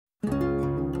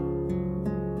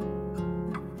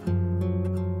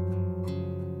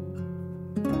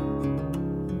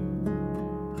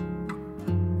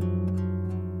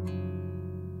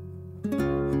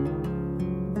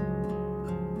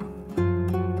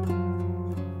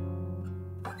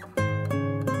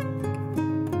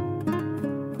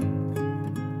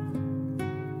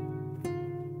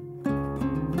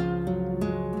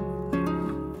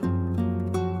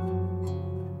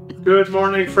Good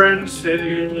morning, friends. It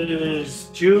is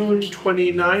June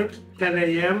 29th, 10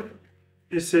 a.m.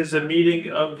 This is a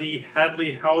meeting of the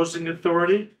Hadley Housing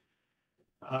Authority.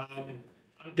 I'm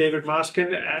David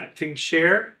Moskin, acting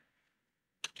chair.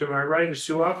 To my right is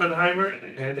Sue Oppenheimer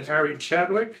and Harry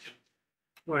Chadwick.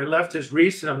 To my left is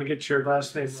Reese, and I'm going to get your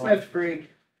last name wrong. Smith-Freed.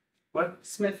 What?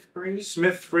 Smith-Freed.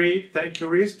 Smith-Freed. Thank you,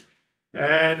 Reese.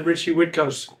 And Richie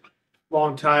Whitco's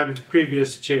longtime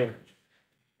previous chair.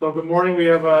 So good morning. We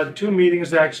have two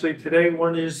meetings actually today.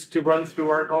 One is to run through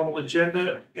our normal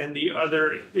agenda, and the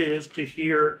other is to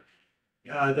hear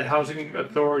the Housing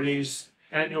Authority's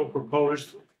annual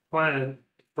proposed plan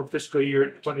for fiscal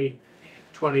year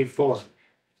 2024.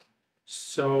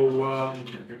 So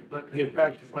let me get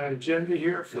back to my agenda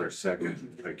here for a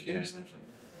second, if I can.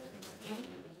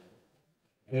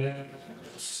 And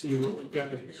let's see what we got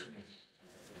here.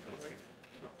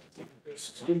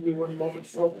 Just give me one moment,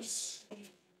 folks.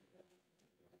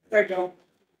 There you go.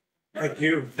 Thank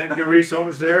you. Thank you, Reese.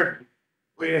 Always there.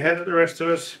 Way ahead of the rest of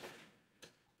us.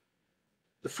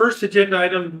 The first agenda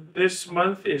item this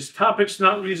month is topics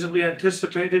not reasonably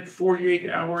anticipated 48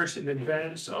 hours in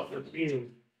advance of the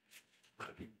meeting.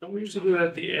 Don't we usually do that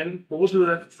at the end? But we'll do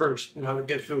that first and how to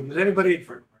get through. Does anybody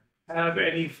have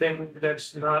anything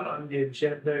that's not on the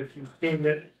agenda if you came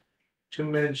in to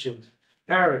mention?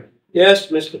 Harry? Yes,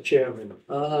 Mr. Chairman.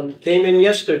 Came in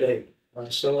yesterday,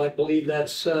 so I believe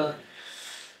that's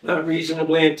not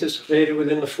reasonably anticipated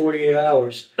within the 48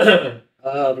 hours.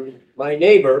 My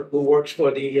neighbor, who works for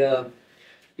the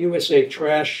USA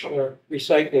Trash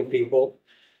Recycling people,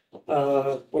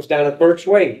 was down at Burke's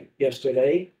Way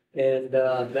yesterday and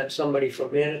met somebody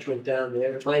from management down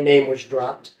there. My name was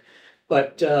dropped,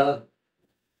 but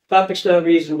topics not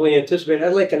reasonably anticipated.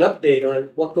 I'd like an update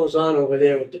on what goes on over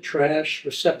there with the trash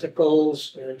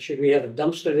receptacles, and should we have a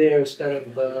dumpster there instead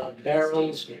of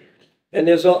barrels? And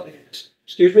there's all,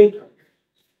 excuse me?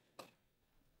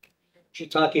 She's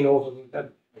talking over me. I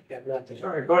got nothing. All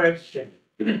right, go ahead.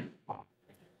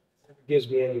 Gives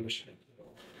me any respect.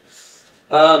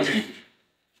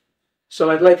 So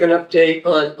I'd like an update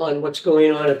on what's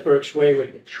going on at Burke's Way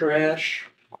with the trash.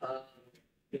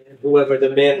 And whoever the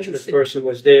management person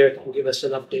was there can give us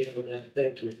an update on that.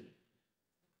 Thank you.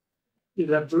 Is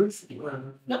that Bruce?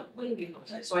 No, we can give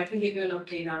it, so I can give you an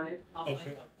update on it.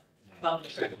 Okay. About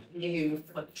the give you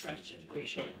what the trash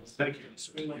situation is. Thank you.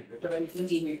 The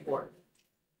NPD report.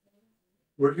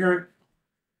 We're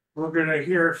going to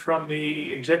hear from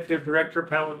the executive director,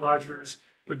 Pamela Rogers,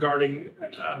 regarding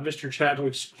Mr.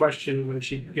 Chadwick's question when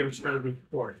she gives her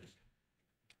report.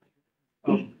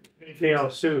 Anything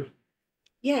else, Sue?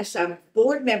 Yes,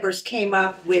 board members came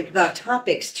up with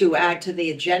topics to add to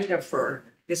the agenda for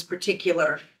this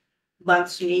particular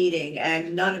month's meeting,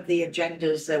 and none of the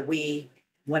agendas that we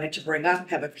wanted to bring up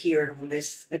have appeared on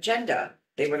this agenda.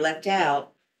 They were left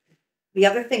out. The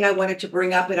other thing I wanted to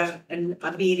bring up at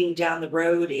a meeting down the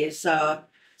road is the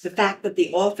fact that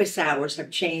the office hours have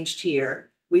changed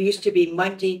here. We used to be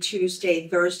Monday, Tuesday,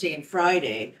 Thursday, and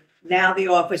Friday. Now the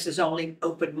office is only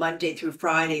open Monday through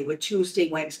Friday with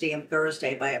Tuesday, Wednesday, and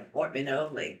Thursday by appointment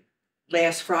only.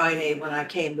 Last Friday when I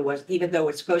came, there was, even though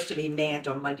it's supposed to be manned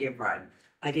on Monday and Friday,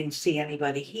 I didn't see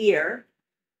anybody here.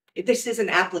 This is an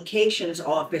applications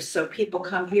office, so people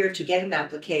come here to get an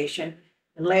application.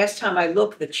 And last time I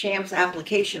looked, the Champs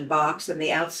application box on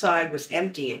the outside was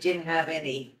empty. It didn't have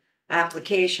any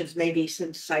applications. Maybe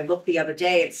since I looked the other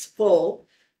day, it's full.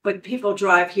 But people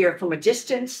drive here from a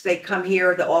distance. They come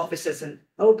here, the office isn't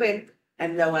open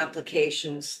and no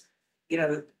applications. You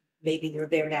know, maybe they're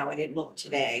there now. I didn't look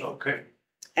today. Okay.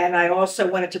 And I also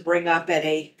wanted to bring up at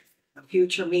a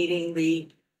future meeting,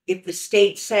 if the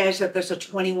state says that there's a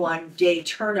 21-day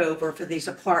turnover for these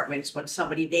apartments when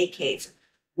somebody vacates,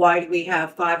 why do we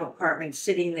have 5 apartments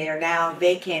sitting there now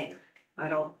vacant?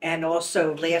 And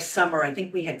also last summer, I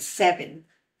think we had 7.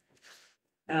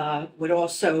 Would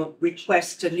also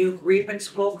request a new grievance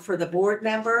book for the board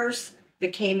members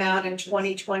that came out in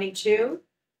 2022.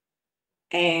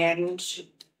 And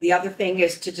the other thing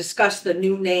is to discuss the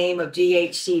new name of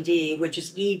DHCD, which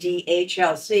is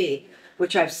EDHLC,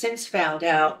 which I've since found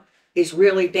out is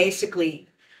really basically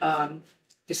the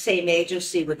same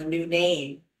agency with a new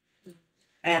name.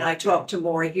 And I talked to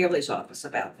Maura Healy's office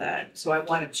about that. So I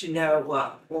wanted to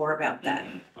know more about that.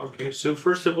 Okay, so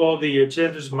first of all, the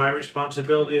agenda is my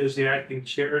responsibility as the acting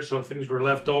chair, so if things were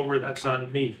left over, that's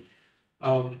on me.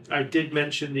 I did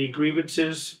mention the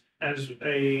grievances as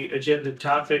a agenda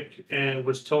topic and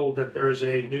was told that there is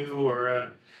a new or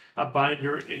a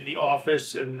binder in the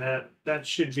office, and that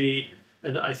should be,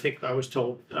 and I think I was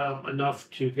told, enough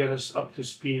to get us up to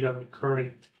speed on the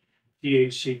current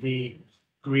DHCD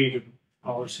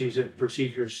policies and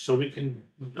procedures, so we can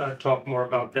talk more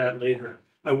about that later.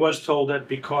 I was told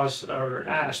that or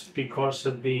asked because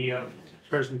of the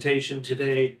presentation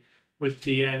today with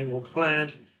the annual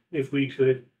plan, if we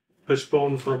could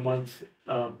postpone for a month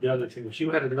the other things.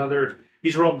 You had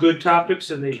these are all good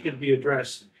topics and they should be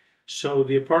addressed. So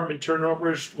the apartment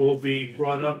turnovers will be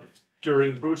brought up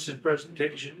during Bruce's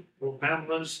presentation or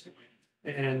Pamela's.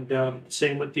 And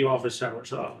same with the office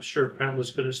hours. I'm sure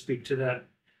Pamela's going to speak to that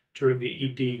during the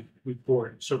ED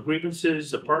report. So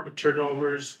grievances, apartment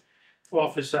turnovers,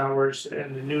 office hours,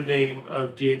 and the new name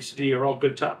of DHCD are all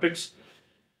good topics.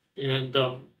 And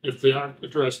if they aren't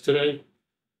addressed today,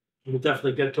 we'll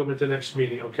definitely get to them at the next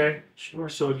meeting, okay? Sure.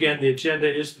 So again, the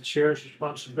agenda is the chair's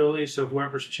responsibility, so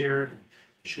whoever's chair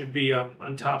should be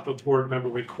on top of board member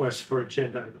requests for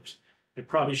agenda items. I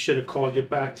probably should have called you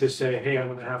back to say, hey, I'm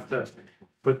gonna have to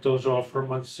put those off for a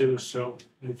month too, so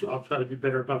I'll try to be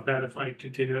better about that if I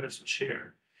continue as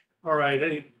chair. All right,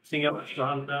 anything else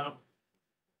on,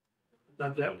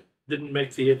 that didn't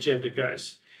make the agenda,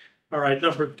 guys? All right,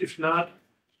 if not,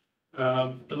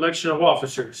 election of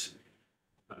officers.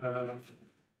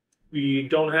 We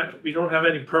don't have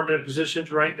any permanent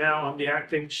positions right now. I'm the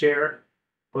acting chair,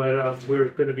 but we're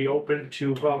gonna be open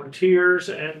to volunteers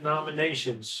and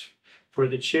nominations for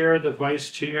the chair, the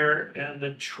vice chair, and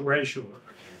the treasurer.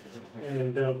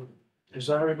 And as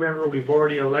I remember, we've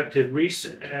already elected Reese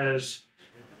as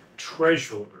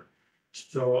treasurer.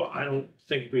 So I don't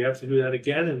think we have to do that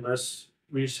again unless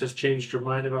Reese has changed her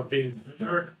mind about being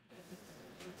treasurer.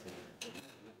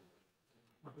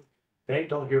 Okay,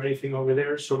 don't hear anything over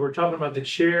there. So we're talking about the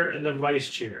chair and the vice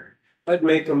chair. I'd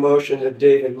make a motion that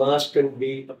David Moskin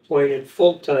be appointed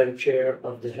full-time chair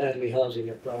of the Hadley Housing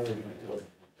Authority Board.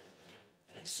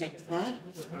 Second that.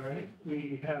 All right,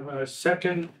 we have a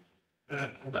second,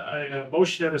 a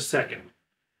motion and a second.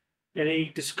 Any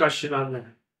discussion on that?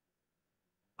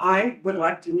 I would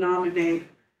like to nominate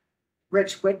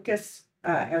Rich Whitkus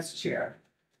as chair.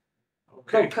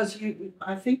 Okay. Because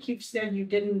I think you've said you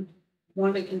didn't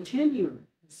want to continue.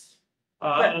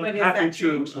 I'm When is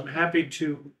that I'm happy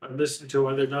to listen to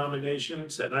other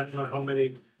nominations, and I don't know how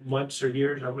many months or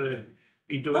years I'm gonna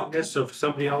be doing this, so if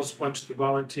somebody else wants to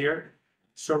volunteer.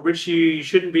 So Richie, you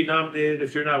shouldn't be nominated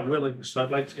if you're not willing, so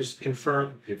I'd like to just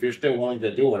confirm. If you're still willing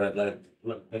to do it, I'd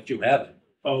let you have it.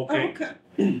 Okay,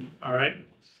 Okay. all right.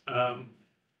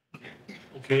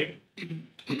 Okay.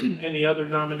 Any other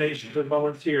nominations or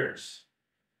volunteers?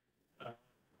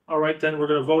 All right, then we're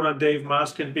gonna vote on Dave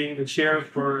Moskin being the chair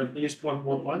for at least one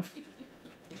more month.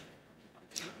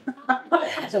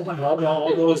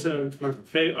 All those in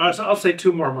favor, I'll say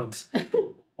 2 more months.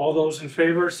 All those in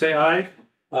favor, say aye.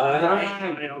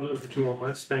 Aye. All those for 2 more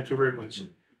months. Thank you very much.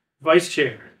 Vice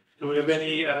chair, do we have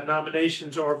any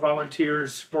nominations or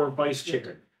volunteers for vice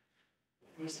chair?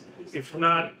 If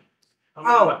not.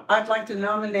 I'd like to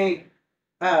nominate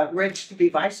Rich to be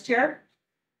vice chair.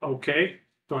 Okay,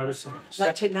 do I have a second? I'd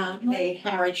like to nominate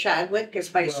Harry Chadwick as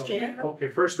vice chair. Okay,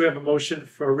 first we have a motion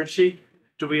for Richie.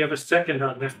 Do we have a second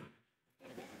on that?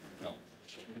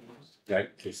 Okay,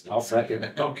 I'll second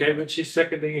it. Okay, Richie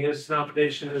seconding his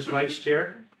nomination as vice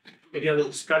chair. Any other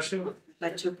discussion? I'd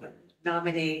like to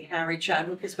nominate Harry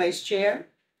Chadwick as vice chair.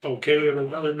 Okay, we have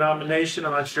another nomination.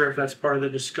 I'm not sure if that's part of the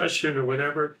discussion or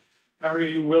whatever. Harry, are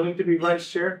you willing to be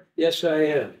vice chair? Yes, I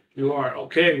am. You are.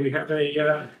 Okay, we have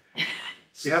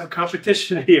a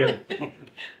competition here.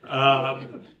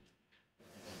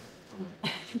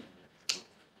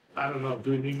 I don't know,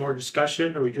 do we need more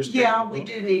discussion or we just? Yeah, we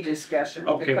do need discussion.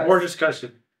 Okay, because- more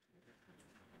discussion.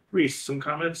 Reese, some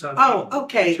comments on? Oh,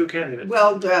 okay. 2 candidates.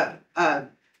 Well,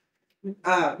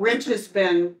 Rich has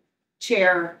been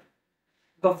chair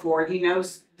before. He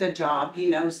knows the job. He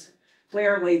knows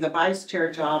clearly the vice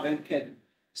chair job and could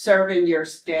serve in your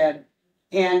stead.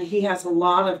 And he has a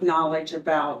lot of knowledge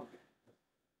about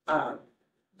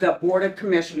the Board of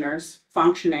Commissioners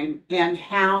functioning and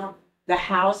how the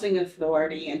Housing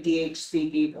Authority and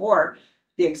DHCD, or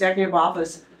the Executive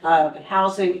Office of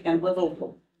Housing and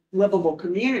Livable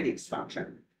Communities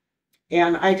function.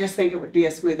 And I just think it would be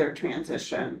a smoother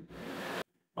transition.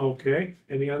 Okay,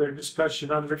 any other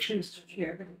discussion on Richie's?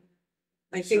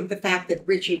 I think the fact that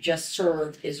Richie just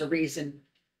served is a reason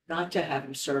not to have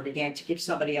him serve again, to give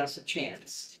somebody else a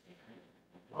chance.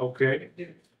 Okay.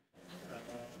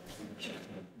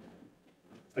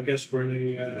 I guess we're in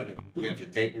the, We have to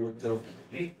table it though.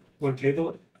 want to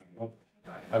table it?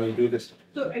 How do you do this?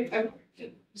 So,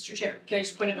 Mr. Chair, can I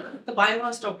just point out, the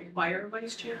bylaws don't require a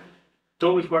vice chair?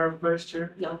 Don't require a vice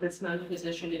chair? No, that's not a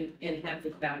position in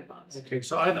Hadley bylaws. Okay,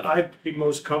 so I'd be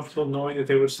most comfortable knowing that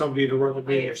there was somebody to run the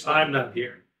meeting if I'm not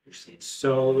here.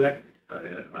 So that,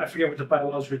 I forget what the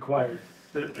bylaws require,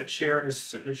 the chair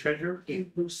is the treasurer,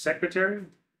 who's secretary?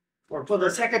 Or, Well,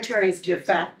 the secretary is de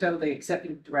facto the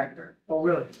executive director. oh,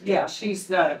 really? Yeah, she's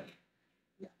the,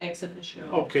 Ex officio.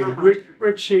 Okay,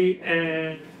 Richie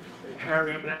and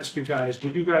Harry, I'm gonna ask you guys,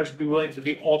 would you guys be willing to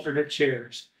be alternate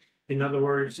chairs? In other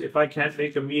words, if I can't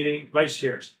make a meeting, vice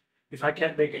chairs, if I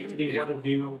can't make a meeting, one of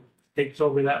you takes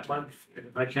over that month. And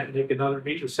if I can't make another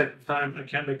meeting the second time, I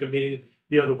can't make a meeting,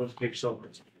 the other one takes over.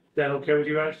 Is that okay with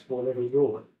you guys? Whatever you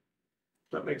rule.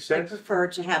 That makes I sense? prefer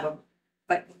to have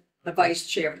a vice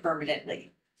chair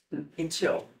permanently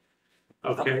until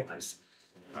Okay, otherwise.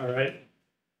 all right.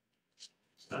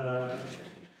 More I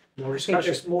think discussion,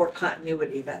 there's more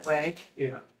continuity that way.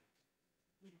 yeah.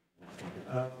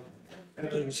 Any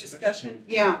other discussion?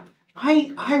 yeah.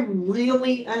 I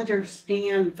really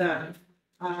understand the,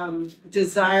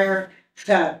 desire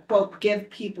to, quote, give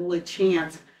people a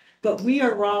chance. But we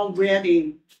are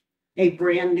already a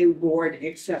brand new board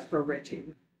except for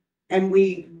Richie. And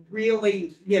we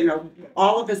really,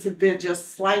 all of us have been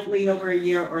just slightly over a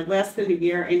year or less than a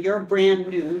year, and you're brand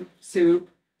new, Sue.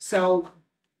 So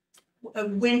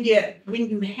when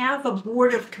you have a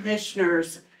board of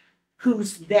commissioners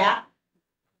who's that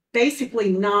basically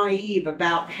naive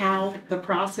about how the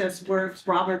process works,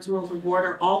 Robert's Rules of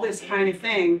Order, all this kind of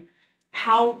thing,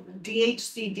 how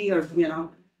DHCD or,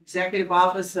 Executive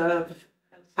Office of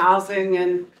Housing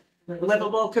and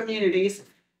Livable Communities,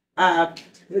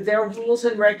 their rules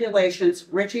and regulations,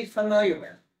 Richie's familiar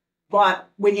with. But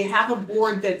when you have a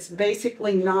board that's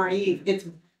basically naive, it's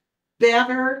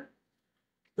better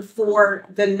for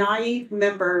the naive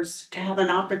members to have an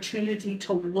opportunity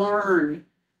to learn,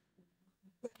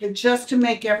 just to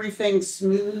make everything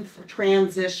smooth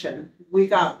transition. We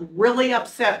got really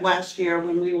upset last year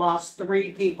when we lost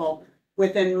 3 people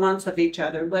within months of each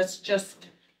other. Let's just,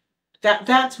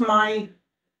 that's my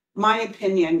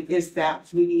opinion, is that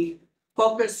we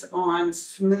focus on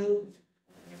smooth.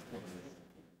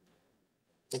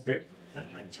 Okay,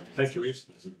 thank you, Reese.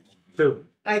 Sue?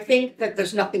 I think that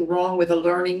there's nothing wrong with a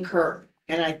learning curve.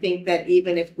 And I think that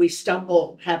even if we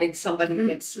stumble having somebody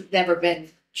that's never been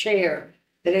chair,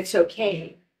 that it's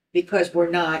okay because we're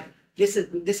not, this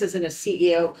isn't a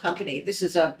CEO company. This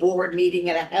is a board meeting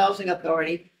at a housing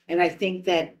authority. And I think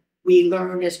that we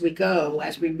learn as we go,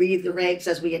 as we read the regs,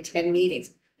 as we attend meetings.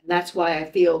 And that's why I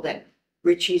feel that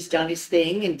Richie's done his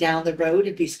thing, and down the road,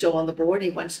 if he's still on the board,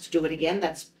 he wants to do it again,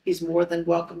 he's more than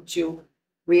welcome to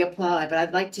reapply. But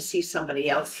I'd like to see somebody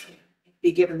else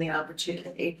be given the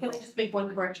opportunity. Can I just make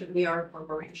one correction? We are a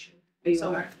corporation. You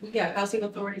So, are. yeah, housing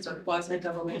authorities are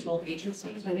quasi-governmental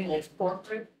agencies, and it's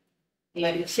corporate.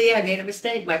 And See, I made a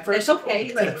mistake. My first. it's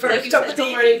okay. My Like first. you said, it's a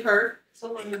learning curve.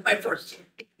 So My first.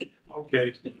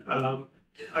 Okay, I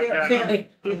got,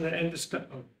 and this,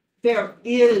 There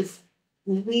is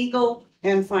legal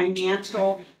and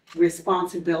financial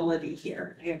responsibility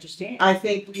here. I understand. I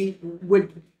think we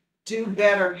would do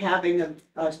better having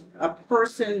a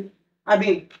person, I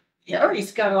mean,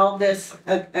 Harry's got all this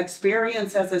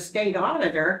experience as a state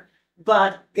auditor,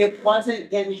 but it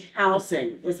wasn't in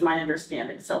housing, is my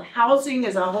understanding. So housing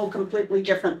is a whole completely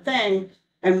different thing.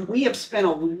 And we have spent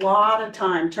a lot of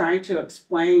time trying to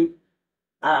explain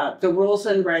the rules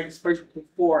and regs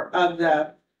of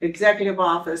the executive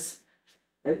office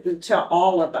to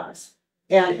all of us.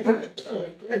 And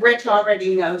Rich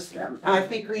already knows them. I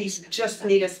think we just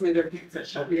need a smoother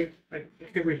transition. okay, I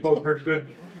think we both heard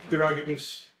good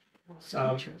arguments.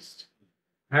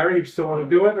 Harry, you still want to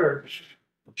do it, or?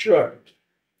 Sure.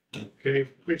 Okay,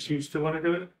 Rich, you still want to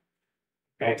do it?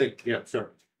 I think, yeah,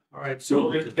 sure. All right, so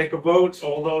we're gonna take a vote.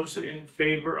 All those in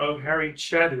favor of Harry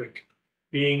Chadwick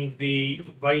being the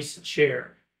vice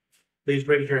chair, please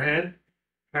raise your hand.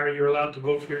 Harry, you're allowed to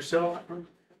vote for yourself.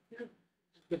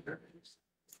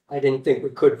 I didn't think we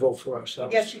could vote for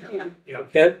ourselves. Yes, you can.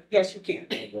 Okay? Yes, you can.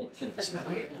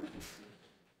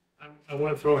 I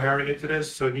want to throw Harry into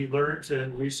this so he learns,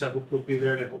 and Lisa will be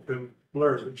there to help him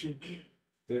learn. Would you,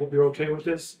 hope you're okay with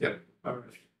this? Yeah. All right.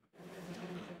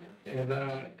 And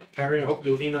Harry, I hope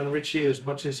you lean on Richie as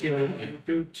much as he'll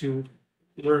do to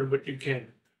learn what you can.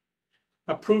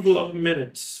 Approval of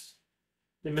minutes.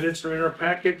 The minutes are in our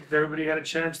packet. Has everybody had a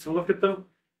chance to look at them?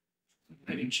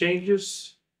 Any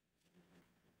changes?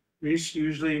 We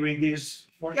usually read these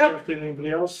more Yep. carefully than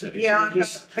anybody else. Any Yeah.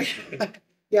 changes?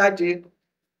 Yeah, I do.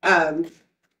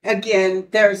 Again,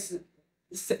 there's,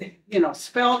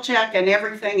 spell check and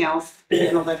everything else,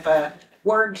 that the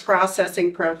word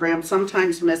processing program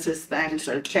sometimes misses things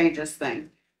or changes things.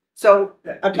 So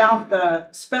about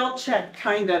the spell check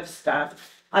kind of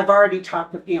stuff, I've already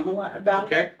talked to Pamela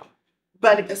about it. Okay.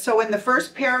 But so in the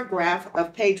first paragraph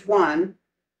of page 1,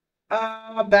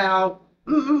 About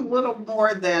a little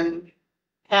more than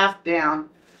half down.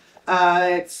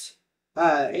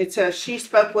 It says she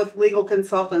spoke with legal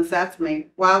consultants, that's me,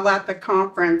 while at the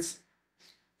conference,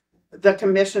 the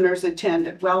commissioners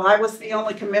attended. Well, I was the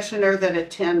only commissioner that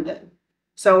attended.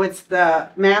 So it's the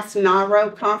Mass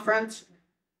NARO conference.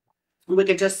 We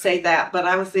could just say that, but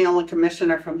I was the only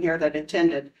commissioner from here that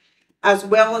attended, as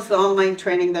well as the online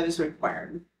training that is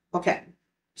required. Okay,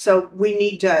 so we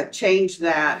need to change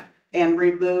that and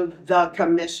remove the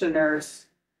commissioners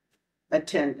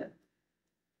attended.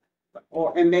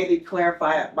 And maybe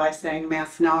clarify it by saying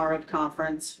Mass NARO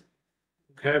conference.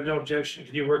 Okay, I have no objection.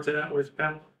 Can you work that out with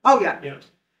Pamela? Oh, yeah. Yeah.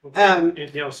 Okay.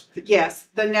 Anything else? Yes,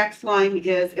 the next line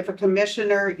is if a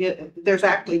commissioner, there's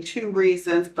actually two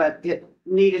reasons, but it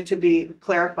needed to be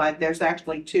clarified. There's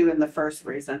actually two in the first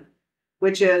reason,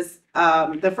 which is,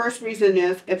 the first reason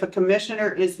is if a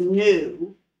commissioner is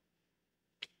new,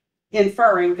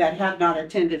 inferring that had not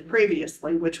attended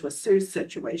previously, which was Sue's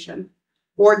situation,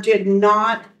 or did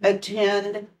not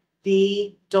attend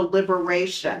the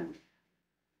deliberation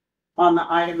on the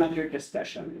item under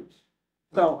discussion.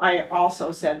 So I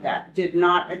also said that, did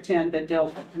not attend the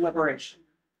deliberation,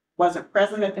 wasn't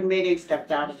present at the meeting,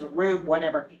 stepped out of the room,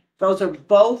 whatever. Those are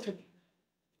both,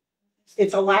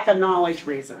 it's a lack of knowledge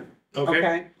reason, Okay,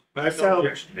 okay? I have no So-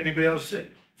 objection. Anybody else?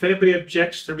 If anybody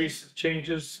objects to recent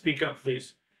changes, speak up,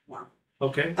 please. Wow.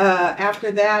 Okay,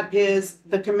 After that is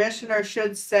the commissioner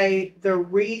should say the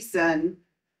reason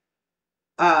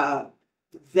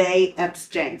they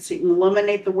abstain. So you can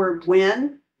eliminate the word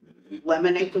when,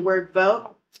 eliminate the word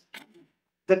vote.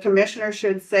 The commissioner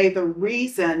should say the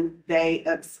reason they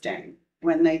abstain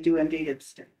when they do indeed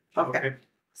abstain. Okay, okay.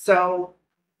 so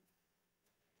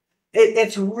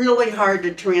it's really hard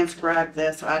to transcribe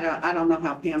this. I don't know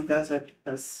how Pam does it,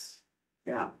 because,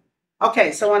 yeah.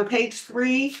 Okay, so on page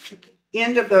 3,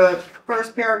 end of the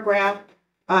first paragraph,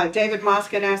 David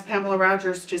Moskin asked Pamela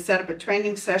Rogers to set up a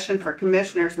training session for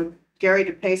commissioners with Gary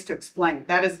DePace to explain.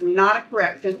 That is not a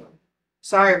correction.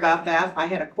 Sorry about that. I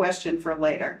had a question for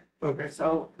later. Okay.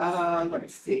 So,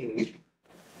 let's see.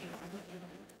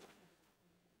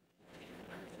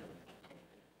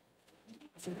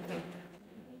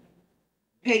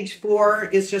 Page 4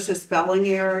 is just a spelling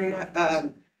error.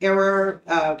 It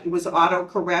was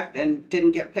autocorrect and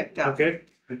didn't get picked up. Okay,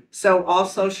 So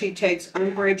also she takes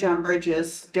umbrage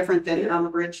is different than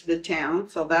umbrage the town,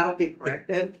 so that'll be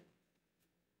corrected.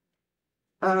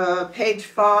 Page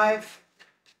 5,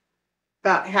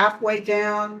 about halfway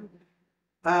down,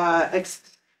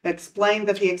 explain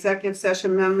that the executive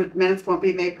session minutes won't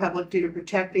be made public due to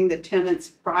protecting the tenant's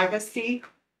privacy.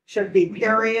 Should be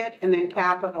period and then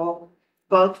capital,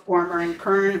 both former and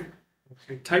current.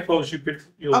 typos you could.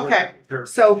 You'll work Okay, there.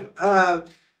 so,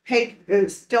 page,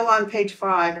 still on page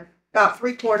 5, about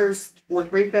 3/4 or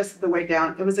 3/5 of the way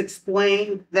down, it was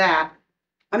explained that,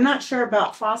 I'm not sure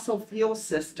about fossil fuel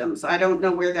systems. I don't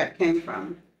know where that came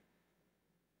from.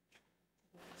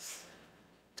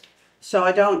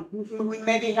 So we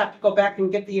maybe have to go back and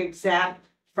get the exact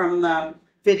from the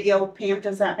video, Pam,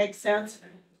 does that make sense?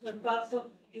 The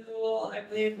fossil fuel, I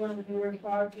believe when we were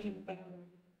talking about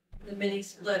the mini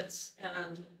splits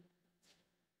and.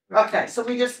 Okay, so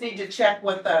we just need to check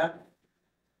what the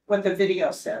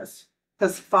video says,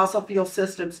 because fossil fuel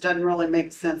systems doesn't really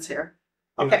make sense here.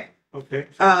 Okay, Okay,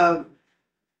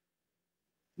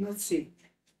 let's see.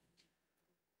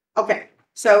 Okay,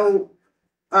 so,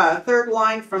 third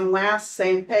line from last,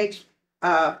 same page,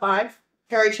 5.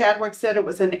 Harry Chadwick said it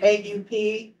was an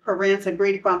AUP, parents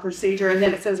agreed upon procedure, and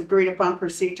then it says agreed upon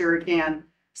procedure again.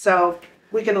 So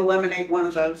we can eliminate one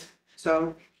of those,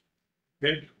 so.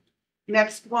 okay.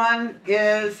 Next one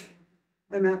is,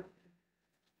 wait a minute.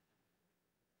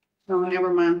 Oh,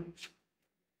 never mind.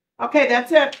 Okay,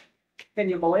 that's it. Can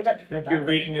you believe it? Thank you for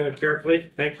reading it carefully.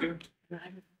 Thank you.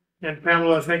 And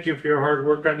Pamela, thank you for your hard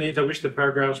work on these. I wish the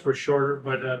paragraphs were shorter,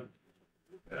 but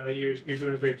you're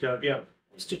doing a great job. Yeah.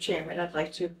 Mr. Chairman, I'd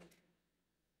like to.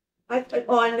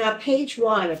 On page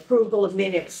 1, approval of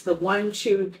minutes, the 1,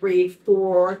 2, 3,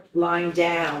 4 line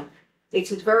down,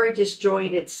 it's a very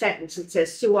disjointed sentence. It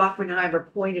says Sue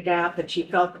Oppenheimer pointed out that she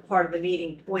felt the part of the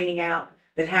meeting pointing out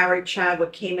that Harry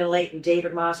Chadwick came in late and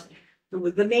David Moss.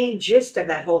 The main gist of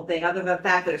that whole thing, other than the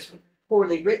fact that it's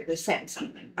poorly written, the sentence,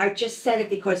 I just said it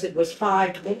because it was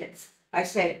 5 minutes. I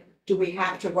said, do we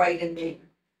have to write in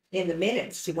the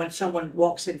minutes? See, when someone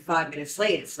walks in 5 minutes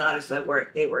late, it's not as though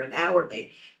they were an hour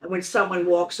late. And when someone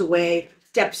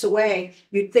steps away,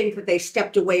 you'd think that they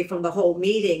stepped away from the whole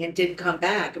meeting and didn't come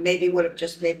back, and maybe would have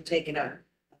just maybe taken a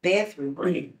bathroom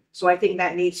break. So I think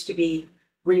that needs to be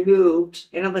removed.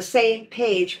 And on the same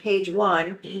page, page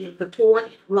 1, the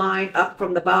fourth line up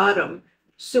from the bottom,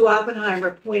 Sue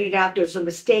Oppenheimer pointed out there's a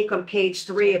mistake on page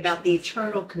 3 about the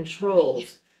internal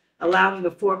controls, allowing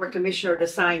the former commissioner to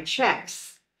sign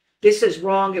checks. This is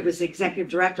wrong. It was the executive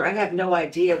director. I have no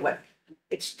idea what,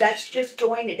 that's just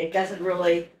jointed. It doesn't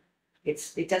really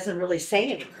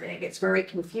say anything. It's very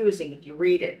confusing if you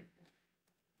read it.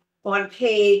 On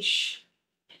page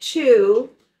 2,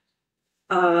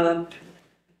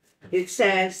 it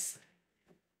says,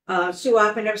 Sue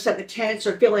Oppenheimer said the tenants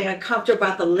are feeling uncomfortable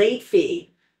about the late fee,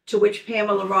 to which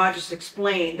Pamela Rogers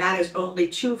explained that is only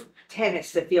 2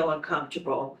 tenants that feel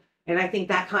uncomfortable. And I think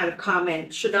that kind of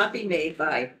comment should not be made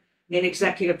by an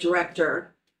executive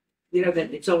director, that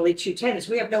it's only 2 tenants.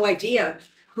 We have no idea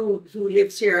who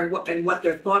lives here and what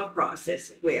their thought process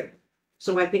is with.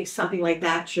 So I think something like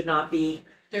that should not be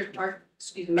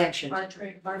mentioned.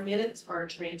 Our minutes are a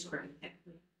transcript.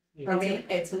 I mean,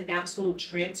 It's an absolute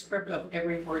transcript of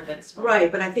every word that's.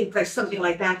 right, but I think like something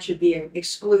like that should be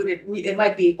excluded. It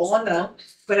might be on the,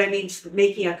 but I mean,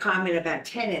 making a comment about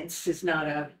tenants is not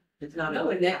a. No,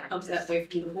 and that comes that way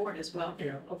from the board as well.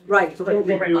 Yeah. Right. So like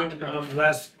we reviewed,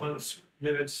 last month's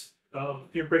minutes,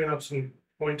 you're bringing up some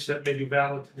points that may be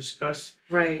valid to discuss,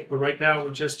 Right. but right now we're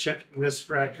just checking this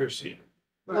for accuracy.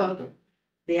 Well,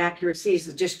 the accuracies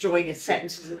of disjointed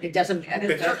sentences, it doesn't,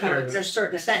 there's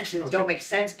certain sentences that don't make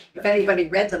sense. If anybody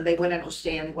read them, they wouldn't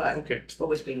understand what Okay.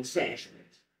 was being said.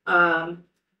 The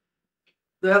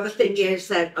other thing is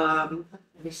that,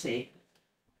 let me see.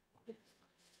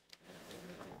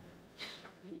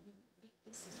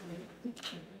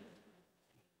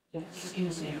 I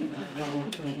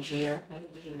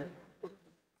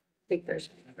think there's,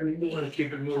 We want to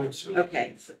keep it moving, so,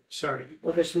 okay, sorry.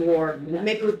 well, there's more.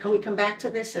 Maybe, can we come back to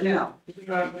this? No.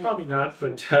 Probably not,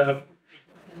 but, Can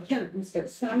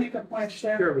I make a point,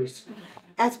 Sharon? sure, Lisa.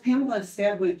 As Pamela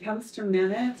said, when it comes to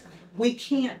minutes, we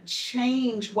can't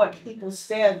change what people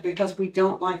said because we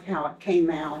don't like how it came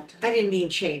out. I didn't mean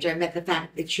change. I meant the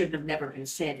fact it shouldn't have never been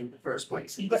said in the first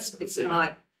place. It's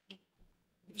not.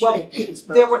 Well,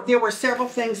 there were several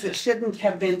things that shouldn't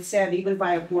have been said, even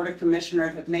by a board of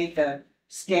commissioners that made the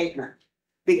statement,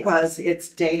 because it's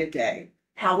day to day.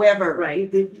 However, Right.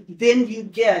 then you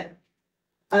get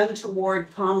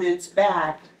untoward comments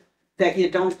back that you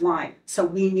don't like. So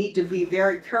we need to be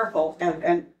very careful,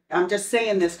 and I'm just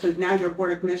saying this because now you're a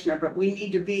board of commissioner, but we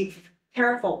need to be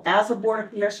careful as a board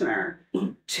of commissioner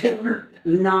to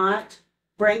not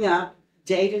bring up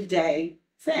day-to-day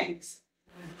things.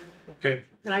 Okay,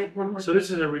 Can I have one more? so this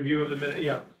is a review of the minute,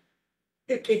 yeah.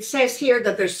 It says here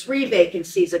that there's 3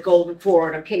 vacancies at Golden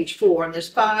Ford on page 4, and there's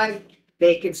 5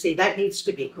 vacancy. That needs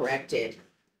to be corrected.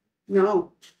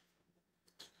 No.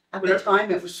 At the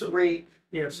time, it was 3.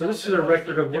 Yeah, so this is a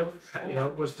record of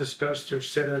what, was discussed or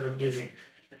said at a meeting.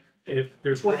 If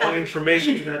there's wrong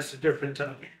information, that's a different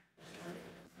topic.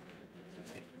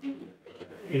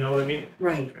 You know what I mean?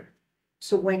 Right.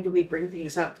 So when do we bring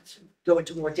things up, go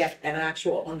into more depth and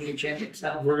actual on the agenda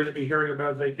itself? We're gonna be hearing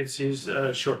about vacancies,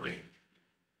 shortly.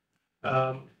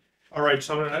 All right,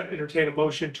 so I'm gonna entertain a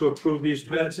motion to approve these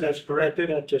minutes as corrected.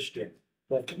 Not just yet.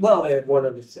 But, well, I have one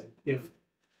other thing. Yeah.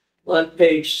 On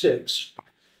page 6,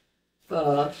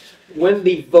 when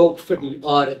the vote for the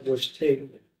audit was taken,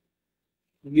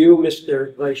 you,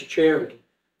 Mr. Vice Chairman,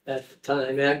 at the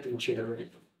time acting chairman,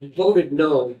 voted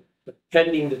no,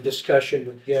 pending the discussion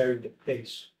with Gary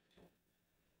DePace.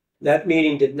 That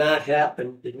meeting did not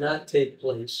happen, did not take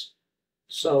place.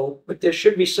 So, but there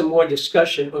should be some more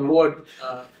discussion or more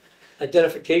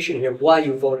identification here of why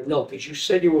you voted no, because you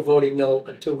said you were voting no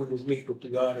until we would meet with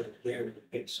the auditor, Gary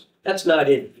DePace. That's not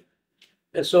in here.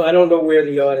 And so I don't know where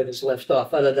the audit is left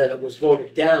off, other than it was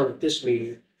voted down at this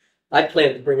meeting. I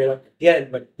planned to bring it up again,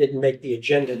 but didn't make the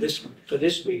agenda for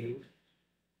this meeting.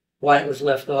 Why it was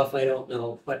left off, I don't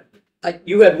know, but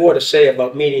you had more to say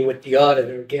about meeting with the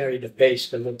auditor, Gary DePace,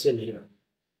 than what's in here.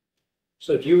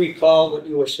 So if you recall what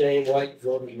you were saying, why you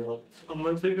voted no? A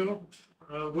month ago,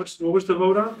 what was the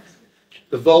vote on?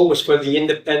 The vote was for the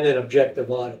independent objective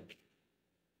audit.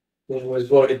 When it was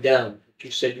voted down, you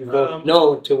said you voted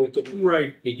no until we could,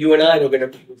 Right. you and I were gonna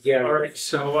meet with Gary. All right,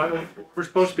 so we're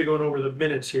supposed to be going over the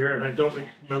minutes here, and I don't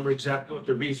remember exactly what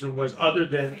the reason was, other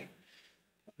than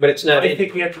But it's not my in.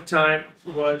 thinking at the time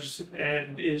was,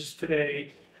 and is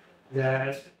today,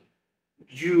 that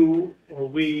you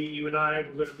and I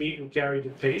were gonna meet with Gary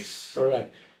DePace. All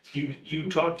right. You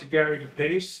talked to Gary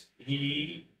DePace,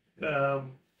 he,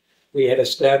 We had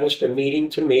established a meeting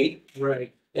to meet.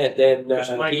 right, And then Because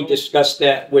he Michael- discussed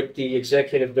that with the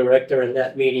executive director, and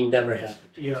that meeting never happened.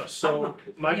 Yeah, so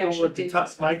my Yeah, goal she at the did time,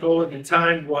 discuss my goal at the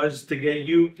time was to get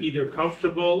you either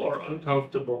comfortable or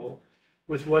uncomfortable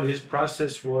with what his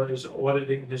process was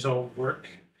auditing his own work.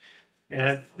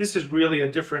 And this is really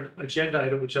a different agenda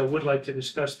item, which I would like to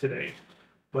discuss today.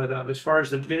 But as far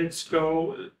as the minutes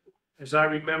go, as I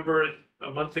remember it, a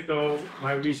month ago,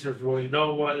 my reason for voting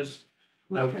no was,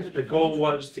 the goal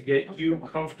was to get you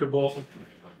comfortable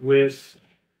with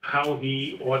how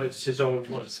he audits his own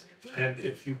work. And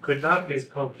if you could not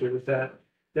get comfortable with that,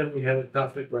 then we had a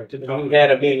topic to talk. We had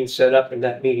a meeting set up, and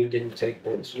that meeting didn't take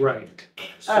place. Right.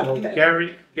 So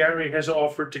Okay. Gary has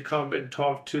offered to come and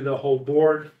talk to the whole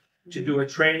board to do a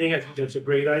training. I think that's a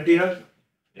great idea.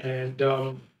 And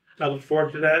I look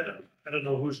forward to that. I don't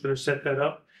know who's gonna set that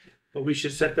up, but we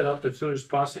should set that up as soon as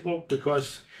possible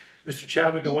because Mr.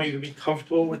 Chadwick, I want you to be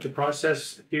comfortable with the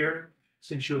process here,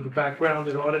 since you have a background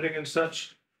in auditing and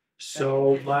such.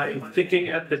 So my thinking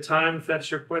at the time, if that's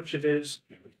your question, is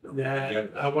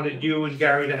that I wanted you and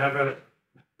Gary to have a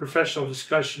professional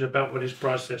discussion about what his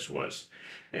process was.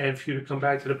 And for you to come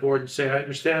back to the board and say, I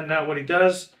understand now what he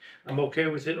does, I'm okay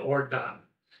with it or not.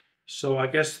 So I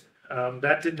guess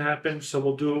that didn't happen, so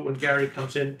we'll do it when Gary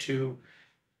comes in to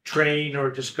train or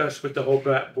discuss with the whole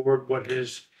board what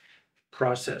his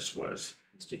process was.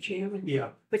 Mr. Chairman. Yeah,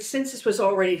 But since this was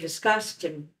already discussed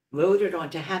and voted on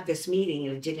to have this meeting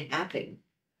and it didn't happen,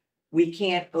 we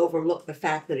can't overlook the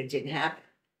fact that it didn't happen.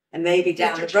 And maybe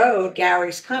down the road,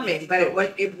 Gary's coming, but it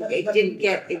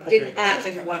didn't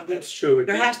happen. that's true.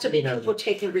 There has to be Yeah. people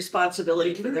taking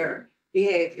responsibility for their Yeah,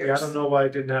 I behaviors. don't know why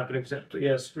it didn't happen exactly.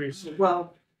 Yes, Reese.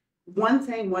 Well, one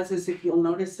thing was, is if you'll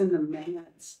notice in the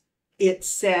minutes, it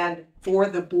said for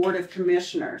the Board of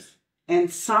Commissioners. And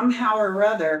somehow or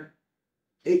other,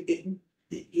 in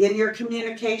your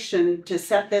communication to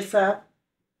set this up,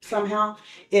 somehow,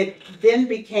 it then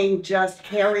became just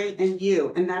Harry and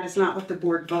you, and that is not what the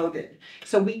board voted.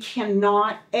 So we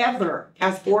cannot ever,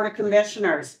 as Board of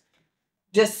Commissioners,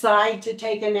 decide to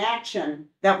take an action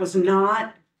that was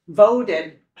not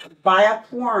voted by a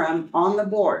quorum on the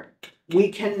board. We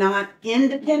cannot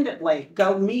independently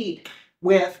go meet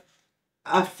with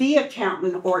a fee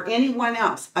accountant or anyone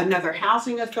else, another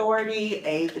housing authority,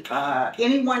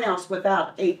 anyone else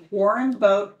without a quorum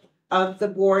vote of the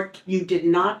board. You did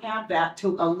not have that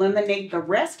to eliminate the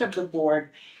rest of the board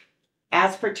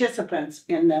as participants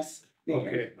in this meeting.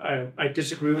 Okay, I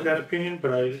disagree with that opinion,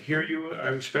 but I hear you, I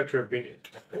respect your opinion.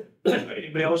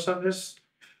 Anybody else on this?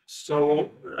 So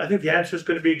I think the answer is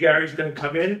gonna be Gary's gonna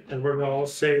come in and we're gonna all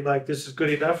say like, this is good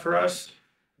enough for us,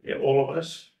 yeah, all of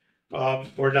us,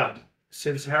 or not.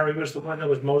 Since Harry was the one that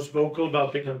was most vocal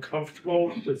about being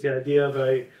uncomfortable with the idea of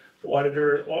a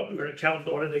auditor or an accountant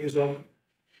auditing his own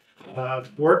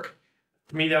work,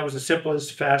 to me, that was the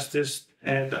simplest, fastest,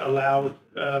 and allowed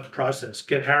process.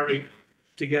 Get Harry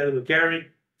together with Gary,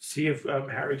 see if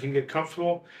Harry can get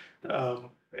comfortable,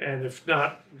 and if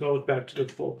not, goes back to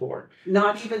the full board.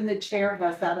 Not even the chair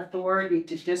has that authority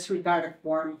to disregard a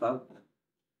quorum vote.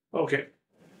 Okay.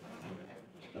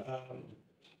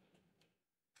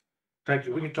 Thank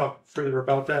you. We can talk further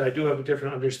about that. I do have a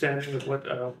different understanding of what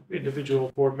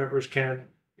individual board members can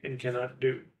and cannot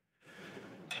do.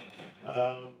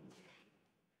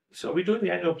 So are we doing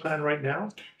the annual plan right now?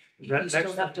 Is that You still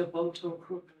next? have to vote to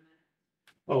approve.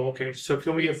 Oh, okay. So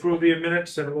can we approve the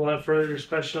minutes and we'll have further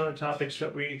discussion on the topics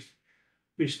that we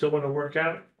still want to work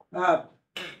out?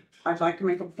 I'd like to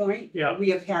make a point. Yeah. We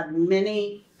have had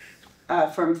many,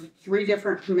 from 3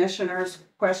 different commissioners,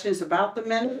 questions about the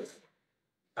minutes.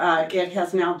 It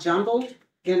has now jumbled.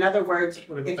 In other words,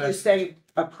 if you say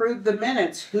approve the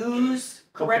minutes, whose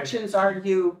corrections are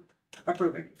you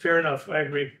approving? Fair enough. I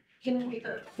agree. Can I make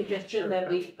a suggestion that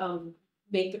we,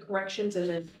 make the corrections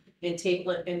and then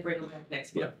table it and bring them back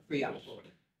next month for you?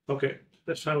 Okay,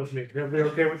 that's fine with me. Everybody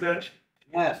okay with that?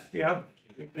 Yes. Yeah?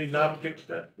 Anybody not okay with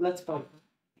that? Let's vote.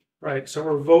 Right, so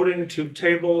we're voting to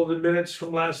table the minutes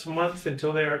from last month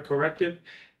until they are corrected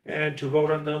and to vote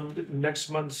on them next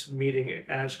month's meeting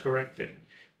as corrected.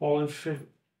 All in favor,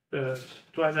 do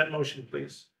I have that motion,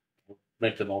 please?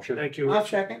 Make the motion. Thank you. I'll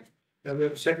second. Have we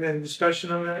have a second, any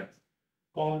discussion on that?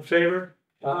 All in favor?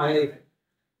 I I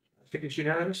think it's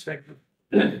unanimous, thank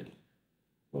you.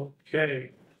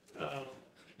 Okay.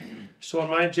 So on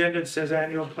my agenda, it says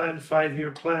annual plan,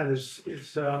 5-year plan.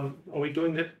 Are we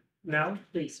doing it now?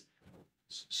 Please.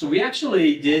 So we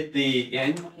actually did the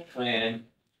annual plan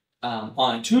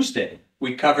on Tuesday.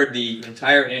 We covered the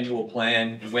entire annual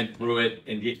plan, and went through it,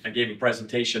 and I gave a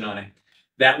presentation on it.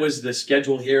 That was the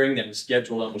scheduled hearing that was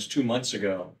scheduled almost 2 months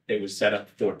ago. It was set up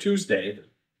for Tuesday.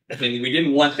 And we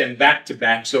didn't want them back to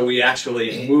back, so we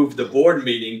actually moved the board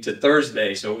meeting to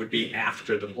Thursday, so it would be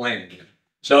after the plan.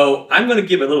 So I'm going to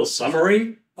give a little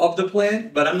summary of the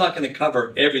plan, but I'm not going to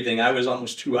cover everything. I was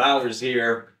almost 2 hours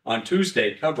here on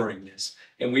Tuesday covering this,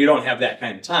 and we don't have that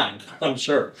kind of time, I'm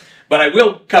sure. But I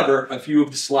will cover a few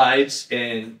of the slides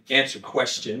and answer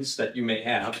questions that you may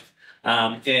have.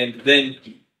 And then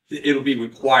it'll be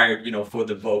required, for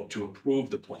the vote to approve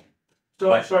the plan.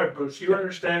 So I'm sorry, Bruce, your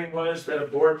understanding was that a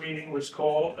board meeting was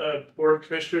called, a board of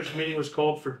commissioners meeting was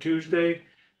called for Tuesday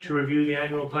to review the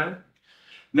annual plan?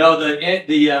 No,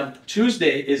 the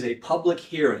Tuesday is a public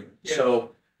hearing. Yeah.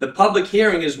 So the public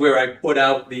hearing is where I put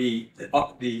out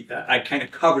I kind of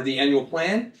cover the annual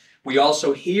plan. We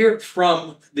also hear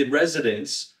from the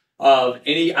residents of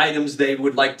any items they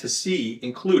would like to see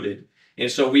included. And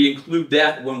so we include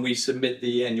that when we submit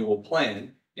the annual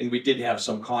plan. And we did have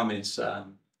some comments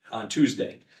on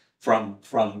Tuesday from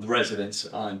the residents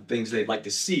on things they'd like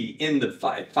to see in the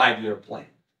five-year plan,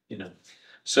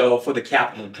 So for the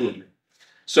capital improvement.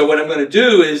 So what I'm going to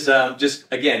do is just,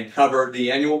 again, cover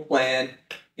the annual plan.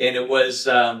 And it was,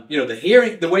 the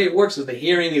hearing, the way it works is the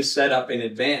hearing is set up in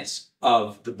advance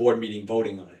of the board meeting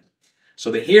voting on it.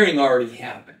 So the hearing already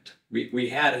happened. We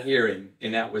had a hearing,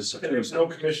 and that was. There was no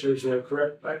commissioners there,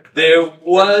 correct? There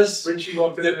was. Richie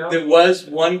walked in and out? There was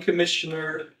one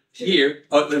commissioner here.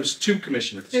 Oh, there was two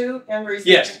commissioners. Two and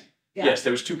Yes. Yeah. Yes,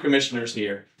 there was two commissioners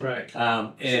here. Right.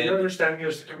 So And your understanding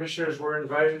is the commissioners were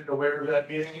invited and aware of that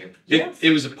meeting?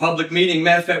 it was a public meeting.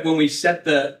 Matter of fact, when we set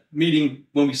the meeting,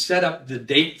 when we set up the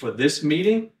date for this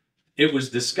meeting, it was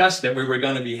discussed that we were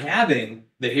going to be having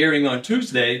the hearing on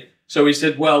Tuesday. So we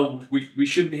said, well, we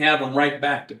shouldn't have them right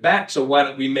back to back. So why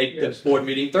don't we make the board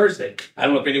meeting Thursday? I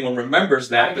don't know if anyone remembers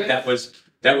that, but that was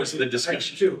the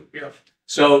discussion. Too, yeah.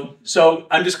 So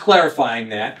I'm just clarifying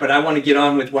that, but I want to get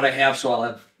on with what I have, so I'll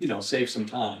have, save some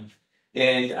time.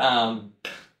 And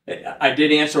I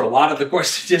did answer a lot of the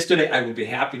questions yesterday. I will be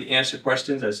happy to answer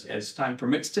questions as time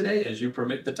permits today, as you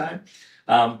permit the time.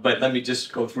 But let me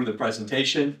just go through the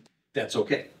presentation. That's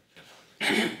okay.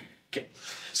 Okay.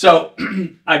 So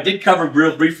I did cover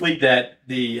real briefly that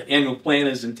the annual plan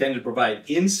is intended to provide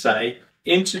insight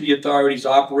into the authority's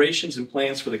operations and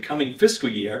plans for the coming fiscal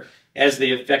year as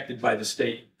they are affected by the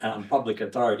state public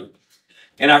authority.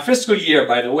 And our fiscal year,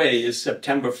 by the way, is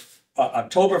October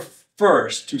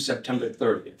 1st to September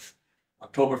 30th.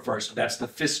 October 1st, so that's the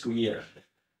fiscal year.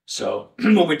 So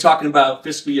when we're talking about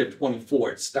fiscal year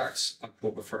 24, it starts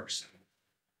October 1st.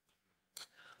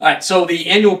 All right, so the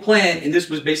annual plan, and this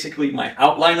was basically my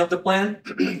outline of the plan,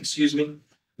 excuse me,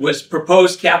 was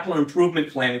proposed capital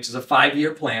improvement plan, which is a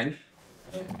 5-year plan.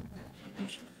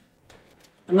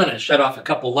 I'm going to shut off a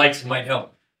couple lights, it might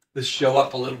help this show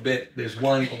up a little bit. There's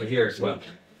one over here as well.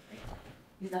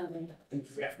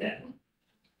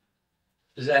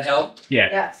 Does that help?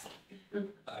 Yes.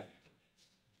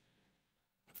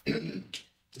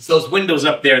 It's those windows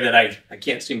up there that I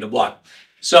can't seem to block.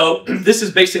 So this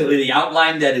is basically the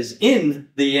outline that is in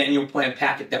the annual plan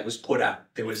packet that was put out.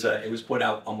 It was put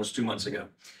out almost 2 months ago.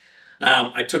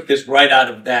 I took this right out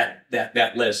of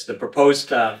that list. The proposed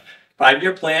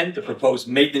 5-year plan, the proposed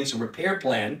maintenance and repair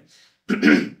plan,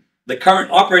 the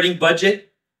current operating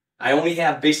budget. I only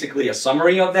have basically a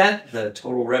summary of that, the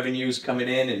total revenues coming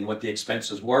in and what the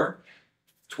expenses were,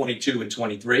 22 and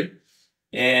 23.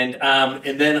 And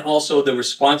then also the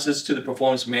responses to the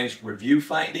performance management review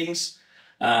findings.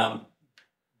 I'll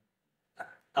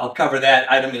cover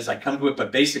that item as I come to it,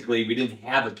 but basically we didn't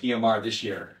have a PMR this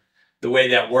year. The way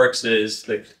that works is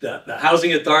the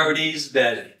housing authorities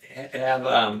that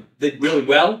have did really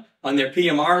well on their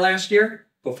PMR last year,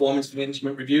 performance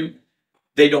management review,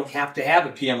 they don't have to have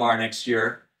a PMR next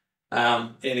year.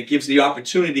 And it gives the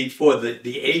opportunity for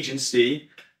the agency,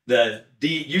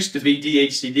 used to be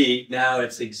DHCD, now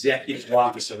it's Executive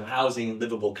Office of Housing and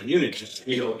Livable Communities,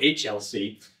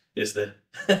 HLC is the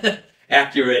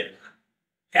accurate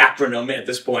acronym at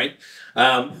this point.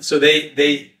 So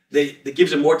that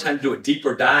gives them more time to do a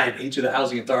deeper dive into the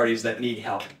housing authorities that need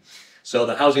help. So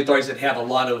the housing authorities that have a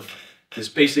lot of, there's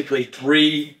basically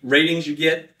 3 ratings you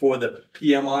get for the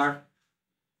PMR: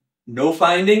 no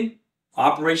finding,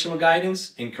 operational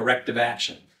guidance, and corrective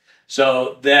action.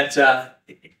 So that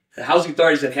the housing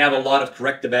authorities that have a lot of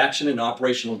corrective action and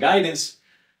operational guidance,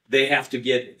 they have to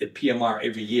get a PMR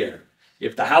every year.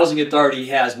 If the housing authority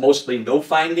has mostly no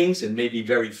findings and maybe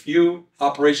very few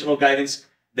operational guidance,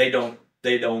 they don't,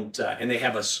 and they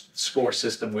have a score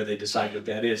system where they decide what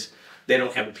that is. They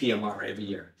don't have a PMR every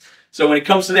year. So when it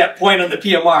comes to that point on the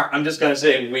PMR, I'm just going to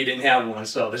say we didn't have one,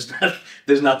 so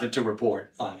there's nothing to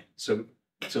report on it. So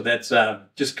that's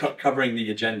just covering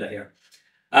the agenda here.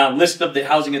 List of the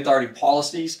housing authority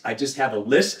policies. I just have a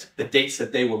list, the dates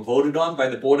that they were voted on by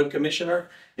the Board of Commissioner.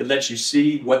 It lets you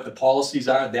see what the policies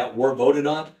are that were voted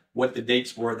on, what the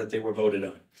dates were that they were voted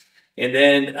on. And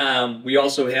then we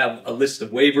also have a list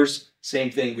of waivers.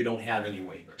 Same thing, we don't have any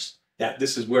waivers.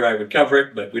 This is where I would cover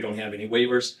it, but we don't have any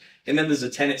waivers. And then there's a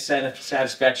tenant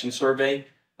satisfaction survey.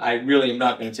 I really am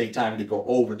not going to take time to go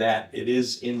over that. It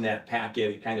is in that packet.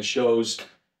 It kind of shows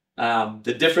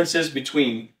the differences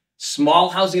between small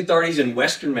housing authorities in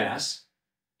Western Mass,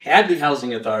 Hadley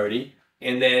Housing Authority,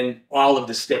 and then all of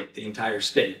the state, the entire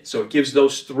state. So it gives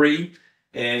those three.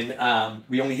 And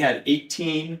we only had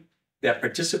 18 that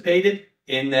participated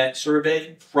in that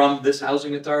survey from this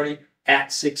housing authority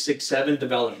at 667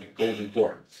 Development, Golden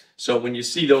Port. So when you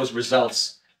see those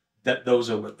results, those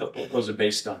are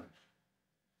based on.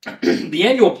 The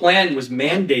annual plan was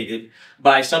mandated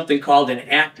by something called an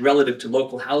act relative to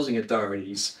local housing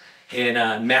authorities in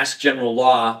Mass General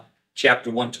Law,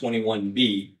 Chapter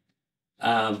 121B,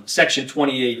 Section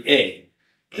 28A.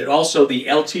 That also the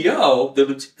LTO,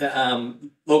 the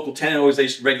local tenant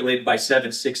organization regulated by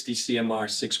 760 CMR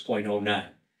 6.09.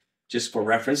 Just for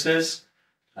references,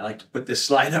 I like to put this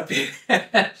slide up here.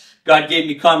 God gave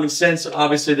me common sense.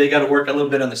 Obviously, they got to work a little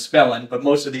bit on the spelling, but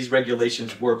most of these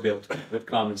regulations were built with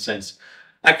common sense.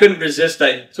 I couldn't resist.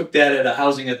 I took that at a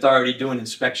housing authority doing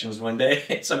inspections one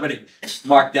day. Somebody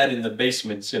marked that in the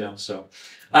basements, you know. So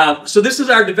this is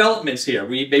our developments here.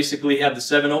 We basically have the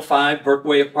 705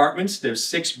 Berkway Apartments. There's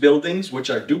 6 buildings, which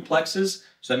are duplexes.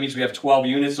 So that means we have 12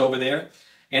 units over there.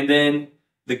 And then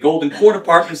the Golden Port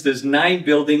Apartments, there's 9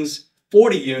 buildings,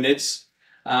 40 units.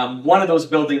 One of those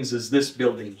buildings is this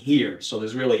building here. So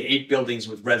there's really 8 buildings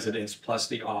with residents plus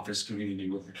the office community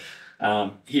room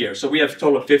here. So we have a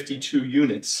total of 52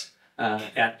 units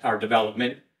at our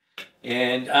development.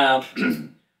 And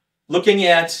looking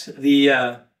at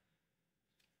the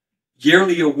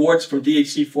yearly awards from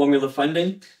DHC formula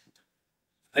funding,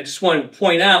 I just wanted to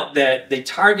point out that they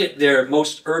target their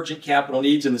most urgent capital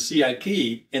needs in the CIP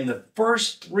in the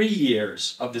first 3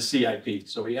 years of the CIP.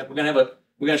 So we're going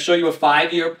to show you a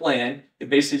 5-year plan. It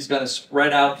basically is going to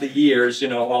spread out the years, you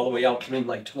know, all the way out through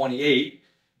like 28,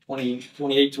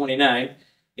 29.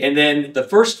 And then the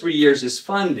first 3 years is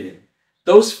funded.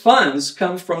 Those funds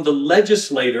come from the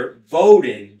legislator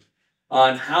voting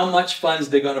on how much funds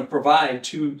they're going to provide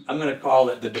to, I'm going to call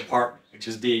it the department, which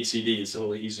is DHCD. It's a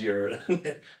little easier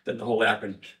than the whole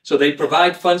acronym. So they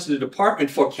provide funds to the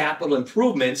department for capital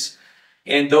improvements,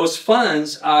 and those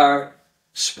funds are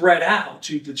spread out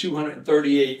to the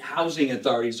 238 housing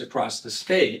authorities across the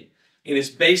state, and it's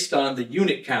based on the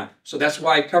unit count. So that's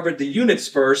why I covered the units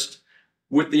first.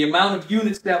 With the amount of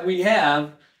units that we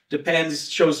have,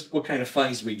 shows what kind of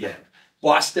funds we get.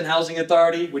 Boston Housing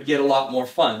Authority would get a lot more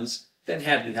funds than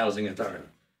Hadley Housing Authority.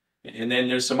 And then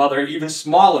there's some other even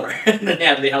smaller than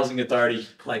Hadley Housing Authority,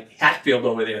 like Hatfield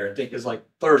over there, I think is like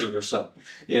 30 or so.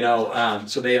 You know,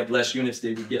 so they have less units,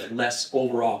 they would get less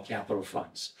overall capital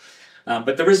funds.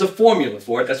 But there is a formula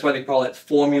for it. That's why they call it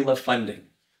formula funding.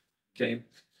 Okay.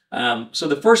 So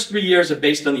the first 3 years are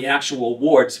based on the actual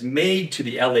awards made to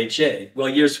the LHA. Well,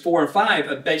 years 4 and 5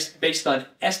 are based on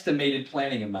estimated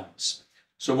planning amounts.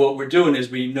 So what we're doing is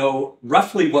we know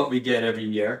roughly what we get every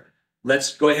year.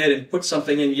 Let's go ahead and put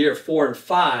something in year 4 and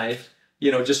 5,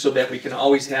 you know, just so that we can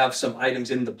always have some items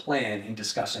in the plan and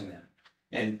discussing them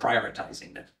and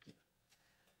prioritizing them.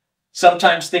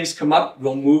 Sometimes things come up,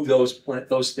 we'll move those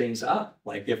things up.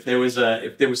 Like if there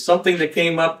was something that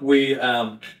came up,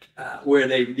 where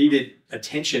they needed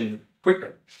attention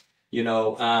quicker, you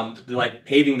know, like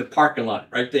paving the parking lot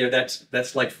right there.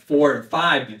 That's like 4 and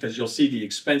 5 because you'll see the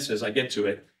expenses. I get to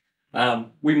it.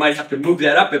 We might have to move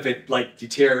that up if it like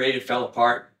deteriorated, fell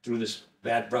apart through this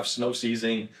bad rough snow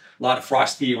season, a lot of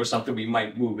frost heave or something. We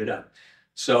might move it up.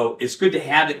 So it's good to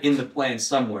have it in the plan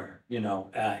somewhere, you know,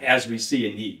 as we see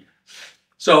a need.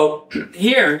 So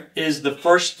here is the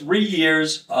first 3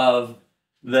 years of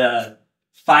the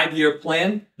 5-year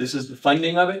plan. This is the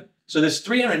funding of it. So this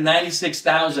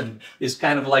 $396,000 is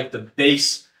kind of like the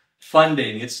base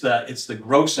funding. It's the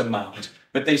gross amount.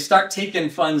 But they start taking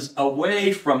funds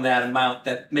away from that amount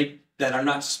that are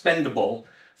not spendable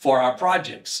for our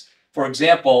projects. For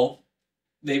example,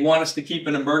 they want us to keep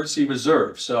an emergency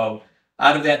reserve. So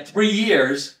out of that 3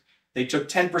 years, they took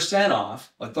 10%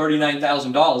 off, or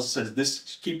 $39,000.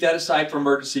 Says keep that aside for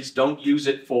emergencies. Don't use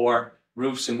it for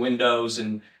roofs and windows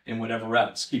and whatever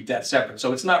else. Keep that separate.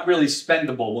 So it's not really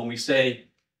spendable when we say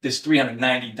this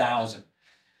 $390,000.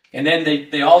 And then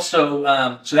they also,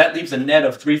 so that leaves a net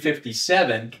of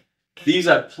 $357,000. These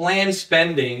are planned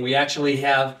spending. We actually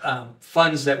have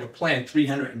funds that were planned,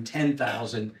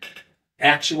 $310,000.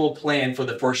 actual plan for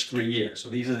the first 3 years. So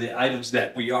these are the items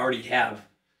that we already have,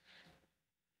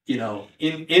 you know,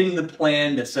 in the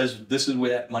plan that says this is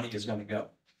where that money is going to go.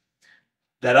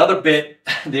 That other bit,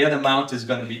 the other amount is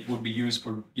going to be, would be used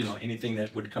for, you know, anything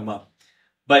that would come up.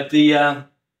 But the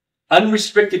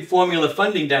unrestricted formula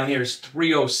funding down here is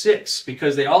 306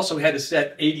 because they also had to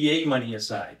set ADA money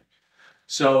aside.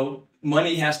 So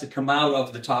money has to come out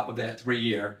of the top of that 3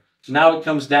 year. So now it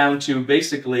comes down to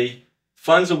basically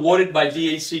funds awarded by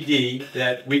DHCD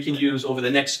that we can use over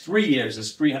the next 3 years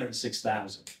is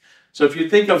 306,000. So if you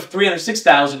think of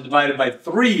 306,000 divided by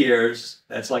 3 years,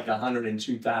 that's like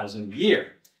 102,000 a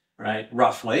year, right?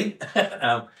 Roughly.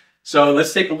 So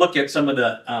let's take a look at some of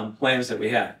the plans that we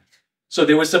have. So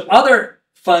there were some other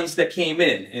funds that came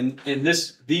in, and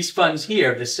these funds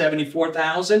here, the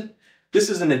 74,000, this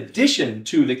is in addition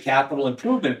to the capital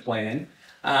improvement plan.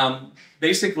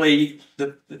 Basically,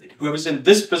 who was in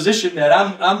this position that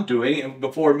I'm doing, and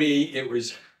before me, it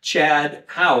was Chad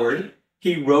Howard.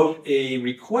 He wrote a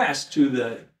request to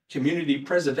the Community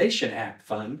Preservation Act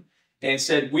Fund and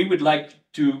said, we would like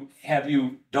to have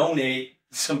you donate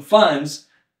some funds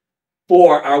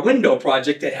for our window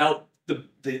project to help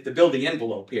the building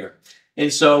envelope here.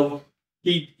 And so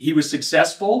he was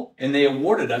successful and they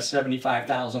awarded us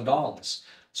 $75,000.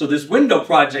 So this window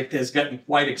project has gotten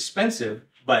quite expensive,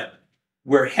 but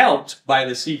we're helped by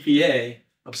the CPA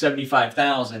of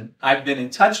 $75,000. I've been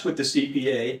in touch with the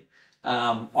CPA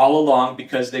all along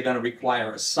because they're going to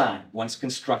require a sign. Once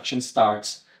construction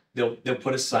starts, they'll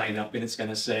put a sign up and it's going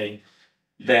to say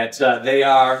that they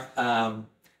are,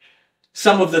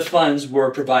 some of the funds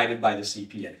were provided by the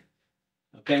CPA.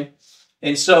 Okay?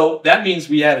 And so that means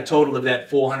we had a total of that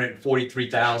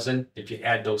 443,000 if you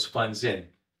add those funds in.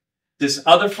 This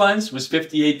other funds was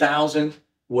 58,000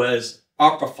 was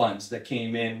ARPA funds that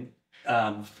came in,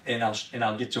 and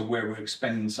I'll get to where we're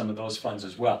expending some of those funds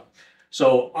as well.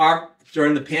 So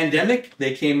during the pandemic,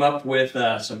 they came up with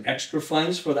some extra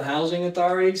funds for the housing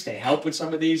authorities to help with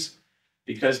some of these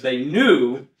because they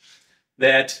knew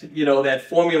that, you know, that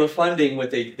formula funding, what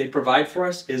they provide for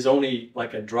us is only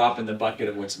like a drop in the bucket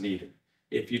of what's needed.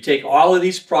 If you take all of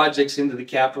these projects into the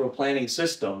capital planning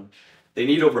system, they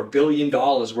need over $1 billion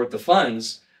worth of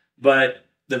funds, but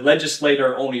the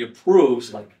legislator only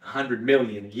approves like 100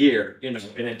 million a year, you know,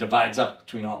 and it divides up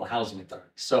between all the housing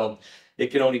authorities. So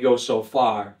it can only go so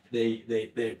far. They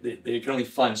can only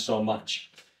fund so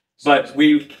much. But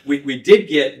we did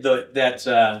get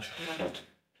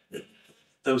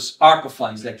those ARPA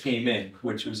funds that came in,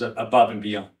 which was above and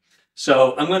beyond.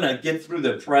 So I'm going to get through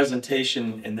the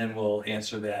presentation and then we'll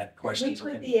answer that question. Can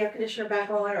we put the air conditioner back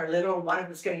on or little? One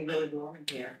of us getting really warm in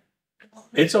here.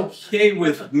 It's okay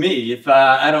with me if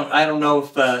I don't know if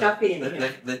Stuffy in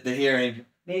here. the hearing,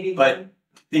 Maybe but one.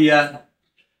 the all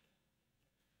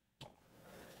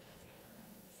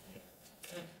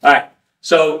right.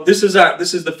 So this is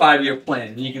the 5-year plan.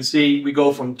 And you can see we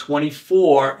go from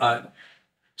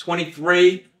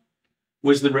 23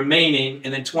 was the remaining,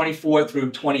 and then 24 through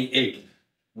 28.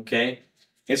 Okay,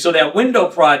 and so that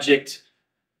window project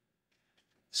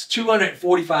is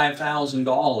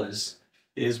 $245,000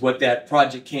 is what that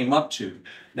project came up to.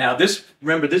 Now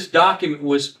remember this document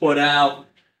was put out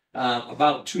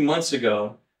about 2 months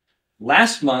ago.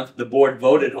 Last month, the board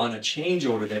voted on a change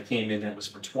order that came in that was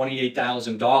for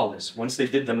 $28,000. Once they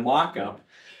did the mock-up,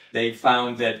 they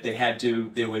found that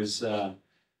there was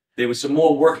some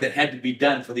more work that had to be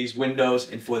done for these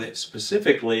windows and for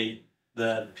specifically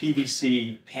the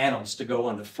PVC panels to go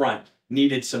on the front.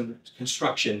 Needed some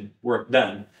construction work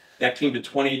done. That came to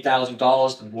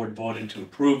 $28,000. The board voted to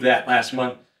approve that last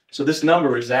month. So this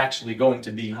number is actually going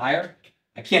to be higher.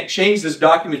 I can't change this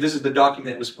document. This is the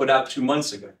document that was put out 2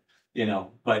 months ago. You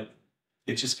know, but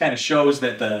it just kind of shows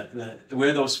that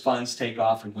where those funds take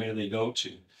off and where they go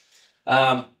to.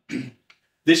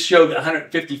 This showed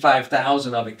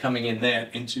 155,000 of it coming in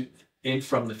there in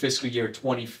from the fiscal year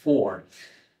 24.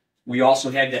 We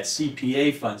also had that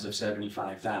CPA funds of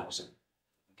 75,000.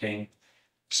 Okay,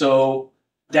 so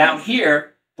down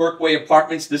here, Berkway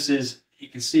Apartments. This is, you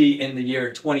can see in the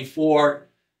year 24,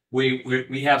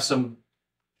 we have some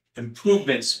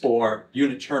improvements for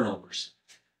unit turnovers.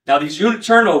 Now these unit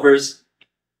turnovers,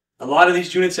 a lot of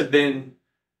these units have been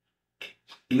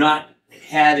not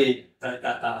had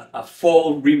a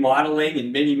full remodeling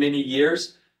in many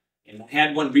years. And I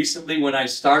had one recently when I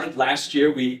started last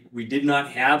year. We did not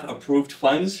have approved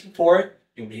funds for it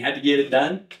and we had to get it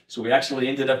done. So we actually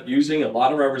ended up using a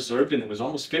lot of our reserve and it was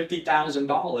almost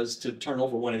 $50,000 to turn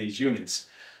over one of these units.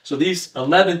 So these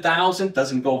 11,000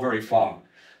 doesn't go very far.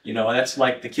 You know, that's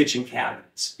like the kitchen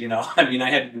cabinets, you know. I mean,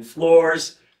 I had new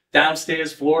floors.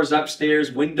 downstairs, floors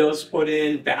upstairs, windows put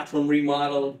in, bathroom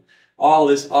remodel. All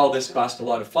this cost a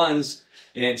lot of funds.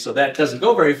 And so that doesn't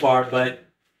go very far, but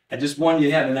I just wanted you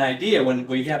to have an idea when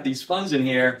we have these funds in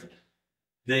here,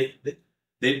 they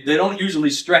don't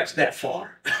usually stretch that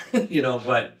far, you know,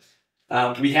 but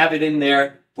we have it in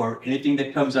there for anything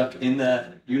that comes up in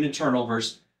the unit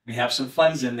turnovers. We have some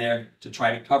funds in there to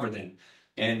try to cover them.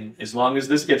 And as long as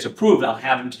this gets approved, I'll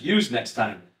have them to use next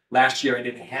time. Last year, I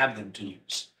didn't have them to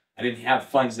use. I didn't have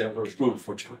funds that were approved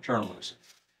for turnovers.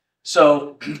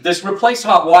 So this replace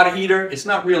hot water heater, it's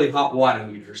not really hot water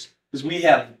heaters because we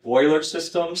have boiler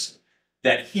systems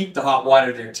that heat the hot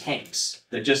water to their tanks.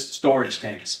 They're just storage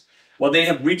tanks. Well, they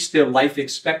have reached their life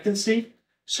expectancy.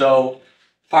 So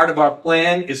part of our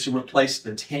plan is to replace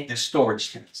the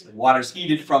storage tanks. The water's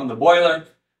heated from the boiler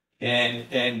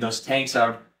and those tanks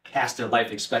are past their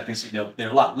life expectancy. They're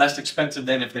a lot less expensive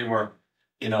than if they were,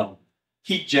 you know,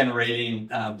 heat generating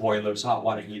boilers, hot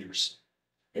water heaters.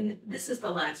 And this is the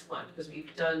last one, because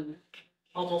we've done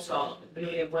almost all of them. We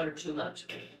only have one or two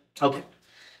left. Okay.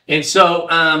 And so,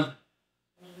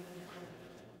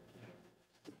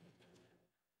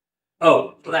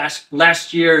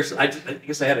 last year's, I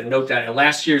guess I had a note down here.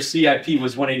 Last year's CIP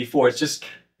was 184. It's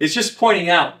just pointing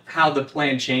out how the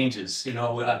plan changes. You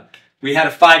know, we had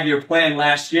a 5-year plan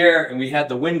last year and we had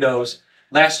the windows.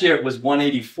 Last year it was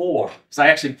 184. So I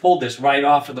actually pulled this right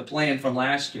off of the plan from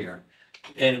last year.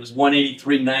 And it was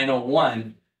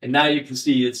 183,901, and now you can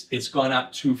see it's gone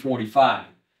up 245.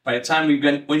 By the time we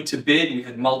went to bid, we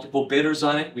had multiple bidders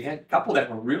on it. We had a couple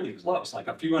that were really close, like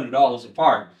a few $100s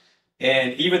apart.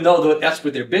 And even though that's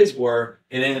what their bids were,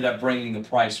 it ended up bringing the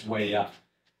price way up.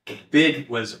 The bid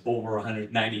was over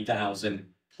 190,000.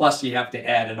 Plus, you have to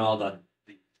add in all the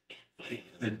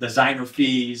designer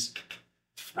fees,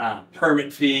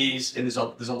 permit fees, and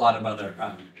there's a lot of other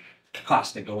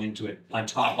costs that go into it on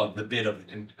top of the bid of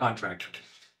the contract.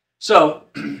 So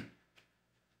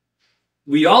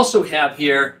we also have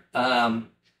here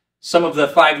some of the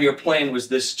 5-year plan was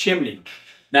this chimney.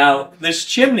 Now this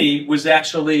chimney was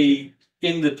actually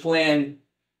in the plan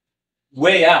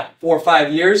way out 4 or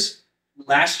 5 years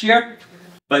last year,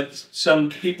 but some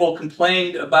people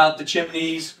complained about the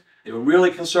chimneys. They were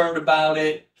really concerned about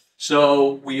it.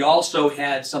 So we also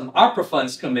had some ARPA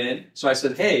funds come in. So I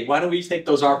said, hey, why don't we take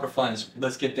those ARPA funds?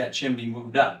 Let's get that chimney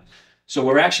moved up. So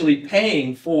we're actually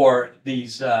paying for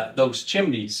these those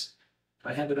chimneys. Do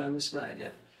I have it on this slide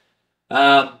yet?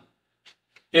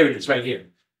 Here it is, right here.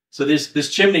 So this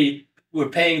chimney, we're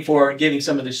paying for getting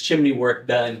some of this chimney work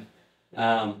done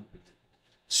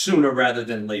sooner rather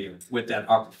than later with that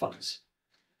ARPA funds.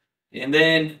 And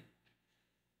then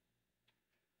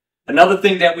another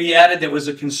thing that we added that was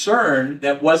a concern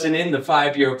that wasn't in the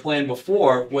 5-year plan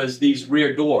before was these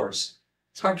rear doors.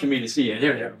 It's hard for me to see it.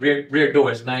 There they are. Rear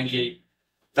doors,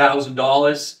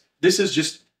 $98,000. This is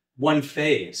just one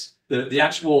phase. The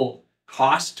actual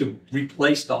cost to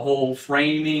replace the whole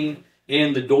framing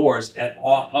and the doors at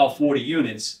all 40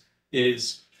 units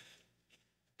is,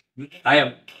 I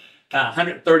have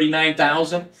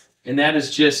 $139,000, and that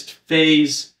is just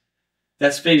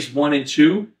that's phase 1 and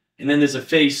 2. And then there's a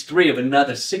phase 3 of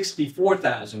another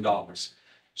 $64,000.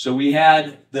 So we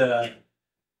had the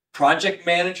project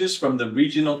managers from the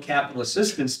regional capital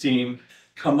assistance team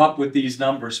come up with these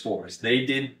numbers for us. They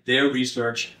did their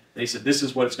research. They said, this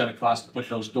is what it's going to cost to put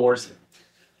those doors in.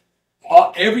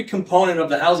 Every component of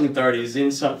the housing authority is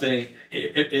in something,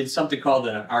 it's something called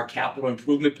our capital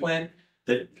improvement plan.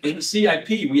 That in the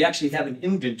CIP, we actually have an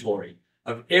inventory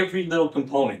of every little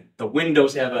component. The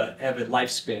windows have a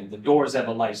lifespan. The doors have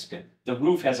a lifespan. The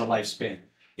roof has a lifespan.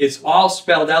 It's all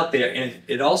spelled out there, and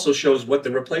it also shows what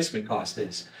the replacement cost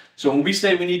is. So when we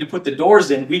say we need to put the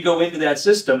doors in, we go into that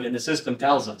system, and the system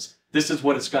tells us, this is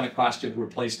what it's going to cost you to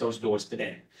replace those doors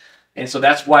today. And so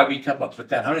that's why we come up with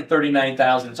that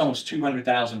 $139,000. It's almost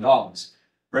 $200,000.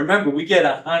 Remember, we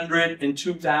get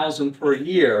 $102,000 per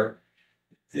year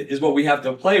is what we have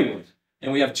to play with.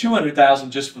 And we have $200,000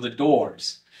 just for the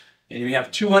doors. And we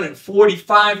have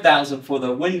 $245,000 for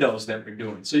the windows that we're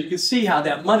doing. So you can see how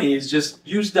that money is just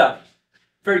used up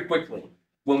very quickly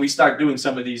when we start doing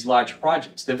some of these large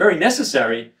projects. They're very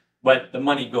necessary, but the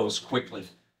money goes quickly.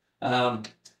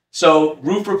 So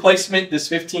roof replacement, this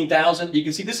 $15,000, you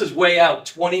can see this is way out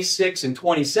 26 and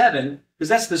 27, because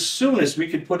that's the soonest we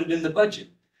could put it in the budget.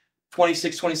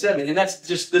 26, 27, and that's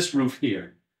just this roof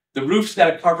here. The roofs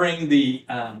that are covering the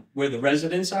where the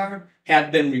residents are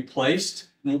have been replaced.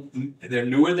 They're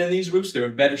newer than these roofs. They're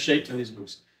in better shape than these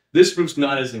roofs. This roof's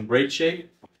not as in great shape.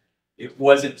 It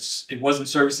wasn't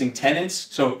servicing tenants,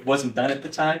 so it wasn't done at the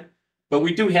time. But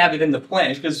we do have it in the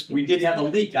plan because we did have a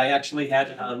leak. I actually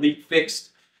had a leak fixed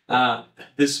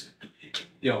this,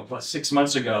 about 6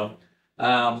 months ago,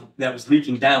 that was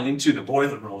leaking down into the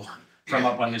boiler room from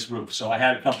up on this roof. So I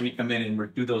had a company come in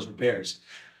and do those repairs.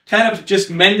 Kind of just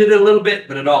mended it a little bit,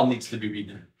 but it all needs to be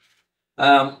redone.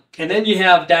 And then you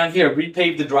have down here,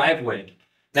 repave the driveway.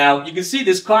 Now you can see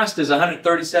this cost is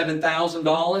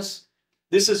 $137,000.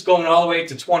 This is going all the way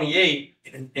to 28,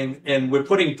 and we're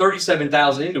putting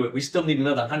 37,000 into it. We still need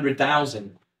another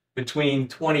 100,000 between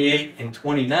 28 and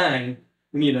 29.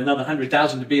 We need another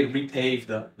 100,000 to be able to repave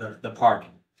the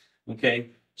parking. Okay,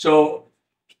 so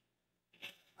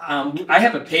I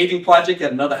have a paving project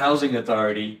at another housing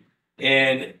authority,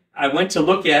 and I went to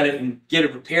look at it and get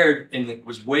it repaired, and it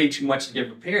was way too much to get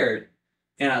repaired.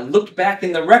 And I looked back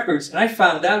in the records, and I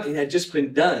found out it had just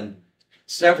been done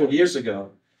several years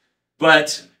ago,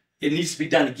 but it needs to be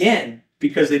done again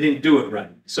because they didn't do it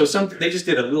right. So they just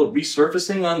did a little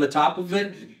resurfacing on the top of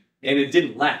it, and it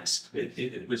didn't last.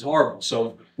 It was horrible.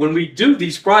 So when we do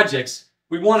these projects,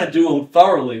 we want to do them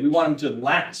thoroughly. We want them to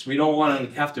last. We don't want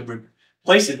to have to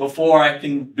replace it before I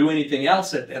can do anything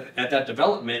else at that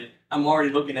development. I'm already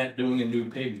looking at doing a new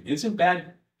pavement. It's in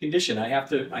bad condition. I have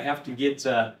to get,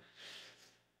 I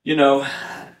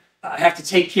have to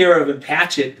take care of and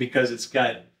patch it because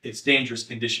it's dangerous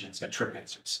condition. It's got trip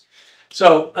hazards.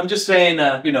 So I'm just saying,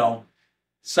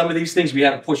 some of these things we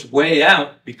have to push way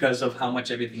out because of how much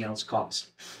everything else costs.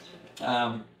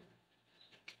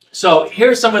 So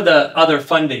here's some of the other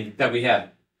funding that we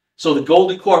have. So the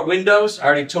Golden Court windows, I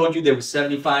already told you there was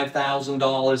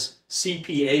 $75,000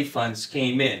 CPA funds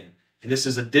came in. And this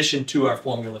is addition to our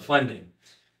formula funding.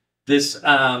 This,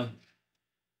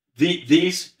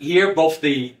 these here, both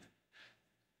the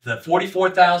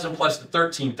 44,000 plus the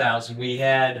 13,000, we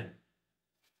had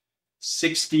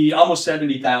almost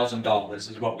 $70,000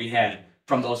 is what we had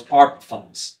from those ARPA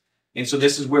funds. And so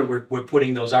this is where we're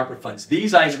putting those ARPA funds.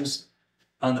 These items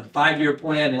on the 5-year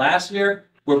plan last year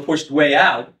were pushed way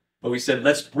out, but we said,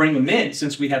 let's bring them in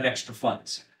since we have extra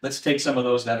funds. Let's take some of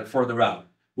those that are further out.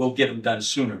 We'll get them done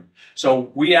sooner.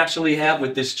 So we actually have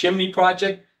with this chimney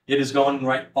project, it is going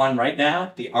right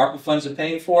now. The ARPA funds are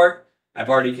paying for it. I've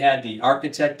already had the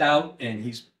architect out and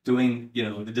he's doing,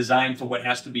 the design for what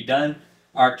has to be done.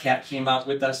 Our CAT came out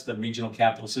with us, the Regional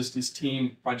Capital Assistance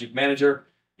Team, project manager,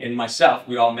 and myself.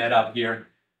 We all met out here.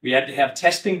 We had to have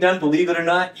testing done, believe it or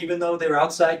not, even though they're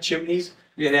outside chimneys.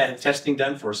 We had to have testing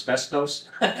done for asbestos.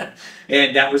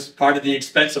 And that was part of the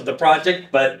expense of the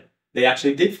project, but they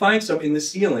actually did find some in the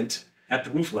sealant at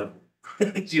the roof level.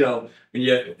 When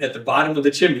you're at the bottom of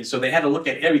the chimney. So they had to look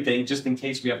at everything just in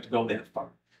case we have to go that far.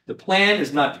 The plan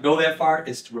is not to go that far,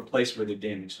 it's to replace where they're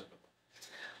damaged.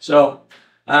 So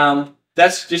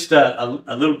that's just a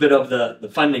little bit of the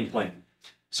funding plan.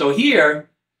 So here,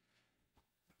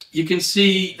 you can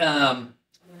see,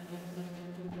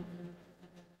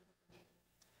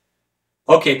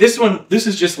 okay, this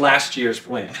is just last year's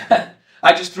plan.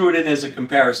 I just threw it in as a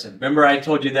comparison. Remember I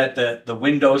told you that the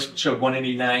windows showed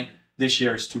 189, this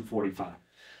year is 245.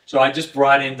 So I just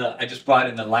brought in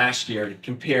the last year to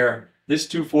compare this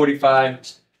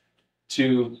 245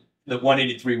 to the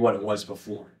 183, what it was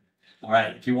before. All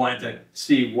right, if you wanted to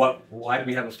see why did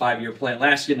we have a 5-year plan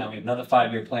last year, now we have another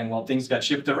 5-year plan. Well, things got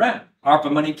shifted around.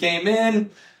 ARPA money came in,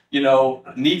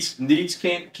 needs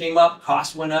came up,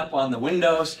 costs went up on the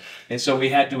windows, and so we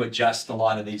had to adjust a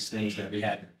lot of these things that we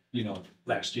had,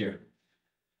 last year.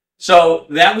 So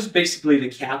that was basically the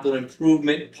capital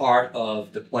improvement part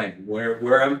of the plan, where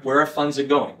our funds are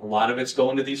going. A lot of it's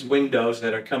going to these windows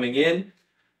that are coming in.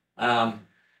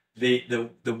 The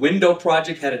window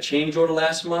project had a change order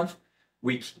last month.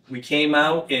 We came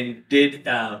out and did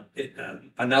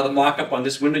another mock-up on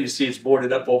this window. You see it's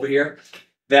boarded up over here.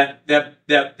 That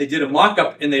they did a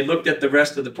mock-up and they looked at the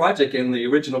rest of the project, and the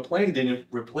original plan didn't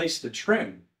replace the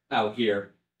trim out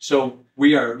here. So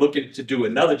we are looking to do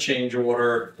another change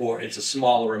order, or it's a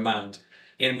smaller amount.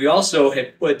 And we also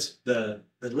had put the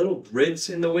little grids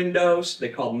in the windows, they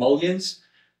call mullions.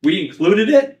 We included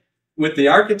it with the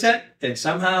architect, and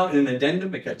somehow in an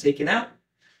addendum it got taken out.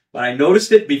 But I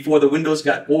noticed it before the windows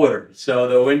got ordered.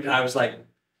 So I was like,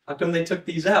 how come they took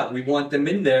these out? We want them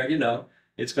in there,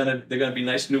 they're gonna be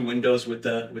nice new windows with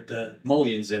the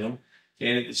mullions in them.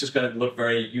 And it's just gonna look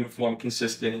very uniform,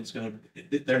 consistent.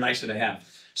 They're nicer to have.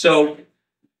 So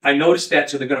I noticed that,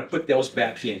 so they're gonna put those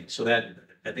back in. So that,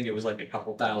 I think it was like a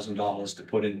couple $1,000s to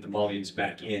put in the mullions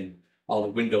back in all the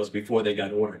windows before they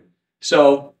got ordered.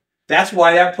 So that's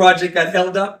why that project got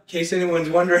held up, in case anyone's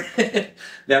wondering.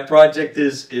 That project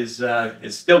is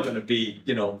still going to be,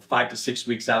 5 to 6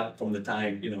 weeks out from the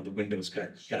time, the windows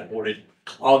got ordered.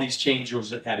 All these change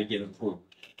orders that had to get approved.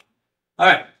 All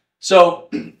right. So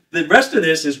the rest of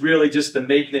this is really just the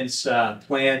maintenance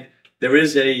plan. There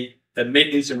is a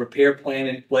maintenance and repair plan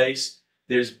in place.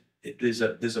 There's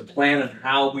a plan on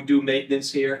how we do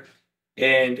maintenance here,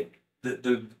 and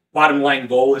the bottom line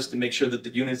goal is to make sure that the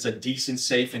units are decent,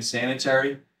 safe, and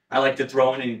sanitary. I like to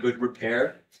throw in good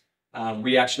repair.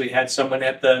 We actually had someone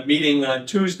at the meeting on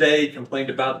Tuesday complained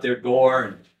about their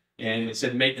door, and it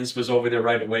said maintenance was over there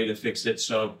right away to fix it.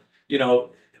 So, you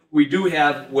know, we do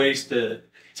have ways to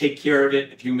take care of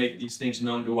it. If you make these things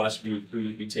known to us,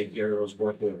 we take care of those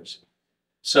work orders.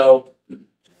 So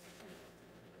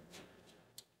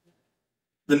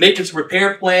the maintenance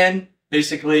repair plan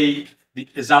basically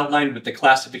is outlined with the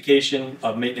classification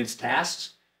of maintenance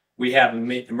tasks. We have an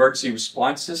emergency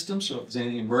response system, so if there's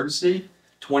any emergency,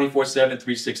 24/7,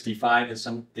 365, if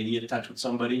they get in touch with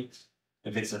somebody.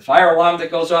 If it's a fire alarm that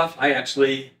goes off, I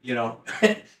actually, you know,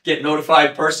 get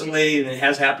notified personally, and it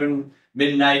has happened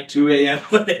midnight, 2 a.m.,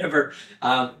 whatever.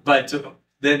 But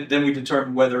then we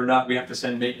determine whether or not we have to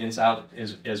send maintenance out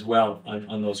as well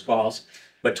on those calls.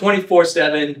 But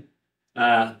 24/7,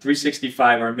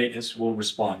 365, our maintenance will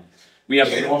respond. We have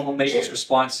a normal maintenance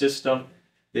response system.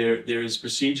 There is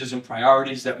procedures and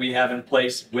priorities that we have in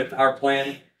place with our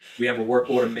plan. We have a work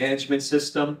order management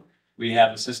system. We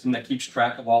have a system that keeps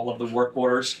track of all of the work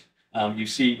orders. You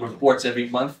see reports every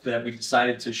month that we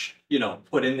decided to,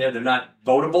 put in there. They're not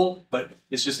votable, but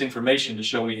it's just information to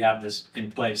show we have this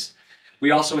in place.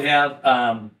 We also have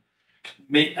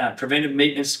preventive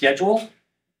maintenance schedule.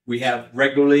 We have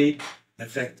regularly, in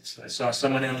fact, I saw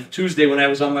someone on Tuesday when I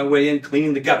was on my way in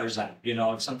cleaning the gutters out.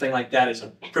 Something like that is a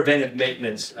preventive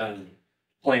maintenance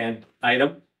plan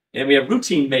item. And we have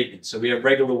routine maintenance. So we have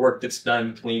regular work that's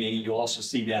done cleaning. You'll also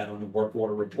see that on the work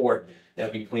order report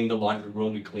that we clean the laundry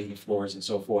room, we clean the floors and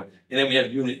so forth. And then we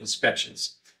have unit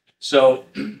inspections. So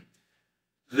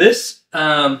this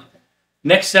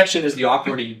next section is the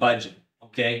operating budget,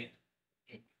 okay?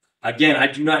 Again, I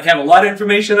do not have a lot of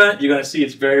information on it. You're going to see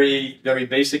it's very, very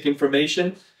basic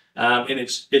information. And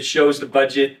it shows the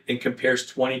budget and compares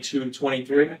 22 and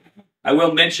 23. I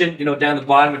will mention, down the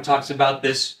bottom, it talks about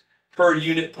this per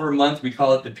unit per month. We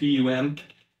call it the PUM.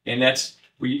 And that's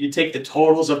where you take the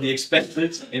totals of the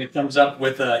expenses and it comes up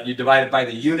with, you divide it by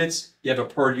the units. You have a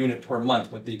per unit per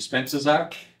month, what the expenses are.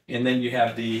 And then you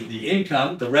have the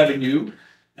income, the revenue,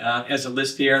 as a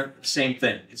list here, same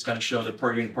thing. It's going to show the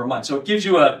per unit per month. So it gives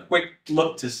you a quick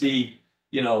look to see,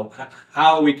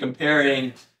 how are we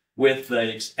comparing with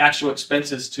the actual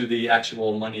expenses to the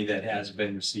actual money that has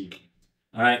been received.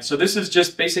 All right, so this is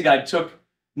just basic. I took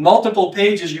multiple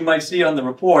pages you might see on the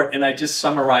report and I just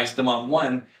summarized them on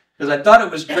one because I thought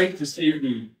it was great to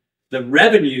see the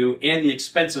revenue and the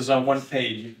expenses on one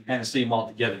page. You can kind of see them all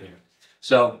together here.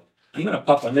 So I'm going to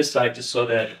pop on this side just so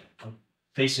that I'm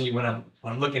facing you when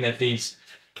I'm looking at these.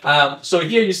 So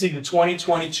here you see the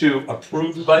 2022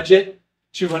 approved budget.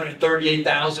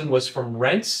 $238,000 was from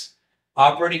rents.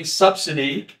 Operating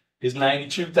subsidy is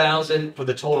 $92,000 for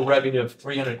the total revenue of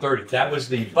 $330,000. That was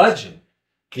the budget.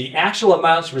 The actual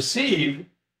amounts received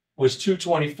was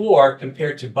 $224,000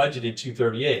 compared to budgeted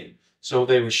 $238,000. So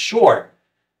they were short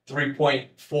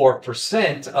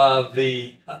 3.4% of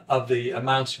the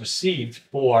amounts received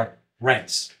for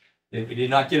rents. We did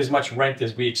not get as much rent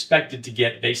as we expected to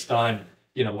get based on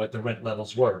what the rent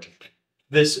levels were.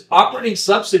 This operating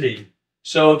subsidy,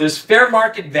 so this fair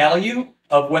market value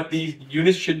of what the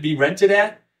units should be rented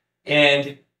at,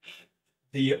 and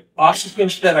the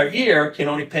occupants that are here can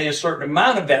only pay a certain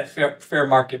amount of that fair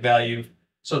market value.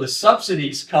 So the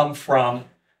subsidies come from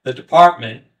the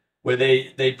department where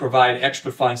they provide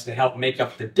extra funds to help make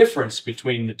up the difference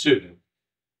between the two.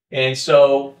 And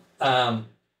so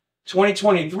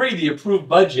 2023, the approved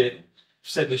budget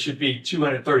said there should be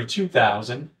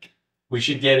 $232,000 we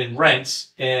should get in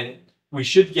rents, and we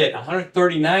should get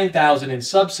 $139,000 in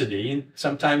subsidy. And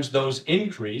sometimes those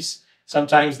increase.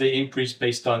 Sometimes they increase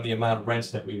based on the amount of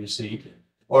rents that we received,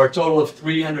 or a total of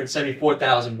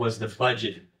 $374,000 was the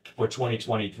budget for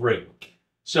 2023.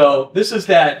 So this is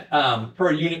that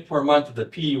per unit per month of the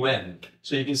PUM.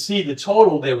 So you can see the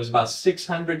total there was about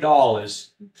 $600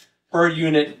 per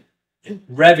unit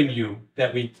revenue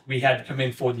that we had to come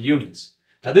in for the units.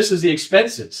 Now this is the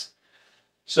expenses.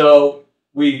 So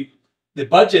the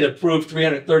budget approved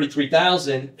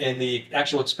 $333,000 and the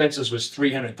actual expenses was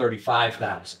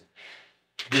 $335,000.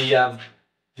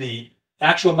 The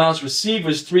actual amounts received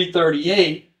was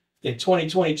 $338,000. In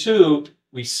 2022,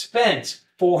 we spent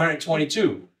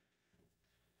 $422,000.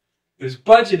 It was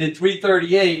budgeted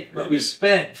 $338,000, but we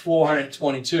spent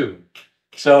 $422,000.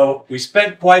 So we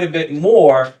spent quite a bit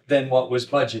more than what was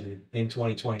budgeted in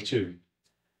 2022.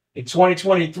 In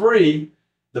 2023,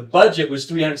 the budget was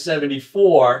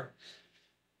 374,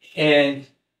 and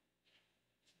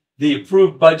the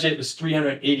approved budget was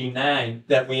 389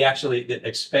 that we actually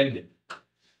expended.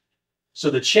 So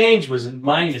the change was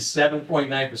minus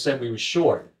 7.9%. We were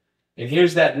short. And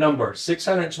here's that number,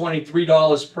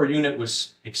 $623 per unit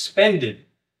was expended.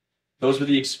 Those were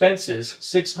the expenses.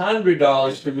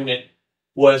 $600 per unit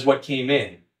was what came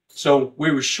in. So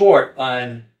we were short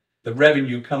on the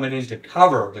revenue coming in to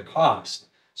cover the cost.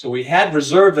 So we had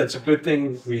reserve. That's a good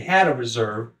thing. We had a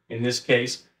reserve in this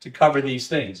case to cover these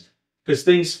things, because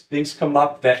things come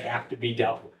up that have to be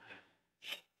dealt with.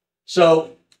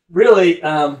 So really,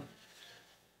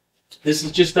 this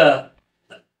is just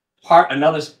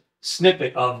another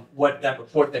snippet of what that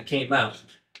report that came out.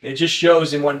 It just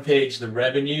shows in one page the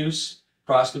revenues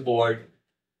across the board,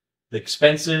 the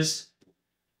expenses,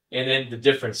 and then the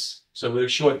difference. So we were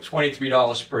short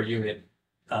 $23 per unit.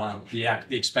 The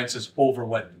expenses over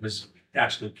what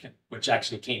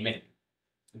actually came in.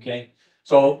 Okay,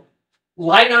 so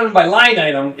line item by line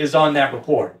item is on that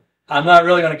report. I'm not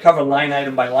really going to cover line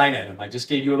item by line item. I just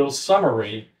gave you a little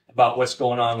summary about what's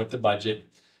going on with the budget,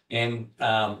 and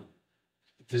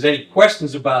if there's any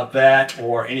questions about that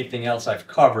or anything else I've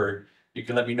covered, you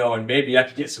can let me know, and maybe I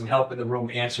could get some help in the room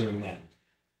answering that.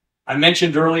 I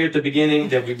mentioned earlier at the beginning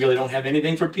that we really don't have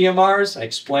anything for PMRs. I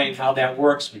explained how that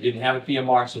works. We didn't have a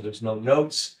PMR, so there's no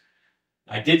notes.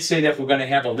 I did say that we're going to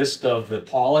have a list of the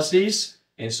policies,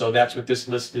 and so that's what this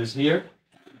list is here.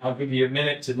 I'll give you a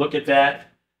minute to look at that.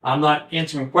 I'm not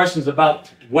answering questions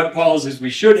about what policies we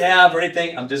should have or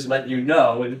anything. I'm just letting you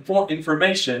know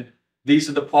information. These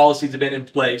are the policies that have been in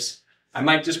place. I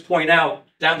might just point out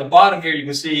down the bottom here, you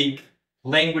can see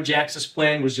language access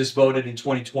plan was just voted in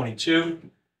 2022.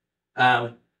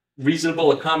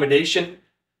 Reasonable accommodation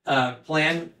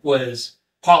plan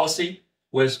policy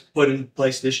was put in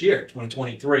place this year,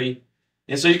 2023.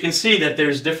 And so you can see that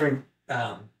there's different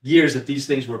years that these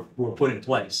things were put in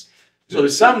place. So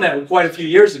there's some that were quite a few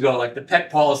years ago, like the pet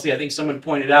policy, I think someone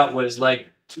pointed out was like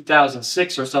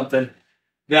 2006 or something.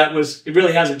 It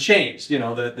really hasn't changed. You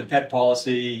know, the pet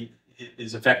policy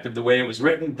is effective the way it was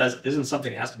written. Isn't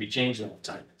something that has to be changed all the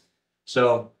time.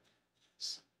 So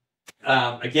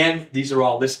again, these are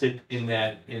all listed in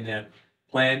that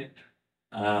plan.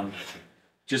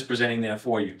 Just presenting that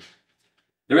for you.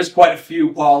 There is quite a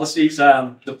few policies.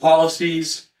 The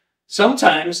policies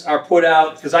sometimes are put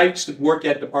out, because I used to work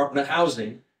at Department of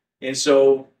Housing, and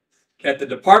so at the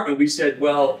department we said,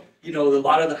 well, you know, a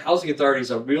lot of the housing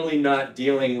authorities are really not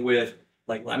dealing with,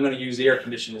 like, I'm going to use air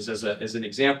conditioners as an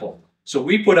example. So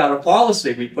we put out a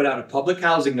policy, we put out a public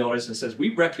housing notice that says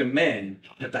we recommend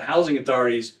that the housing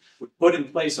authorities would put in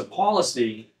place a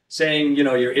policy saying, you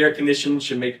know, your air conditioning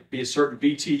should be a certain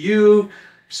BTU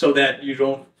so that you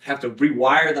don't have to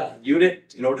rewire the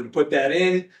unit in order to put that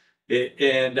in.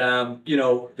 You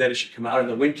know, that it should come out in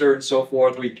the winter and so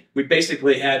forth. We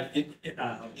basically had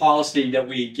a policy that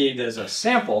we gave as a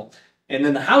sample, and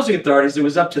then the housing authorities, it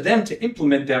was up to them to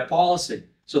implement that policy.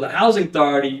 So the housing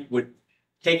authority would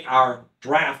take our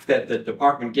draft that the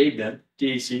department gave them,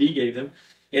 DHCD gave them,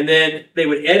 and then they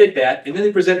would edit that, and then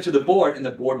they present it to the board, and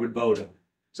the board would vote on it.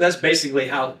 So that's basically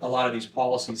how a lot of these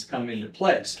policies come into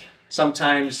place.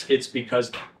 Sometimes it's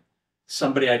because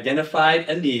somebody identified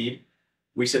a need.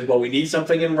 We said, well, we need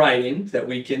something in writing that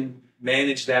we can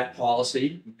manage that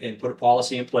policy and put a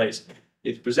policy in place.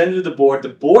 It's presented to the board. The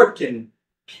board can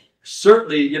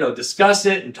certainly, you know, discuss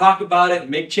it and talk about it and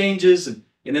make changes, and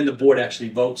then the board actually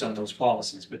votes on those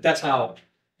policies. But that's how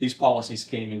these policies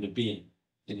came into being.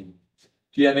 Do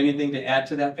you have anything to add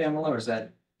to that, Pamela, or is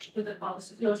that? With the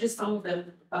policy, no, just some of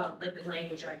them, like the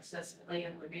language accessibility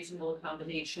and reasonable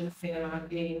accommodation, fair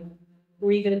game,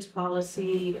 grievance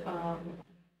policy,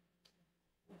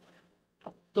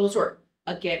 those are,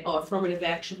 again, affirmative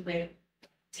action plan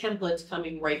templates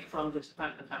coming right from the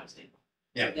Department of Housing.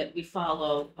 Yeah. That we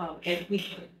follow, and the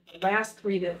last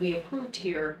three that we approved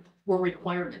here were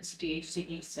requirements.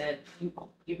 DHCD said you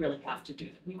really have to do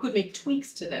them. You could make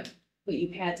tweaks to them, but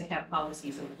you had to have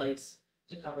policies in place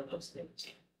to cover those things.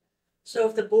 So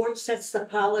if the board sets the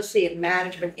policy and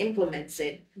management implements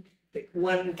it,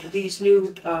 when these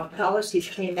new policies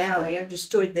came out, I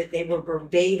understood that they were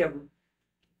verbatim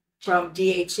from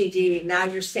DHCD. Now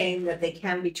you're saying that they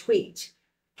can be tweaked.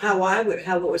 How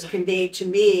it was conveyed to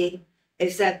me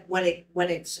is that when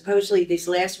it supposedly these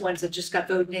last ones that just got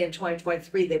voted in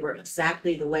 2023, they were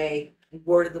exactly the way,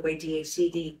 worded the way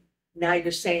DHCD. Now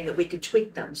you're saying that we could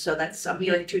tweak them. So I'm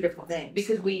hearing two different things.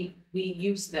 Because we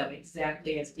use them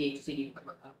exactly as DHCD.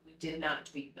 We did not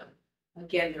tweak them.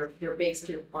 Again, they're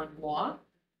based on law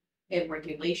and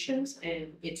regulations,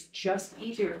 and it's just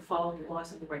easier to follow the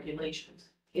laws and the regulations.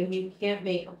 and you can't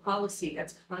make a policy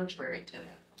that's contrary to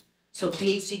that. So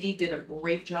DHCD did a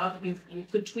great job. You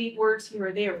could tweak words here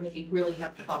or there, but you really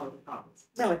have to follow the policy.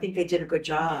 No, I think they did a good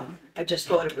job. I just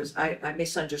thought it was, I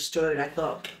misunderstood. I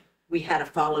thought we had to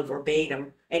follow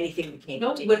verbatim anything that came.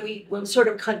 No, when Sort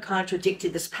of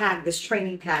contradicted this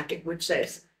training packet, which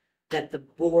says that the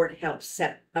board helps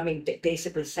set,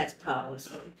 basically sets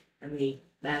policy and the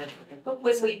management. But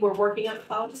when we were working on the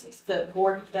policies, the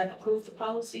board that approved the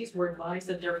policies were advised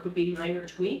that there could be minor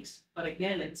tweaks, but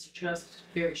again, it's just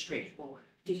very straightforward.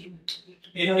 Did you?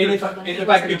 And if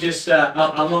I could just, I'm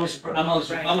almost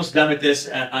done with this,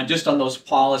 just on those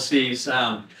policies,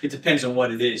 it depends on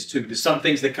what it is too. There's some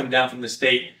things that come down from the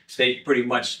state pretty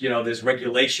much, there's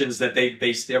regulations that they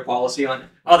base their policy on.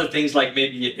 Other things like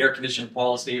maybe air conditioning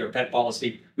policy or pet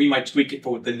policy, we might tweak it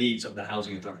for the needs of the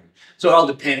housing authority. So it all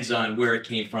depends on where it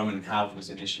came from and how it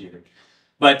was initiated.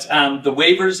 But the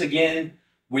waivers, again,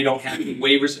 we don't have any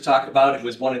waivers to talk about. It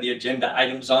was one of the agenda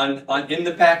items in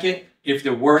the packet. If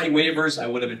there were any waivers, I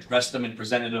would have addressed them and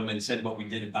presented them and said what we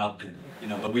did about them.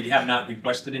 But we have not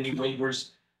requested any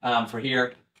waivers for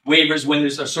here. Waivers when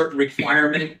there's a certain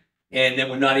requirement and then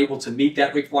we're not able to meet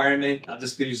that requirement. I'll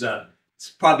just use it's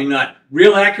probably not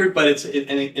real accurate, but it's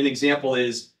an example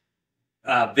is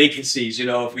vacancies.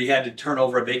 If we had to turn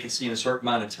over a vacancy in a certain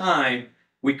amount of time,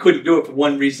 we couldn't do it for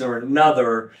one reason or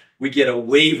another. We get a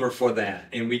waiver for that,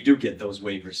 and we do get those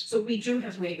waivers. So we do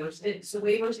have waivers. So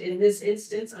waivers in this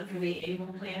instance under the Able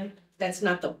plan, that's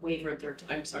not the waiver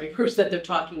Bruce, that they're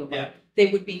talking about. Yeah. They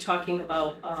would be talking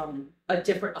about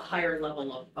a higher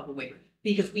level of a waiver.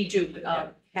 Because we do,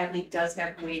 Hadley does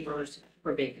have waivers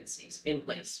for vacancies in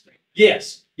place.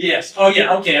 Yes. Oh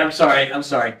yeah, okay, I'm sorry.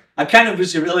 I kind of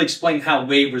was really explaining how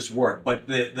waivers work, but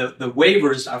the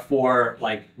waivers are for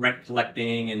like rent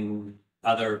collecting and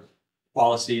other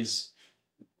policies.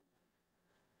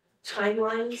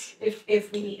 Timelines, if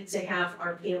we needed to have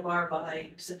our PMR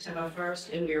by September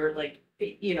 1st and we were like,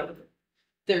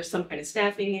 there's some kind of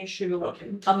staffing issue, Okay.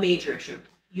 a major issue,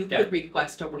 you Yeah. could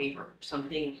request a waiver,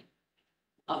 something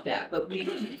of that, but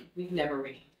we've never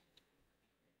read.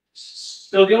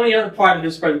 So the only other part of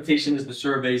this presentation is the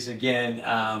surveys. Again,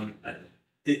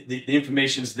 the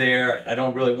information's there. I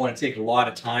don't really want to take a lot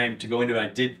of time to go into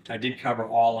it. I did cover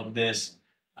all of this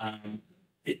on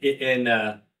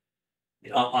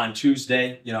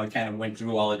Tuesday. I kind of went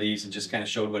through all of these and just kind of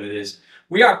showed what it is.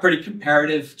 We are pretty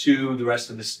comparative to the rest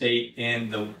of the state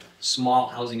and the small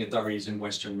housing authorities in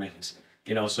Western Mass.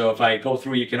 So if I go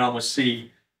through, you can almost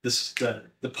see this.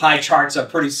 The pie charts are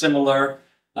pretty similar.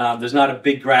 There's not a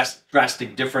big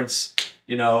drastic difference.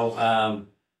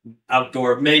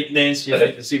 Outdoor maintenance, you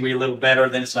can see we're a little better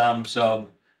than some. So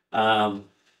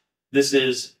this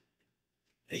is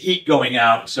heat going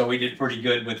out. So we did pretty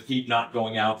good with heat not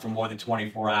going out for more than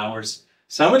 24 hours.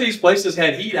 Some of these places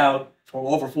had heat out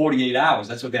for over 48 hours.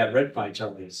 That's what that red pie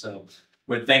chart is. So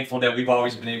we're thankful that we've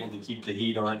always been able to keep the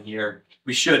heat on here.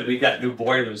 We got new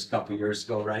boilers a couple years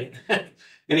ago, right?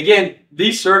 And again,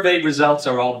 these survey results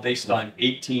are all based on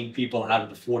 18 people out of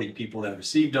the 40 people that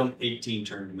received them, 18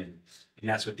 turned them in. And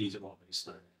that's what these are all based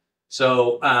on.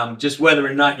 So just whether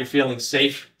or not you're feeling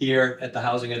safe here at the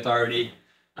Housing Authority.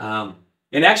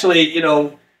 And actually,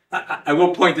 I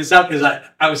will point this out because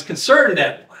I was concerned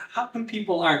that how come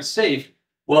people aren't safe?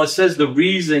 Well, it says the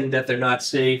reason that they're not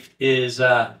safe is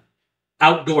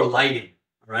outdoor lighting,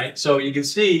 right? So you can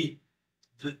see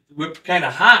we're kind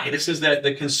of high. This is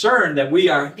the concern that we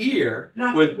are here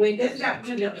with. Windows,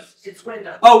 it's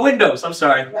windows. Oh, windows. I'm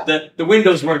sorry. The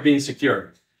windows weren't being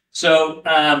secured. So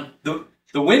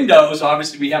the windows,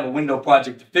 obviously, we have a window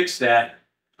project to fix that.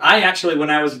 I actually,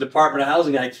 when I was at the Department of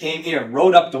Housing, I came here and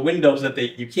wrote up the windows that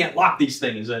you can't lock these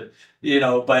things.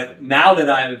 But now that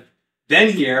I've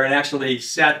been here and actually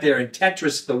sat there and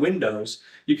Tetris the windows,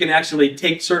 you can actually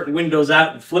take certain windows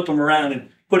out and flip them around and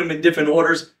put them in different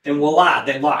orders, and voila,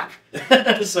 they lock.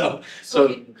 so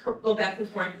You can go back and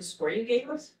forth the score you gave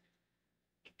us.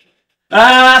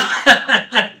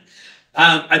 I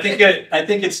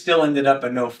think it still ended up a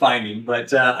no finding,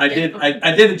 but I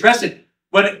did address it.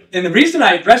 And the reason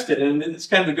I addressed it, and it's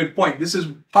kind of a good point, this is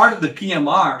part of the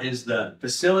PMR, is the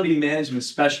facility management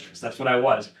specialist. That's what I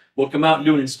was. We'll come out and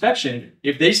do an inspection.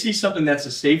 If they see something that's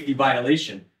a safety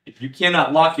violation, if you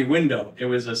cannot lock your window, it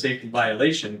was a safety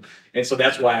violation. And so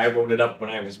that's why I wrote it up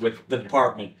when I was with the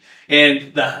department.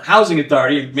 And the housing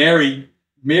authority, Mary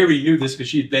knew this because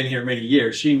she'd been here many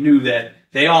years. She knew that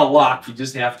they all lock. You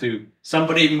just have to,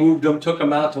 somebody moved them, took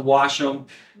them out to wash them,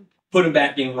 put them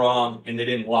back in wrong, and they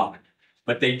didn't lock.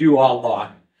 But they do all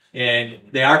lock. And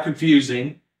they are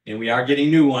confusing, and we are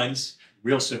getting new ones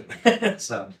real soon.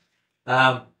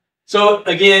 So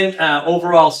again,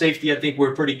 overall safety, I think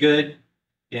we're pretty good.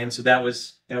 And so that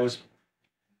was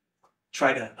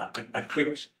try to,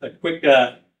 a quick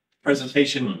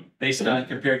presentation based on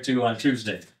compared to on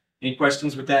Tuesday. Any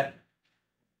questions with that?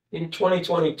 In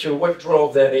 2022, what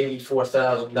drove that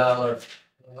 $84,000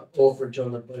 overage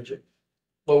on the budget?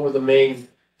 What were the main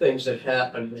things that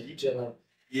happened that,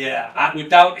 Yeah,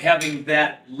 without having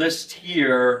that list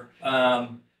here,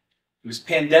 it was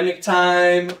pandemic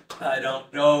time. I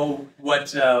don't know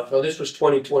what, well, this was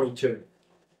 2022.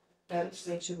 That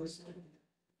extension was,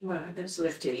 well, this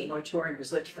lifted, moratorium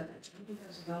was lifted for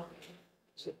that.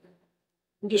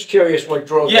 I'm just curious what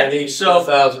drove that Yeah, so-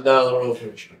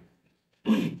 $84,000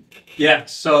 overage. yeah,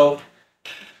 so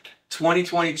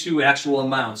 2022 actual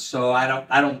amounts. So I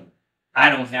don't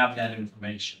have that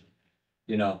information,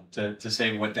 you know, to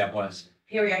say what that was.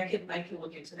 Harry, I can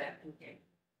look into that. Okay.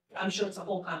 I'm sure it's a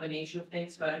whole combination of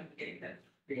things, but I'm getting that.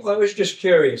 Well, I was just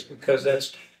curious because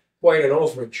that's quite an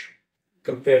overage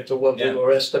compared to what we Yeah.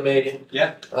 were estimating.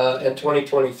 Yeah. And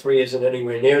 2023 isn't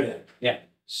anywhere near that. Yeah.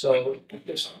 So it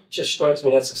just strikes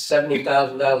me that's a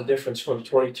 $70,000 difference from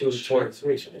 22 to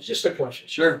 23. So it's just a question.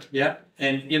 Sure, yeah.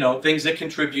 And, you know, things that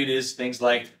contribute is things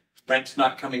like rent's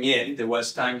not coming in. There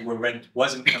was time where rent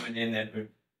wasn't coming in that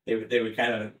they were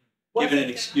kind of given an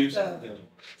excuse.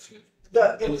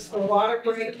 It was the water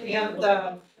break and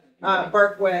the,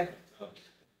 Berkwood.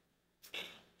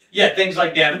 Yeah, things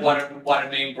like that, water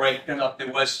main break, you know,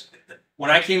 when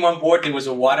I came on board, there was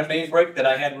a water main break that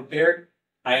I had repaired.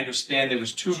 I understand there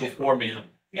was two before me.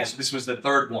 Yes, this was the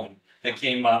third one that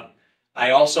came up. I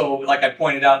also, like I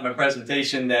pointed out in my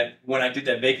presentation, that when I did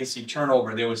that vacancy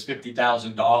turnover, there was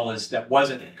 $50,000 that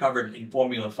wasn't covered in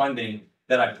formula funding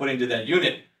that I put into that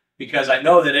unit. Because I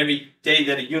know that every day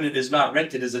that a unit is not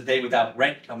rented is a day without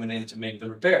rent coming in to make the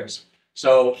repairs.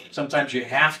 So sometimes you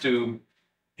have to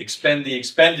expend the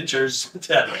expenditures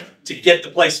to get the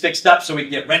place fixed up so we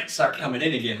can get rent start coming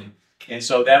in again. And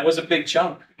so that was a big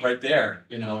chunk right there,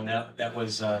 you know, and that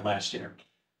was last year.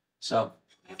 So.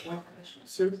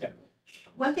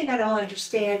 One thing I don't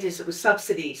understand is it was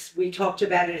subsidies. We talked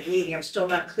about it at a meeting. I'm still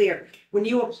not clear. When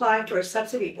you apply for a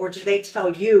subsidy, or do they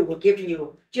tell you, we're giving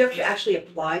you, do you have to actually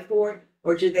apply for it?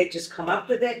 Or do they just come up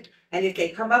with it? And if they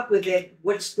come up with it,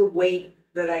 what's the wait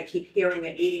that I keep hearing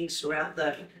at meetings throughout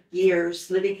the years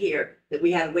living here, that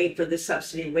we had to wait for the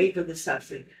subsidy, wait for the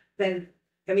subsidy? Then,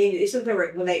 I mean, isn't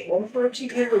there, when they offer it to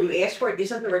you, when you ask for it,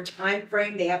 isn't there a time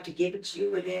frame they have to give it to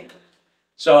you within?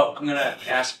 So I'm gonna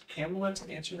ask Pamela to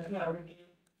answer that.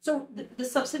 So the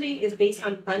subsidy is based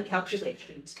on fund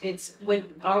calculations. It's when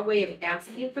our way of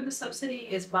asking for the subsidy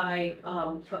is by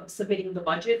submitting the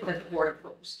budget that the board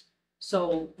approves.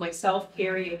 So myself,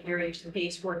 Carrie, and Carrie and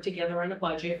Pace work together on a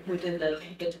budget within the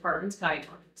department's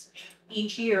guidelines.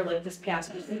 Each year, like this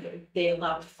past year, they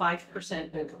allowed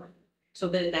 5% increment. So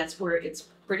then that's where it's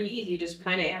pretty easy, just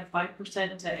kind of add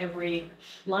 5% to every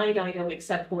line item,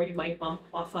 except where you might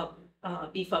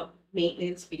beef up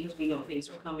maintenance, because we know things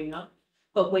are coming up.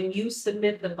 But when you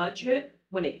submit the budget,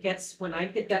 when I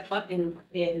hit that button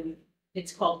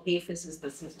it's called APHIS is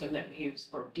the system that we use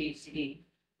for DHCD.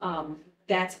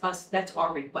 That's us, that's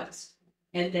our request.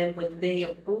 And then when they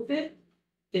approve it,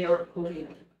 they're approving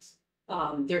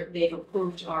it. They've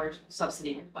approved our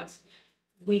subsidy request.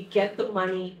 We get the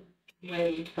money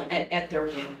at their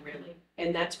whim, really.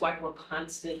 And that's why we're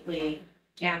constantly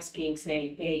asking,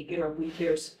 saying, hey, you know,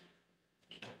 there's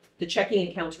the checking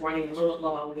account's running a little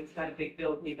low, we've got a big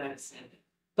bill, we've got to send it.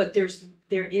 But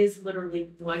there is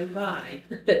literally one guy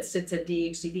that sits at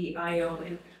DHCD,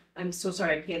 and I'm so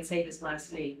sorry, I can't say his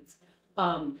last name.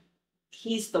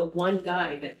 He's the one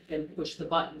guy that can push the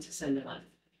button to send the money.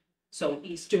 So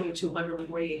he's doing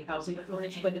 248 housing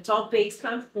authorities, but it's all based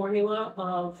on formula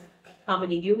of how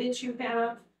many units you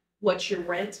have, what's your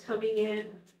rent coming in,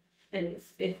 and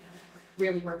it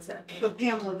really works out. But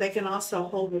Pamela, they can also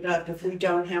hold it up if we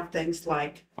don't have things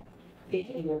like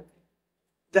the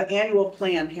annual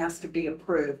plan has to be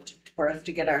approved for us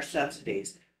to get our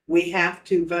subsidies. We have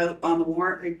to vote on the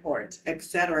warrant reports, et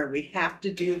cetera. We have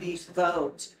to do these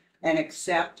votes and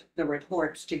accept the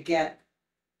reports to get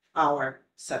our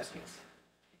subsidies.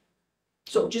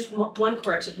 So just one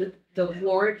correction, the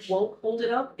warrant won't hold it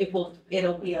up, it'll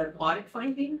be an audit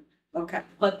finding, Okay.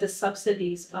 but the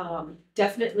subsidies,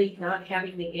 definitely not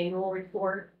having the annual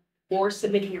report or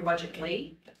submitting your budget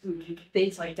late,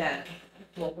 things like that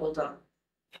will hold up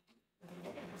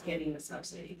getting the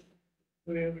subsidy.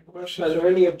 Any other questions? Are there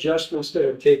any adjustments that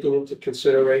are taken into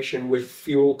consideration with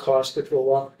fuel costs that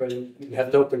go up and you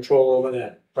have no control over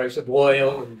that? Price of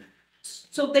oil and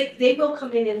So they will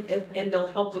come in and they'll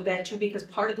help with that too, because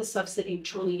part of the subsidy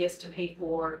truly is to pay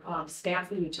for,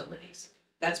 staff and utilities.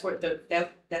 That's what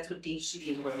that's what DHCD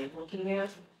is really looking at.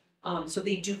 So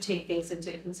they do take things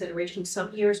into consideration.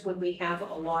 Some years when we have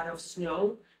a lot of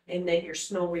snow and then your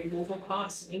snow removal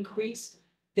costs increase,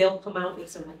 they'll come out with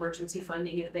some emergency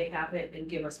funding if they have it and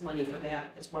give us money for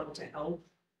that as well to help.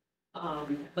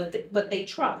 But they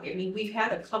try. I mean, we've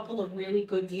had a couple of really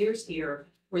good years here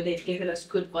where they've given us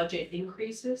good budget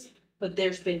increases, but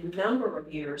there's been a number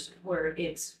of years where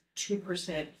it's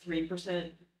 2%,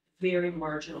 3%, very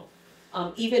marginal.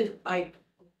 Even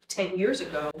 10 years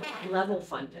ago, level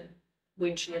funded,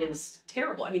 which is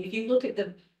terrible. I mean, if you look at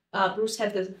the, Bruce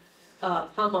had the,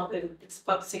 come up and it's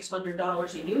about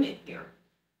 $600 a unit here.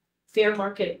 Fair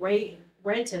market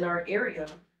rent in our area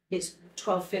is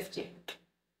 $1,250.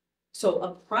 So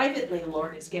a private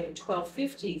landlord is getting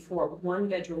 $1,250 for a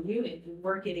 1-bedroom unit, and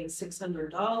we're getting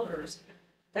 $600.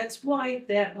 That's why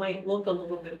that might look a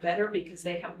little bit better, because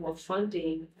they have more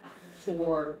funding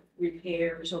for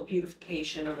repairs or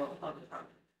beautification of the property.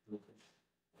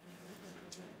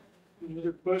 Any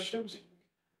other questions?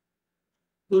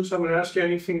 Bruce, I'm gonna ask you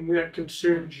anything that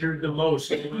concerns you the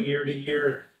most year to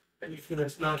year. Anything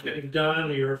that's not getting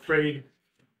done, or you're afraid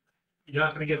you're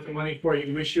not gonna get the money for,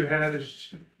 you wish you had,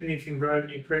 is anything driving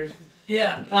you crazy?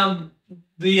 Yeah,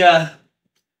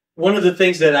 one of the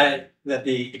things that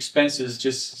the expenses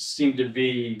just seem to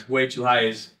be way too high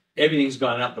is everything's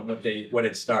gone up from what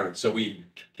it started. So we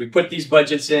put these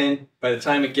budgets in, by the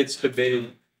time it gets to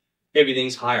bid,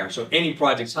 everything's higher. So any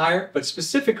project's higher, but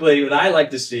specifically what I like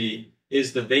to see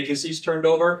is the vacancies turned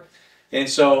over. And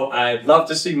so I'd love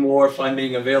to see more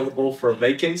funding available for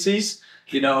vacancies,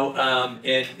 and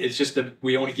it's just that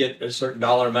we only get a certain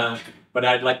dollar amount, but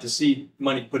I'd like to see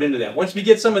money put into that. Once we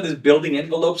get some of this building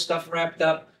envelope stuff wrapped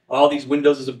up, all these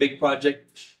windows is a big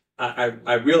project,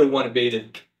 I really want to be able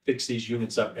to fix these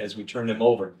units up as we turn them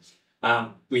over.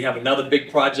 We have another big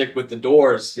project with the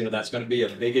doors, that's going to be a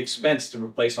big expense to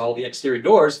replace all the exterior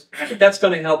doors. But that's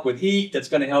going to help with heat, that's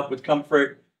going to help with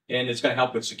comfort, and it's going to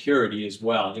help with security as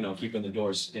well, keeping the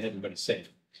doors and everybody safe.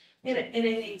 And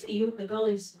the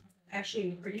building's actually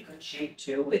in pretty good shape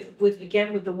too, with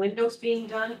the windows being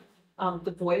done.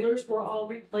 The boilers were all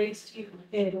replaced,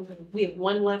 and we have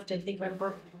one left, I think, on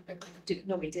Burke.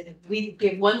 No, we didn't. We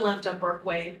have one left on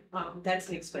Burkway. That's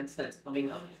an expense that's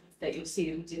coming up that you'll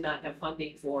see we did not have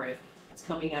funding for it. It's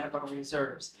coming out of our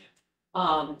reserves,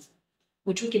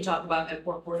 which we can talk about at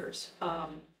work orders.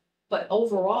 But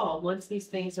overall, once these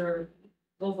things are,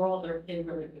 they're in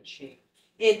really good shape.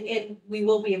 And we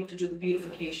will be able to do the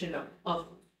beautification of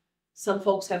some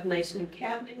folks have nice new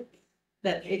cabinet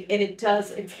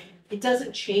it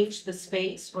doesn't change the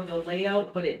space or the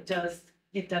layout, but it does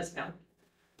help.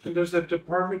 And does the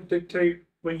department dictate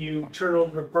when you turn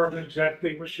over an apartment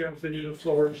exactly what you have to do to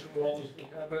floors and walls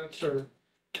and cabinets, or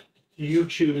do you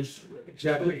choose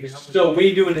exactly how much? So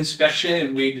we do an inspection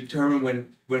and we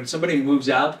determine when somebody moves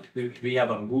out, we have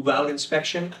a move out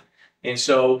inspection. And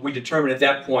so we determine at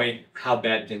that point how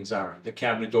bad things are. The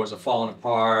cabinet doors are falling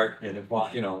apart, and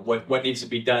what needs to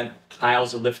be done.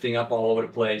 Tiles are lifting up all over the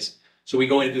place. So we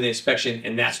go in and do the inspection,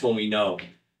 and that's when we know.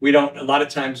 We don't. A lot of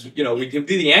times, we do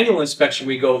the annual inspection.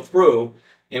 We go through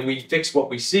and we fix what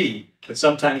we see. But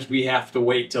sometimes we have to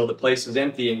wait till the place is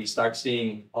empty and we start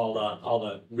seeing all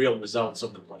the real results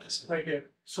of the place. Thank you.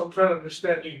 So I'm trying to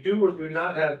understand, you do or do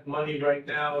not have money right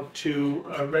now to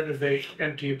renovate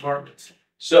empty apartments?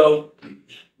 So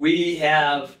we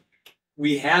have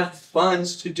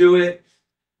funds to do it,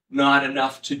 not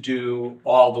enough to do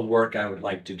all the work I would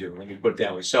like to do. Let me put it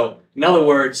that way. So in other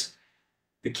words,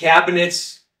 the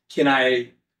cabinets, can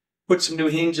I put some new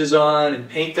hinges on and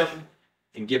paint them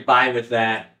and get by with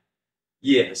that?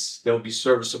 Yes, they'll be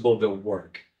serviceable, they'll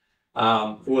work.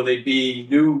 Will they be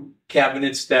new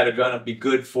cabinets that are gonna be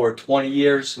good for 20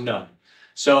 years? No.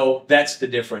 So that's the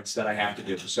difference that I have to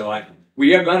do. So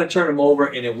we are gonna turn them over,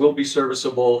 and it will be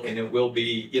serviceable, and it will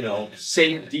be,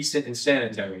 safe, decent, and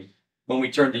sanitary when we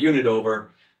turn the unit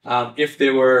over. If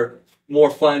there were more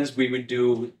funds, we would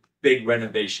do big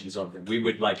renovations of them. We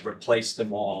would replace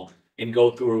them all and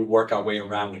go through, work our way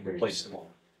around and replace them all.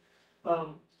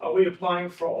 Are we applying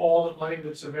for all the money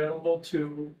that's available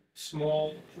to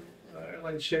small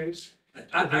airline shades?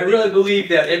 I really believe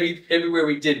that everywhere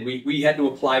we did, we had to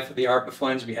apply for the ARPA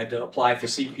funds. We had to apply for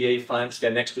CPA funds,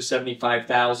 got an extra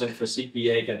 $75,000 for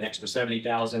CPA, got an extra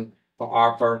 $70,000 for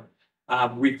ARPA.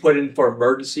 We put in for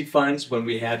emergency funds when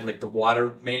we had the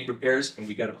water main repairs, and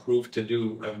we got approved to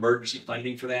do emergency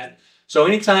funding for that. So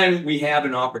anytime we have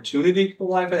an opportunity to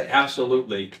apply for that,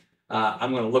 absolutely.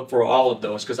 I'm gonna look for all of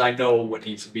those, because I know what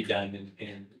needs to be done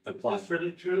and apply. It's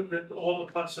really true that all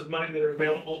the pots of money that are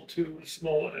available to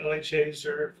small LHAs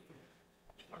are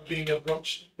being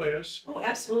approached by us. Oh,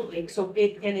 absolutely. So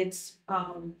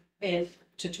and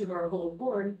to our whole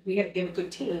board, we have a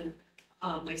good team.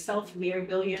 Myself, Mary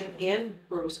Billion, and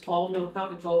Bruce all know how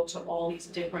to go to all these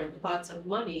different pots of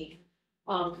money.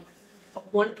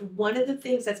 One of the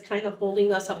things that's kind of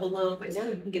holding us up a little bit now,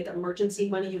 you can get the emergency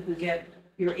money, you can get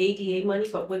your ADA money,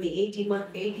 but when the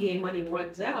ADA money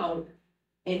runs out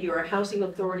and you're a housing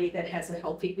authority that has a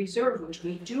healthy reserve, which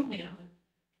we do now,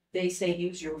 they say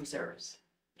use your reserves.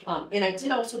 And I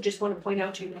did also just want to point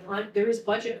out to you, there is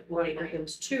budget line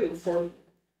items too for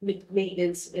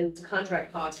maintenance and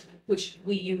contract costs, which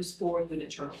we use for unit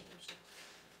turnovers.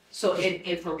 So,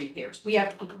 and for repairs, we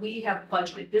have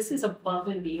budgeted, this is above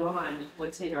and beyond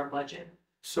what's in our budget.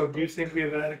 So do you think we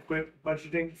have adequate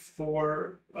budgeting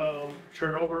for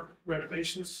turnover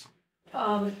renovations?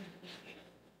 So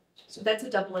that's a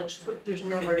double-edged sword, there's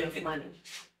never enough money.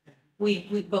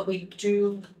 But we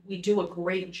do a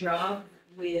great job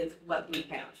with what we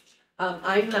have.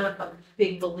 I'm not a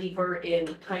big believer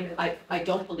in I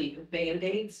don't believe in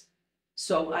Band-Aids.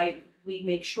 So we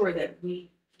make sure that we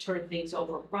turn things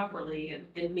over properly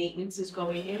and maintenance is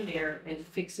going in there and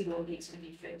fixing what needs to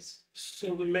be fixed.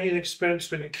 So the main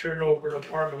expense when you turn over an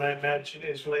apartment, I imagine,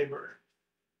 is labor.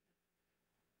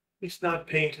 It's not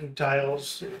paint and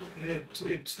tiles,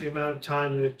 it's the amount of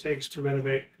time that it takes to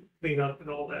renovate, clean up and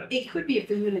all that. It could be if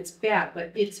the unit's bad,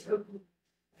 but it's,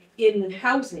 in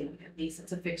housing, at least,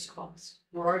 it's a fixed cost.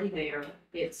 We're already there.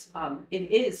 It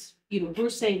is,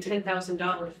 Bruce saying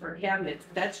 $10,000 for a cabinet,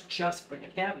 that's just for the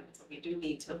cabinet. So we do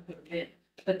need to put them in.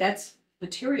 But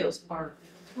materials are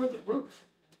through the roof,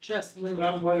 just literally.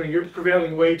 I'm wondering, you're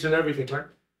prevailing wage and everything, right?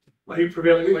 Are you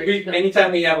prevailing wage?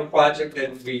 Anytime we have a project,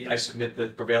 then I submit the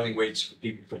prevailing wage for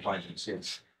people for projects,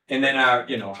 yes. And then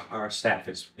our staff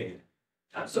is paid.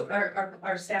 So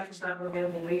our staff is not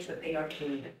prevailing wage, but they are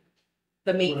paid.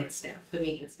 The maintenance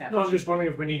staff. No, I'm just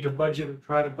wondering if we need to budget or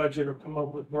try to budget or come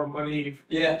up with more money.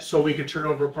 Yeah. So we can turn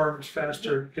over apartments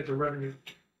faster, get the revenue.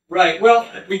 Right, well,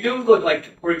 we do look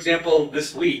like, for example,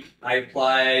 this week, I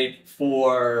applied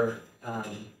for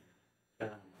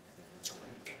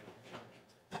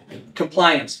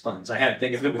compliance funds. I had to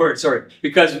think of the word, sorry.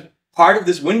 Because part of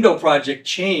this window project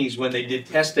changed when they did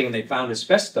testing and they found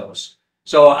asbestos.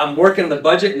 So I'm working on the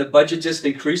budget and the budget just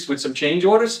increased with some change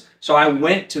orders. So I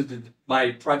went to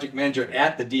my project manager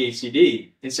at the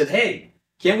DHCD and said, hey,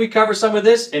 can we cover some of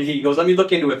this? And he goes, let me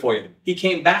look into it for you. He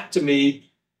came back to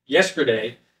me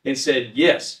yesterday and said,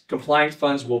 yes, compliance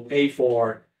funds will pay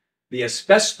for the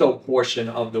asbestos portion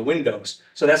of the windows.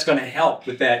 So that's going to help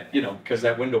with that, because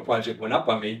that window project went up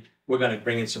on me. We're going to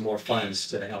bring in some more funds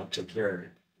to help take care of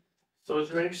it. So is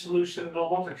there any solution at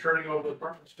all for turning over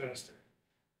apartments faster?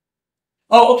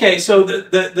 Oh, okay. So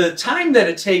the time that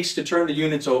it takes to turn the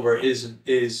units over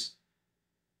is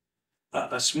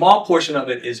a small portion of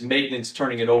it is maintenance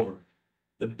turning it over.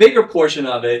 The bigger portion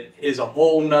of it is a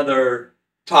whole nother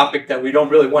topic that we don't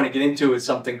really want to get into. It's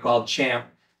something called CHAMP,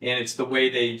 and it's the way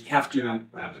they have to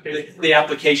the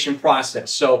application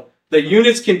process. So the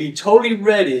units can be totally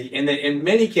ready, and in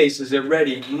many cases they're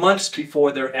ready months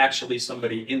before they're actually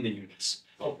somebody in the units.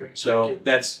 Okay. So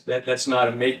that's not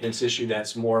a maintenance issue.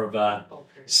 That's more of a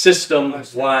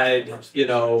system-wide,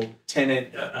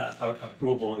 tenant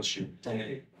approval issue.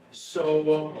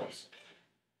 So,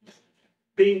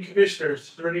 being commissioners,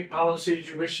 is there any policies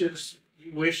you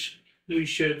wish we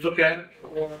should look at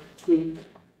or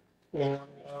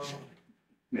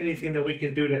anything that we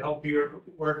can do to help your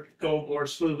work go more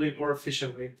smoothly, more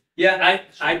efficiently? Yeah,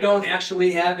 I don't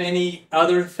actually have any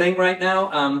other thing right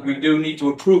now. We do need to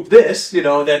approve this,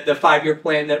 that the 5-year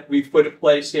plan that we've put in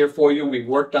place here for you. We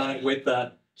worked on it with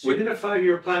So we did a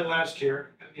 5-year plan last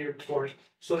year and the year before,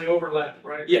 so they overlap,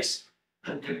 right? yes.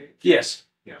 Okay. Yes.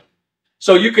 Yeah.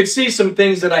 So you could see some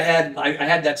things that I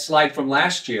had that slide from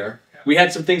last year. We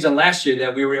had some things on last year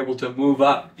that we were able to move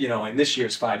up, in this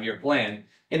year's 5-year plan.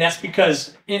 And that's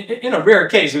because in a rare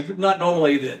case, not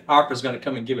normally that ARPA's going to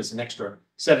come and give us an extra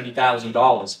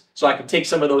 $70,000. So I can take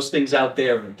some of those things out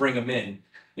there and bring them in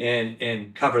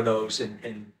and cover those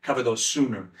and cover those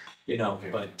sooner,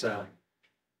 but.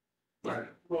 Right.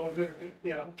 Well,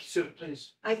 yeah, so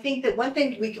please. I think that one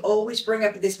thing we always bring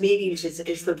up at this meeting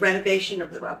is the renovation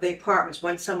of the apartments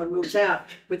when someone moves out.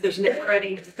 But there's never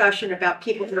any discussion about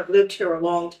people who have lived here a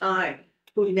long time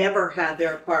who never had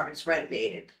their apartments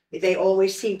renovated. They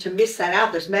always seem to miss that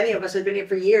out. There's many of us that have been here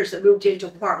for years that moved into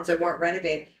apartments that weren't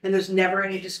renovated, and there's never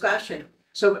any discussion.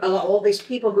 So all these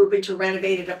people move into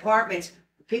renovated apartments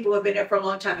people who have been there for a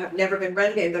long time have never been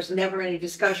renovated. There's never any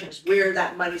discussions where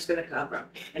that money's gonna come from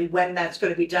and when that's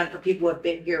gonna be done for people who have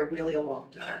been here really a long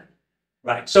time.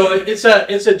 Right, so it's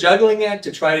a juggling act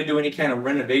to try to do any kind of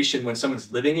renovation when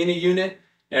someone's living in a unit.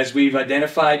 As we've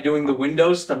identified doing the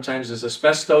windows, sometimes there's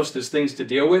asbestos, there's things to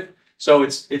deal with. So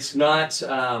it's not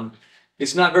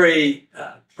very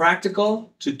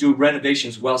practical to do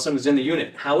renovations while someone's in the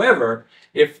unit. However,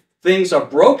 if things are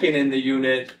broken in the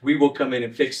unit, we will come in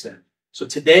and fix them. So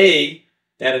today,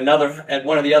 at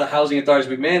one of the other housing authorities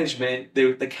we management,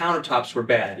 the countertops were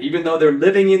bad. Even though they're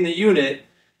living in the unit,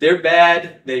 they're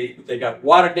bad. They got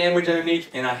water damage underneath,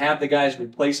 and I have the guys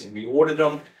replacing. We ordered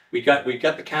them. We got the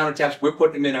countertops. We're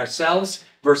putting them in ourselves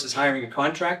versus hiring a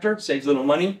contractor. Saves a little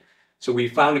money. So we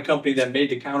found a company that made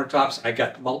the countertops. I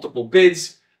got multiple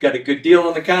bids. Got a good deal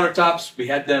on the countertops. We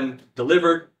had them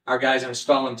delivered. Our guys are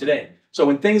installing them today. So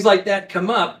when things like that come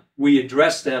up, we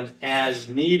address them as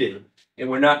needed, and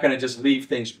we're not going to just leave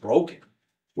things broken.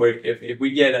 Where if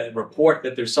we get a report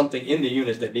that there's something in the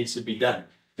unit that needs to be done.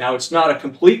 Now, it's not a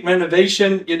complete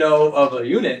renovation, of a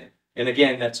unit. And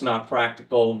again, that's not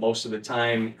practical most of the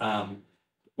time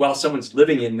while someone's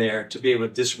living in there to be able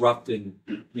to disrupt and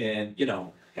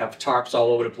have tarps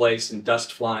all over the place and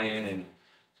dust flying and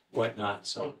whatnot.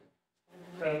 So,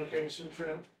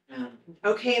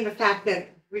 Okay, and the fact that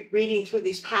reading through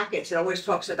these packets, it always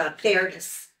talks about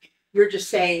fairness. You're just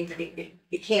saying that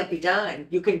it can't be done.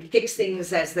 You can fix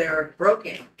things as they're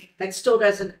broken. That still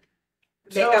doesn't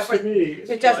make up for,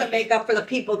 it doesn't make up for the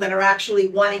people that are actually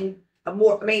wanting a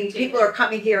more, people are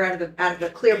coming here out of the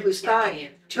clear blue sky,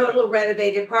 total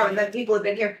renovated apartment, then people have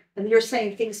been here, and you're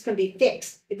saying things can be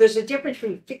fixed. There's a difference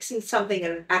between fixing something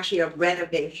and actually a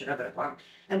renovation of an apartment.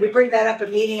 And we bring that up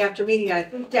at meeting after meeting. I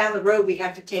think down the road, we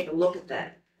have to take a look at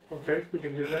that. Okay, we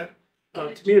can do that.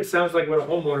 To me, it sounds like what a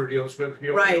homeowner deals with.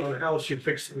 Right. On a house, you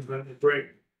fix things that break.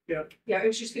 Yeah. Yeah, I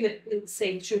was just gonna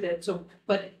say too that,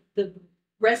 but the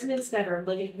residents that are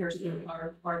living here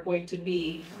are going to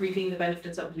be reaping the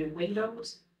benefits of new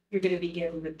windows. You're gonna be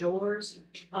getting the doors.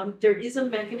 There is a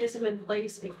mechanism in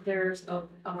place if there's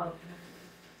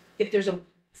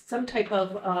some type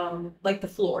of, like the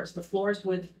floors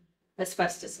with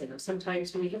asbestos in them.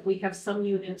 Sometimes we have some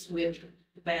units with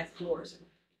bad floors.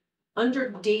 Under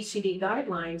DHCD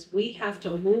guidelines, we have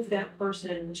to move that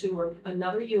person to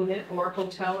another unit or a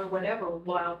hotel or whatever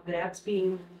while that's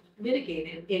being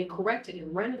mitigated and corrected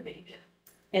and renovated.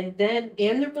 And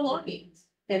their belongings,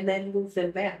 and then move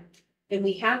them back. And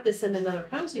we have this in another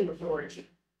housing authority,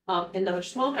 another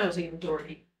small housing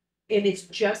authority. And it's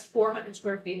just 400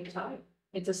 square feet of time.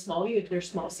 It's a small unit, they're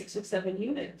small 6 or 7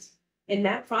 units. And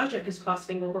that project is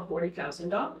costing over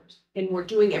 $40,000. And we're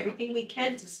doing everything we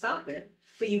can to stop it.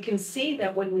 But you can see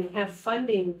that when we have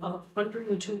funding of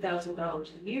 $102,000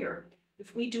 a year,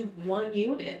 if we do one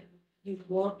unit,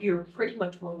 you're pretty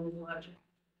much more than logic.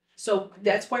 So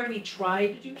that's why we try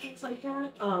to do things like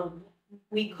that.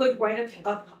 We could write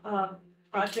a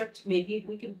project, maybe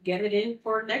we could get it in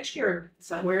for next year,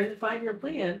 somewhere in the 5-year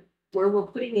plan, where we're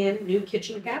putting in new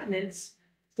kitchen cabinets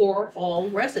for all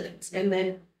residents. And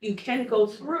then you can go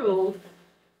through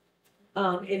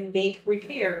and make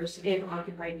repairs in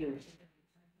occupied units.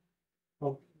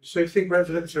 So you think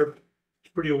residents are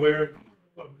pretty aware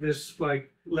of this,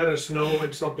 like, let us know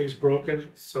when something's broken,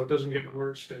 so it doesn't get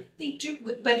worse? They do,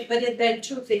 but then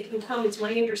too, if they can come, it's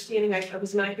my understanding, I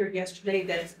was not here yesterday,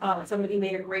 that somebody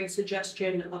made a great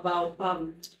suggestion about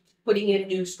putting in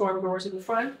new storm doors in the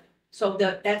front. So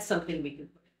that's something we can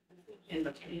put in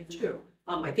the plan too.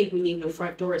 I think we need new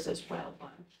front doors as well,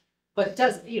 but it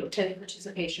does, tenant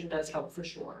participation does help for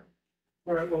sure.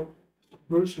 All right, well,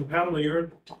 Bruce and Pamela,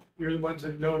 you're the ones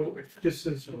that know if this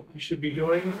is what we should be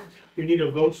doing. You need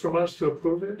a vote from us to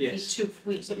approve it? yes. So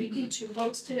we need 2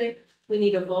 votes today. We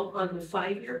need a vote on the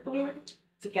 5-year plan,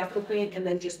 the capital plan, and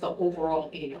then just the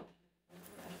overall annual.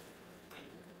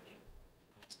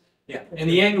 Yeah, and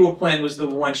the annual plan was the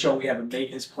one showing we have a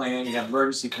maintenance plan, we have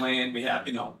emergency plan, we have,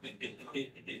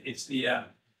 it's the,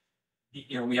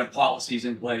 we have policies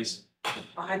in place.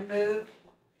 I move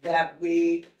that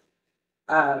we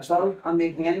vote on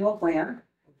the annual plan.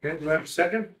 Okay, do I have a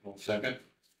second? Second.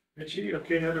 Richie,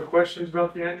 okay, any other questions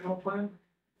about the annual plan?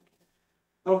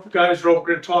 Hope you guys are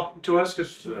open to talking to us,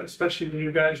 because especially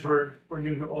you guys were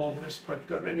new to all this, but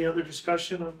any other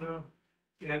discussion on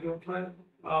the annual plan?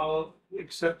 I'll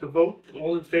accept the vote.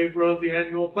 All in favor of the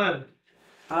annual plan?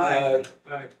 Aye.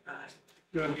 Aye.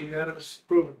 Do I have unanimous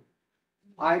approval?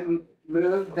 I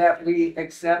move that we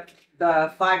accept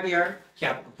the 5-year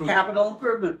Capital. capital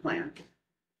improvement plan.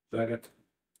 Second.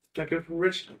 Second from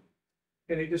Rich.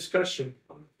 Any discussion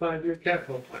on the 5-year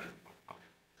capital plan?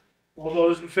 All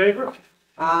those in favor?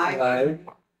 Aye.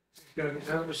 Got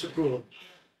unanimous approval.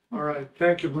 All right,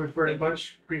 thank you very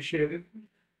much, appreciate it.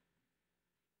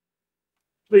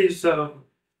 Please,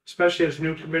 especially as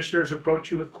new commissioners approach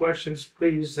you with questions,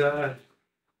 please,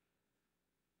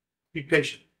 be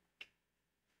patient.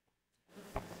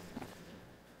 All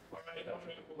right, I'm gonna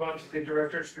move on to the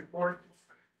director's report,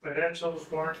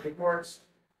 financials, warrant reports.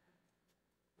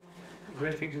 Is there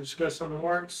anything to discuss on the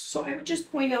warrants? So I would just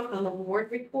point out on the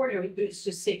warrant report, or it's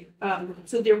just say,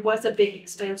 so there was a big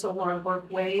expense along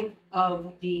Burke Way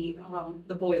of the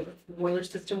boiler. The boiler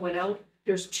system went out.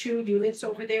 There's 2 units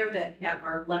over there that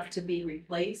are left to be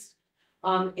replaced.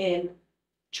 And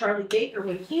Charlie Baker,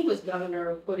 when he was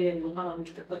governor, put in, a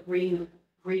green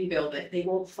bill that they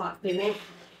won't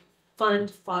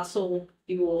fund fossil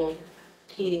fuel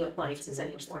heating appliances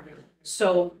anymore.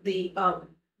 So the,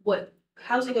 what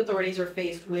housing authorities are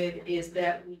faced with is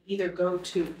that we either go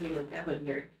to, we don't have it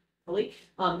here, really,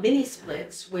 mini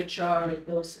splits, which are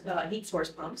those, heat source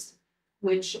pumps,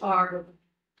 which are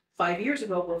 5 years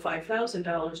ago were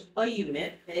 $5,000 a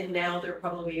unit, and now they're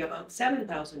probably about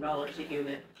 $7,000 a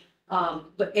unit. And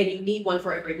you need one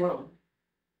for every room.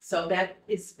 So that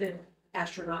is the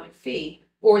astronomical fee,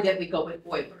 or that we go with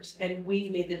boilers. And we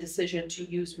made the decision to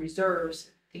use reserves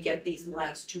to get these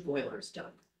last 2 boilers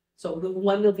done. So the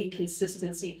one will be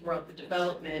consistency throughout the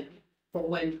development for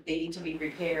when they need to be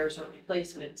repairs or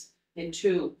replacements. And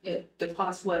 2, the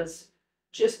cost was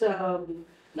just,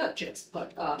 not just,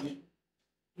 but,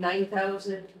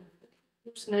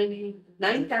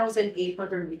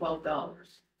 $9,812.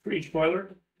 For each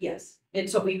boiler? Yes, and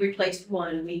so we replaced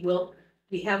one.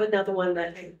 We have another one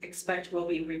that I expect we'll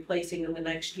be replacing in the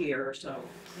next year or so.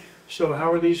 So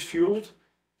how are these fueled?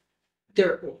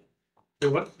 They're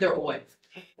What? oil.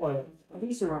 Oil.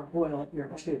 These are our oil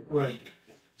here too. Right.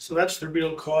 So that's the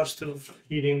real cost of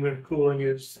heating and cooling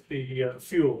is the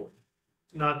fuel,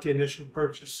 not the initial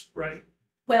purchase, right?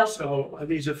 Well, So are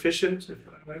these efficient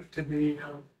to be,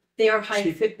 they are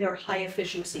they're high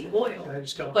efficiency oil. I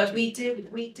just don't. But we did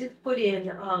put in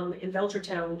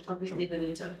Belchertown, we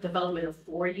did a development of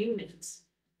 4 units.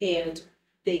 And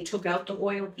they took out the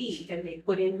oil heat and they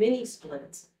put in mini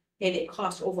splits. And it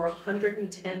cost over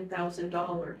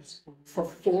 $110,000 for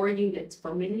 4 units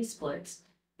for mini splits.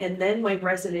 And then my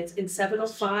residents in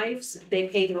 705s, they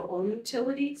pay their own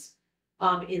utilities.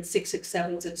 In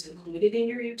 667s, it's included in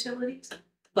your utilities.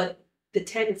 But the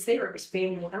tenants there, it was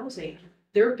family housing.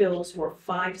 Their bills were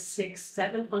 $500,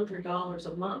 $600, $700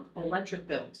 a month, electric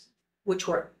bills, which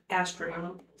were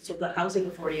astronomical. So the housing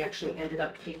authority actually ended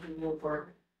up taking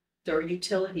over their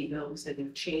utility bills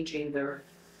and changing their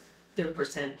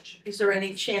percentage. Is there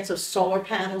any chance of solar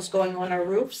panels going on our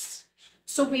roofs?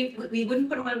 So we wouldn't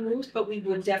put them on roofs, but we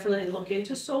would definitely look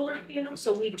into solar panels.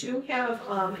 So we do have,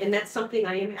 and that's something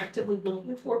I am actively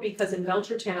looking for because in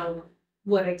Belchertown,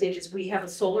 what I did is we have a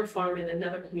solar farm in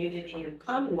another community in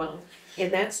Commonwealth,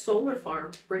 and that solar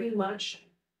farm pretty much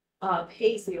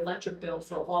pays the electric bill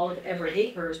for all of Everett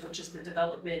Acres, which is the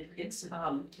development. It's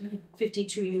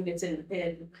 52 units in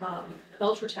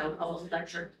Belchertown, all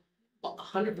electric,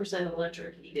 100%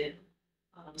 electric heated,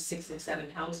 6 and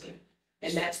 7 housing,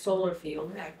 and that solar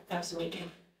field absolutely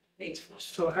pays for.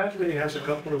 So Hadley has a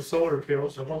couple of solar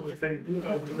fields, and what would they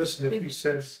listen if he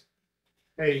says,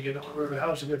 hey, you know, we're a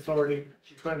housing authority,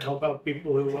 trying to help out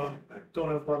people who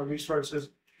don't have a lot of resources.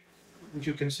 Would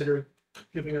you consider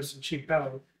giving us some cheap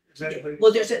power? Exactly.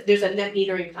 Well, there's a net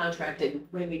metering contract, and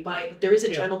when we buy, there is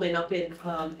a gentleman up at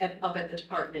the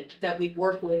department that we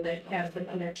work with that has the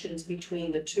connections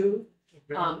between the 2.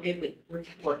 And we're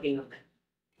working on that.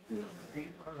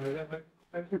 All right,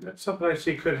 that's something I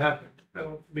see could happen.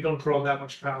 We don't draw that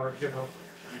much power, you know.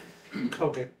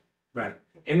 Okay. Right.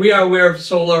 And we are aware of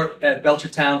solar at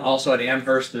Belchertown, also at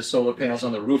Amherst, there's solar panels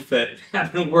on the roof that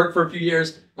haven't worked for a few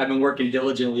years. I've been working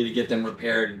diligently to get them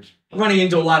repaired. I'm running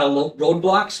into a lot of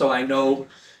roadblocks, so I know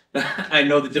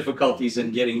the difficulties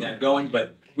in getting that going,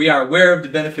 but we are aware of the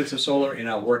benefits of solar and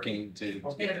are working to.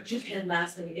 And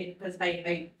lastly, because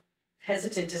I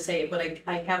hesitant to say it, but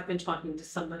I have been talking to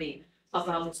somebody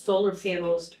about solar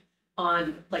panels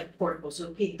on like portables,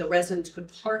 so the residents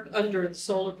could park under the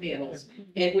solar panels,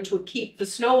 and which would keep the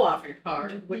snow off your car,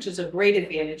 which is a great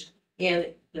advantage, and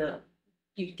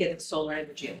you get the solar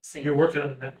energy at the same You're time. working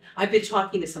on that. I've been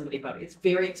talking to somebody about it. It's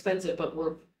very expensive, but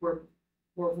we're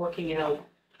working out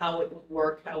how it would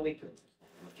work, how we could.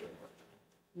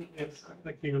 Yes, I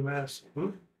think you mass.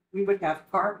 We would have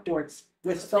carports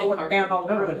with solar panel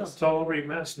No, roofs. it's all over your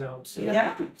mass now.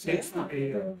 Yeah. Seems to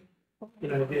be a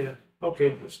good idea.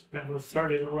 Okay, let's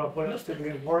start in a rough. What else did we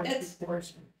have? Warrants?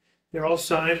 That's- They're all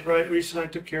signed, right? We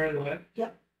signed, took care of that.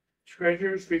 Yep.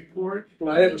 Treasurer's report.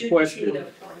 I have a question.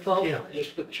 Vote. Yeah.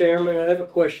 Mr. Chairman, I have a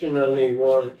question on the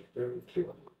warrant.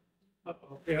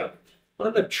 Uh-oh, yeah.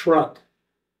 On the truck,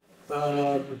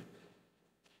 the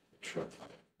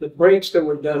brakes that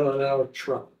were done on our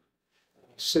truck,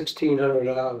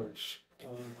 $1,600.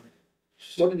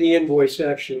 What did the invoice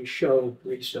actually show,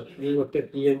 Lisa? You looked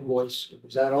at the invoice.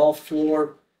 Was that all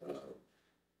four,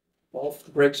 all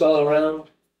brakes all around?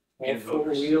 All And four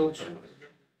motors. wheels?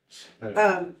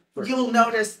 You'll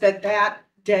notice that that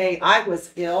day I was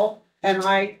ill and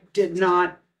I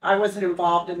wasn't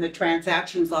involved in the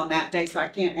transactions on that day, so I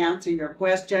can't answer your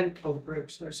question. Oh,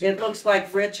 Briggs, I see. It looks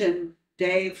like Rich and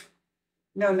Dave.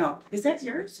 No, is that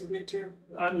your signature?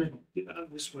 On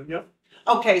this one, yep.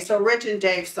 Okay, so Rich and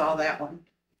Dave saw that one.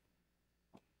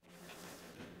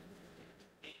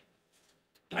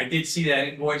 I did see that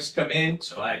invoice come in,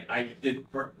 so I did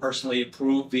personally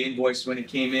approve the invoice when it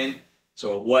came in.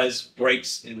 So it was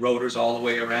brakes and rotors all the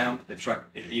way around. The truck,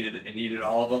 it needed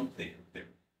all of them.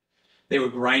 They were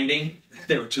grinding.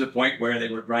 They were to the point where they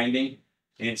were grinding.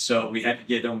 And so we had to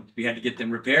get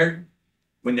them repaired.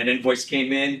 When that invoice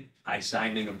came in, I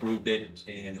signed and approved it,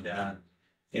 and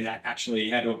I actually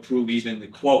had to approve even the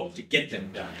quote to get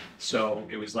them done. So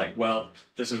it was like, well,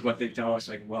 this is what they tell us,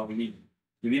 like, well, we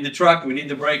need the truck, we need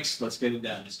the brakes, let's get it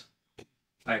done. So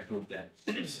I approved that.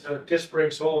 Disc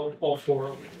brakes, all four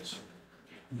of these.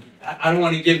 I don't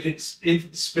want to give it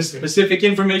specific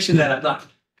information that I'm not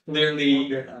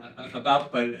clearly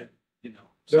about, but you know.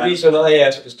 The reason I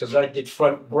ask is because I did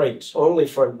front brakes, only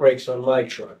front brakes on my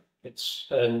truck. It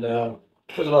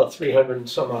was about $300 and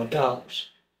some odd dollars.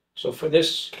 So for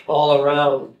this all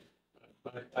around,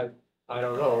 I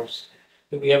don't know.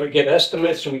 Do we ever get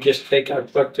estimates? Do we just take our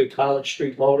truck to College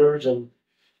Street Motors and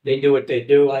they do what they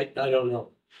do? I don't know.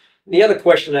 The other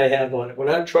question I have on it, when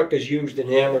our truck is used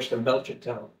in Amherst and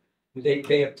Belchertown, do they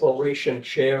pay a proration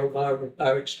share of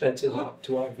our expenses up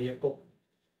to our vehicle?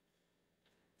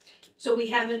 So we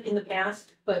haven't in the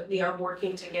past, but we are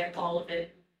working to get all of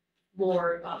it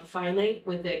more finite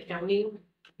with the accounting.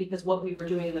 Because what we were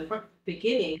doing in the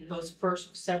beginning, those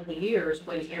first several years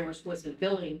when Amherst wasn't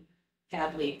billing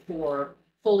Hadley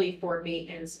fully for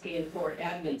maintenance and for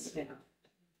admin staff.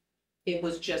 It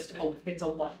was just, it's a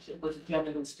lot, it was a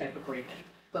gentleman's type agreement,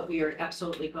 but we are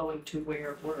absolutely going to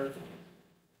where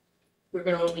we're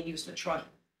gonna only use the truck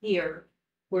here.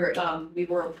 Where, we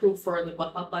were approved for a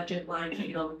budget line,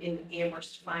 in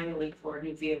Amherst finally for a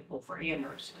new vehicle for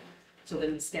Amherst. So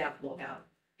then the staff will have.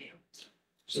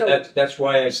 So that's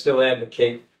why I still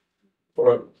advocate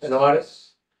for an audit.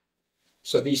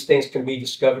 So these things can be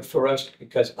discovered for us,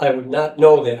 because I would not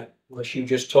know that unless you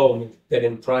just told me that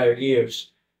in prior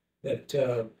years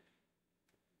that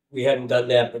we hadn't done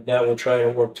that, but now we're trying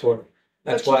to work toward it.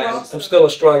 That's But you why also- I'm still a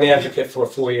strong advocate for a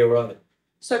 4-year audit.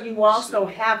 So you also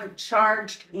haven't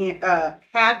charged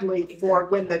Hadley for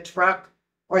when the truck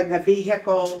or the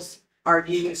vehicles are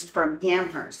used from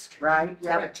Amherst, right? You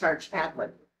haven't charged Hadley.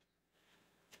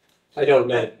 I don't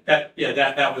know.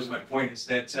 That was my point, is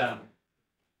that,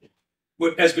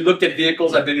 as we looked at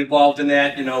vehicles, I've been involved in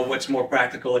that, what's more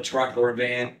practical, a truck or a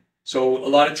van? So a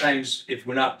lot of times, if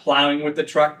we're not plowing with the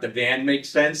truck, the van makes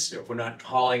sense, if we're not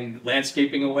hauling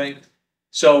landscaping away.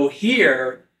 So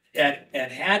here at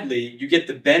Hadley, you get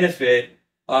the benefit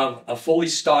of a fully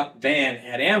stocked van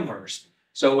at Amherst.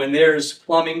 So when there's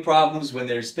plumbing problems, when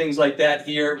there's things like that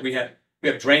here, we have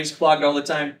drains clogged all the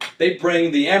time. They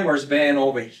bring the Amherst van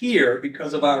over here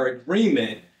because of our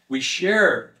agreement. We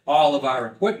share all of our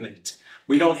equipment.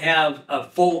 We don't have a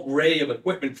full array of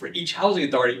equipment for each housing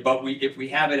authority, but if we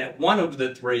have it at one of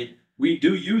the three, we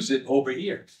do use it over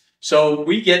here. So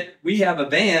we have a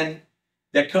van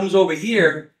that comes over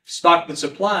here stocked with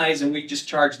supplies, and we just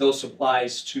charge those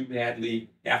supplies to Hadley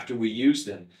after we use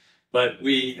them. But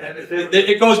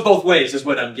it goes both ways, is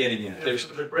what I'm getting at. There's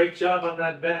a great job on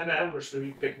that van, Amherst will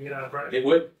be picking it up, right? It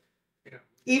would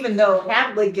Even though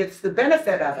Hadley gets the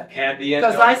benefit of it. have the end.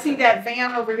 Because I see that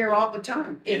van over here all the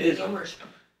time. It is.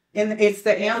 And it's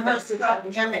the Amherst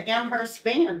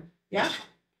van, yeah.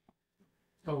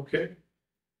 Okay.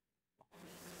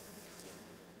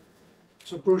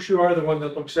 So Bruce, you are the one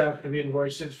that looks after the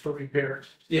invoices for repairs,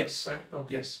 Yes, right?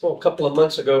 Okay. yes. Well, a couple of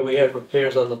months ago, we had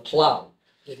repairs on the plow,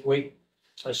 didn't we?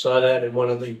 I saw that in one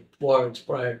of the warrants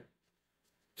prior.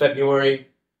 January,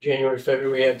 February,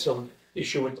 we had some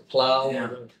issue with the plow. Yeah.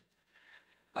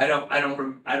 I don't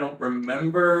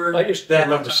remember. I just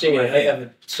remember seeing it. I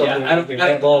haven't, something, Yeah, I don't- we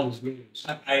have all these meetings.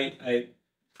 I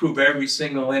approve every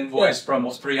single invoice from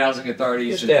all three housing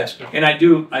authorities. Just asking. And I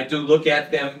do look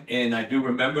at them, and I do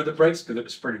remember the breaks because it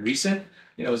was pretty recent.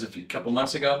 It was couple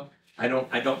months ago.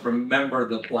 I don't remember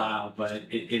the plow, but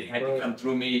it had to come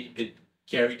through me.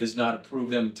 Carrie does not approve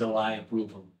them until I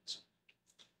approve them.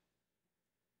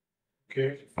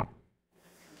 Okay.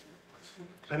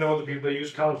 I know the people that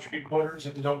use College Street corners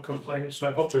and don't complain, so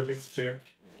I hope they're being fair.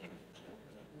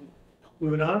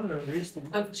 Moving on, or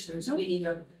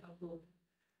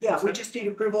Yeah, we just need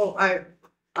approval. I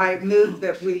move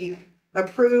that we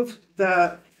approve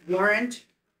the warrant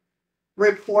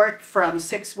report from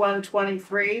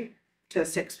 6/1/23 to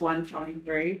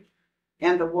 6/1/23.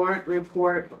 And the warrant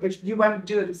report, which you want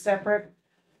to do it separate?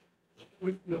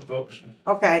 no votes.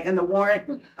 Okay, and the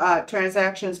warrant,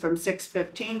 transactions from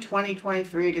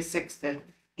 6/15/2023 to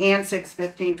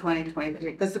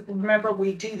 6/15/2023. Because remember,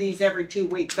 we do these every 2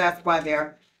 weeks. That's why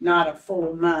they're not a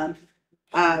full month.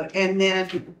 And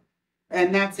that's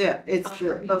it. It's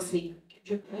mostly.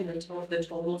 The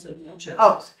totals of.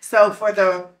 Oh,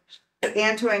 so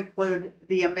and to include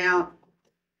the amount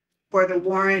for the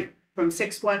warrant from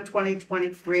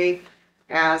 6/1/2023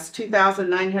 as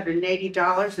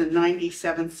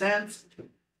 $2,980.97.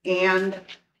 And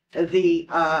the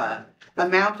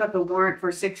amount of the warrant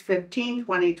for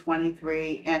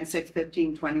 6/15/2023 and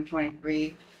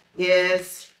 6/15/2023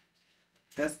 is,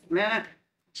 just a minute,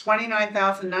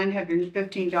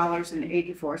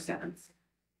 $29,915.84.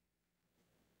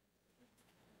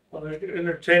 I'll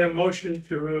entertain a motion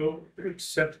to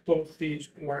accept both these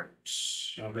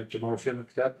warrants. I'll make the motion,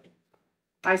 accept.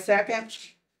 I second.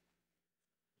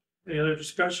 Any other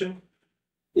discussion?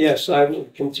 Yes, I will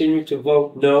continue to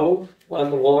vote no on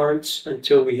the warrants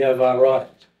until we have our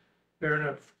audit. Fair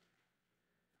enough.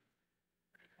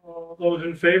 All those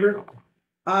in favor?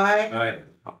 Aye.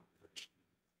 Aye.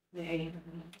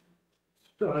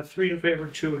 3 in favor,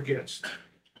 2 against.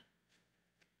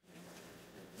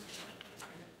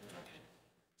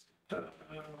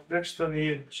 Next on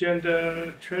the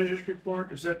agenda, treasurer's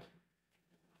report, is that?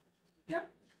 Yep.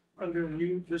 Under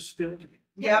you, this still?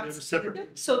 Yep. There's a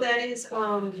separate, So that is,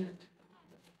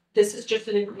 this is just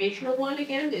an informational one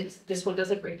again, this one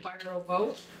doesn't require a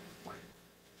vote.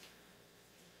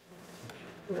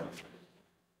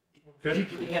 okay,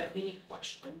 Do we have any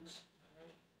questions?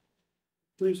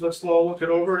 please let's all look it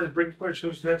over and bring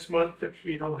questions next month if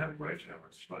we don't have them right now,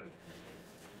 it's fine.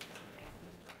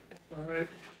 All right,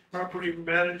 property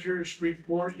managers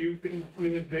report, you've been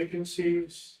including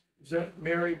vacancies, is that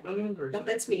Mary Williams or? is No, it-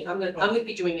 that's me, I'm gonna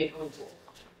be doing it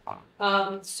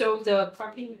on. So the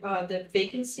property, the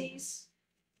vacancies.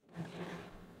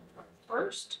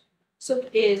 First,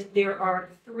 there are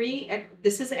 3, and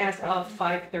this is as of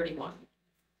 5/31.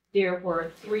 There were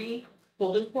 3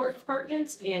 Golden Court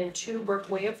apartments and 2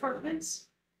 Berkway apartments,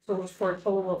 so it was for a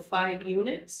total of 5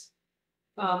 units.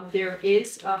 There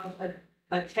is a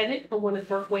tenant for one of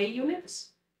the Berkway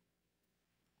units.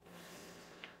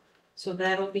 So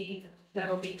that'll be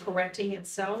correcting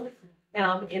itself.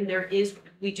 And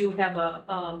we do have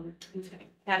we've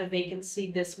had a vacancy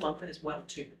this month as well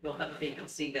too. We'll have a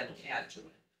vacancy that'll add to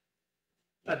it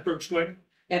At Berks Way,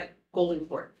 at Golden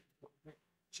Court.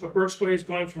 so Berks Way is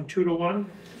going from 2 to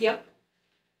 1, Yep.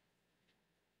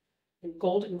 And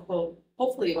Golden Court,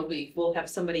 hopefully we'll have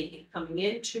somebody coming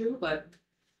in too, but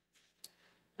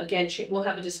again, we'll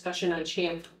have a discussion on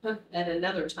Champ at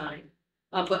another time.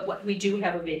 But what, we do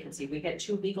have a vacancy. We had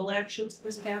 2 legal actions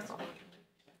this past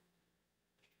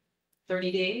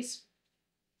 30 days.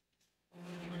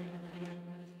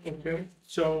 okay,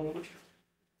 so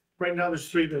right now there's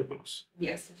 3 buildings.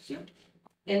 Yes.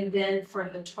 And then for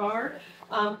the tar,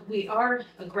 we are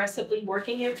aggressively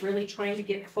working it, really trying to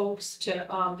get folks to,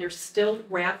 there's still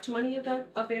wrapped money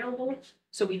available.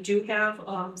 So we do have,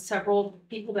 several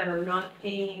people that are not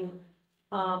paying,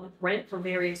 rent for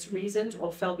various reasons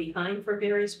or fell behind for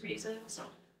various reasons.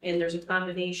 And there's a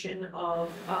combination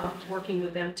of, working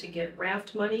with them to get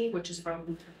wrapped money, which is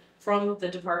from the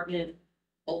department,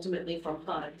 ultimately from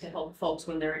HUD, to help folks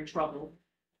when they're in trouble.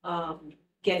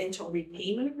 Get into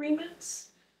repayment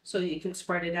agreements, so you can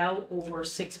spread it out over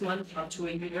 6 months up to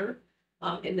a year.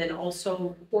 And then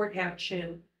also court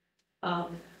action,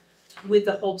 with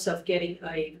the hopes of getting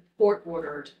a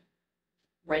court-ordered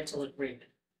rental agreement.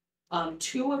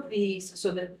 2 of these,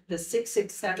 so the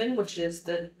 667, which is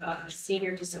the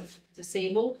senior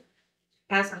disabled,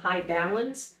 has a high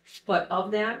balance, but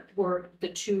of that were the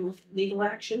 2 legal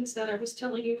actions that I was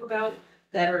telling you about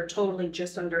that are totaling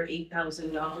just under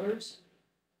 $8,000.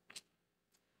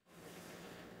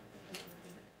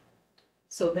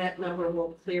 So that number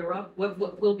will clear up.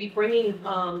 We'll be bringing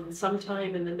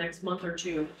sometime in the next month or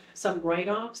 2 some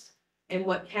write-offs. And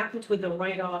what happens with the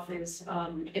write-off is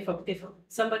if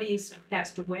somebody's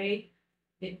passed away,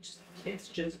 it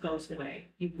just goes away.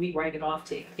 We write it off,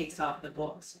 takes off the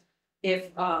books.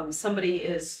 If somebody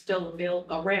is still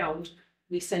around,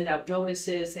 we send out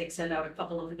notices, they send out a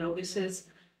couple of notices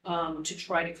to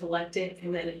try to collect it,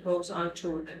 and then it goes on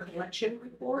to the collection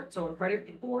report, so a credit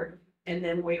report. And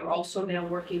then we are also now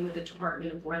working with the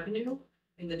Department of Revenue,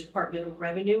 and the Department of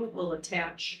Revenue will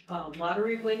attach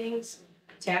lottery winnings,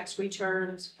 tax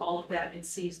returns, all of that, and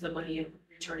seize the money and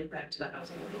return it back to the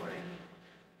housing authority.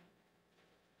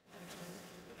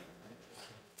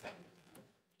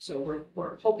 So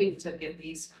we're hoping to get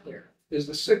these clear. Is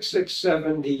the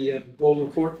 667 the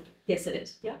Golden Court? Yes, it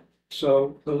is, yeah.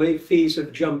 So the late fees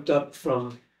have jumped up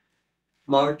from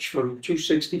March from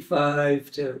 265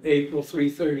 to April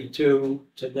 332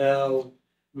 to now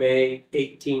May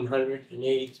 $1,883,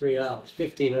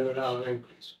 $1,500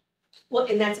 increase. Well,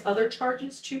 and that's other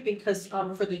charges too, because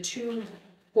for the 2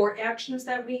 court actions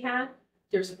that we had,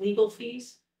 there's legal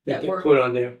fees. That That get were, put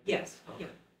on there. yes, yeah.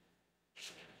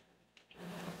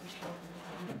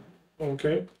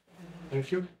 Okay,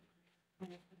 thank you.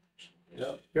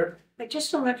 Here, I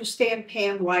just don't understand,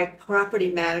 Pam, why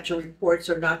property manager reports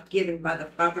are not given by the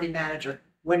property manager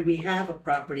when we have a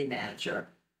property manager.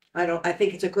 I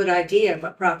think it's a good idea,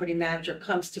 but property manager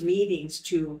comes to meetings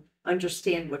to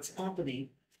understand what's happening.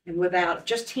 And without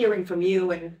just hearing from you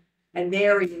and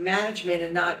Mary and management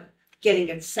and not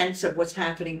getting a sense of what's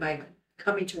happening by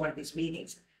coming to one of these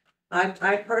meetings.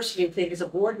 I personally think as a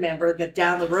board member that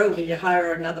down the road, when you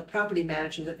hire another property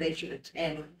manager, that they should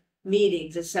attend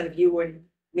meetings instead of you and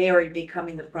Mary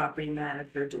becoming the property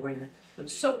manager doing it.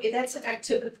 So that's an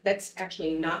activity, that's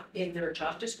actually not in their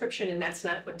job description, and that's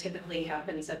not what typically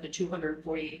happens at the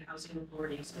 248 housing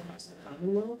authorities across the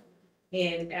Commonwealth.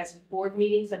 And as board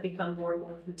meetings that become more and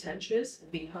more contentious,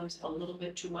 it becomes a little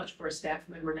bit too much for a staff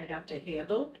member to have to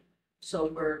handle.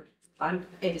 So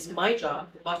it is my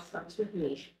job, the buck stops with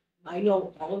me. I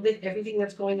know all of it, everything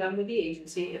that's going on with the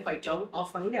agency. If I don't, I'll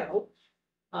find out.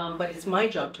 But it's my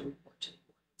job to report to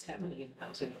what's happening in the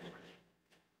housing.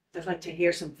 I'd like to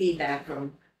hear some feedback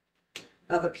from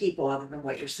other people other than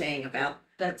what you're saying about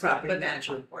the property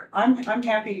manager report. I'm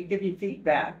happy to give you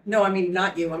feedback. No, I mean,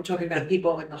 not you. I'm talking about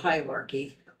people in the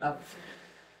hierarchy of,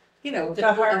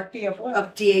 The hierarchy of what?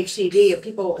 of DHCD, of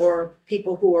people or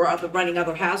people who are running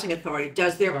other housing authority.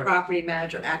 Does their property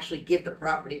manager actually give the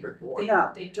property report?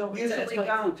 No, They don't. usually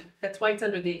don't. That's why it's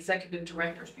under the executive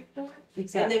director's report. And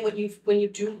Exactly. then when you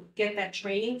do get that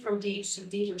training from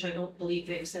DHCD, which I don't believe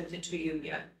they've sent it to you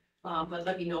yet, but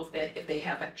let me know if they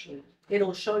have actually.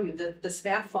 It'll show you that the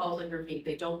staff fall under me.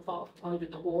 They don't fall under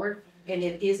the board, and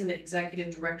it is an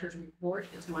executive director's report.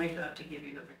 It's my job to give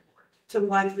you the report. So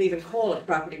why do we even call it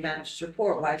property manager's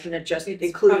report? Why isn't it just It's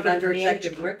included property under management.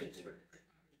 executive director's?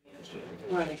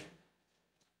 Right.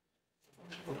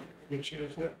 which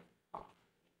is it?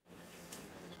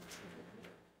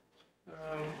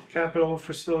 Capital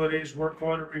facilities, work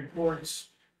order reports,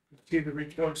 see the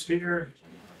reports here.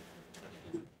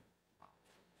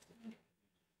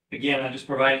 Again, I'm just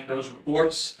providing those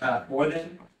reports for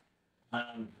them.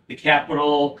 The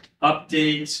capital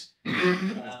updates,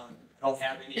 I don't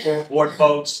have any board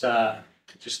votes,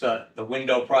 just the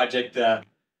window project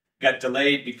got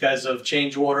delayed because of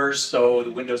change orders, so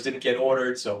the windows didn't get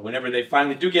ordered. So whenever they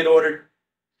finally do get ordered,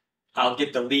 I'll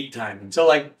get the lead time.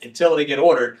 Until they get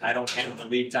ordered, I don't have the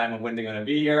lead time of when they're gonna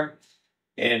be here.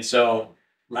 And so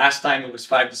last time it was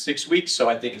 5 to 6 weeks, so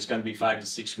I think it's gonna be 5 to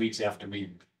 6 weeks after we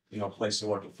place the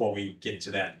order before we get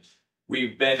to that.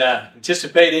 We've been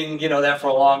anticipating, that for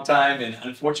a long time, and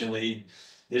unfortunately,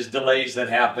 there's delays that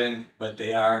happen, but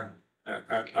they are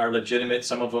legitimate.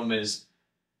 Some of them is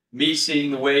me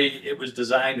seeing the way it was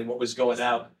designed and what was going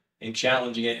out and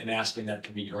challenging it and asking that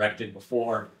to be corrected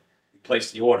before we place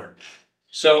the order.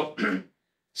 So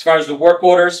as far as the work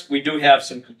orders, we do have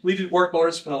some completed work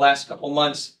orders from the last couple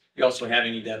months. We also have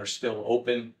any that are still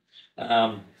open.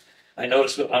 I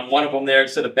noticed on one of them there,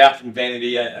 instead of bathroom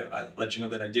vanity, I let you know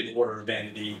that I did order a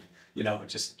vanity,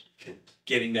 just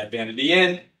getting that vanity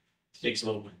in takes a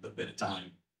little bit of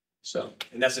time. So,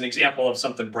 and that's an example of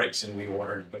something breaks and we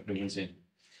order and put new ones in.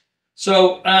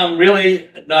 So, really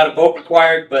not a vote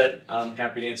required, but I'm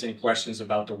happy to answer any questions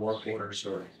about the work orders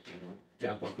or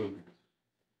capital improvement.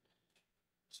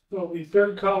 So the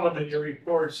third column in your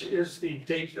reports is the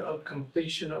date of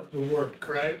completion of the work,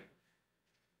 correct?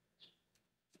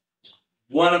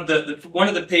 One of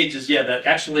the pages, yeah, that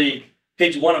actually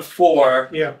page 1 of 4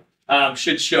 Yeah,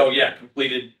 should show,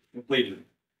 completed.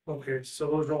 okay,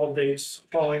 so those are all dates,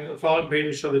 the following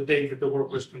pages show the date that the work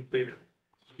was completed.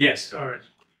 Yes. All right.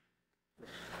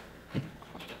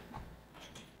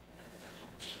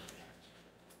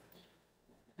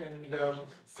 And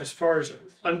as far as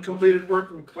uncompleted work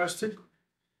requested,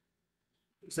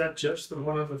 Is that just the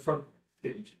one on the front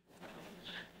page?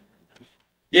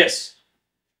 Yes.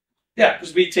 Yeah,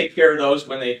 because we take care of those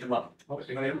when they come up.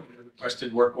 Okay. When they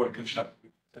requested work order comes up. we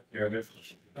take care of it.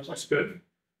 That's good.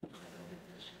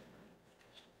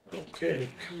 Okay,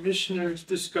 commissioners'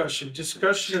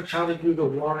 discussion of how to do the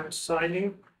warrant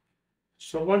signing.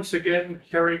 So once again,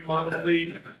 Kerry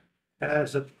Motley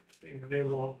has a, name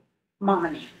wrong,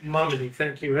 Mommy. Momini,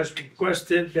 thank you, has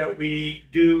requested that we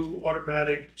do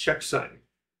automatic check signing.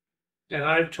 And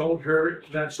I've told her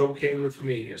that's okay with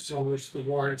me, as long as the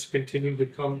warrants continue to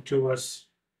come to us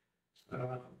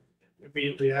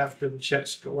immediately after the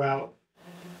checks go out.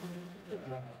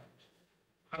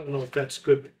 I don't know if that's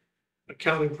good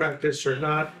accounting practice or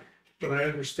not, but I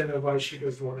understand why she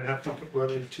doesn't want to have to run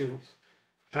into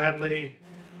Hadley.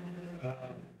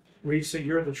 Lisa,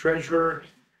 you're the treasurer.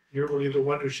 You're really the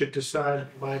one who should decide, in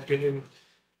my opinion,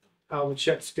 how the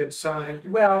checks get signed.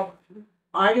 Well,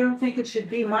 I don't think it should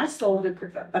be my sole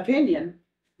opinion.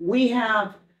 We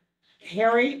have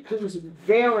Harry, who's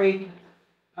very,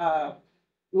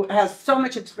 has so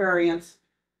much experience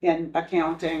in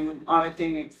accounting,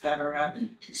 auditing, et cetera.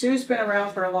 Sue's been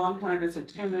around for a long time as a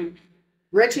tenant.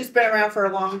 Rich has been around for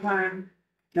a long time,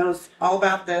 knows all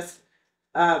about this.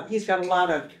 He's got a lot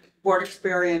of board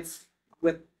experience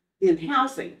in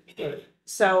housing. Right.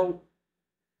 So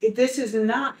this is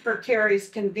not for Carrie's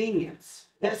convenience.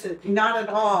 This is not at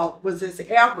all, was this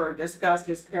ever discussed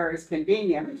as Carrie's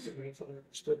convenience.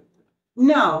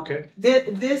 No, Okay,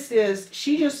 this is,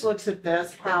 she just looks at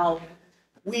this, how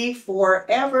we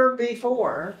forever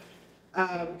before,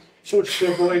 so it's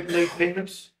to avoid late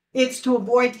payments? it's to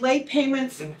avoid late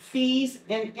payments, fees,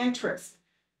 and interest.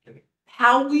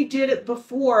 How we did it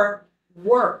before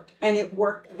worked, and it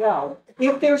worked well.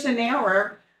 If there's an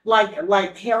error,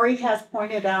 like Harry has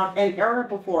pointed out, an error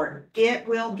before, it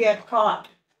will get caught.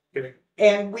 Okay.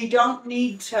 And we don't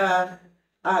need to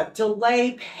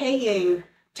delay paying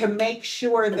to make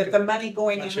sure that the money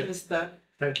going in Gotcha. is the.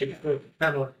 Thank you.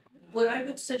 Pamela, What I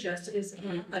would suggest is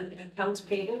an accounts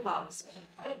payable policy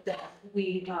that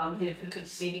we, if we could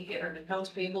maybe get an accounts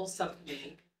payable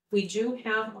subcommittee. We do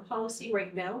have a policy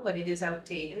right now, but it is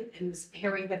outdated, and as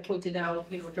Harry had pointed out,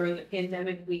 during the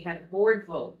pandemic, we had a board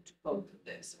vote to vote for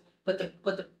this. But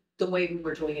the way we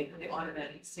were doing it, the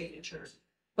automatic signatures.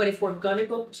 But if we're gonna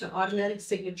go to automatic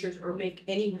signatures or make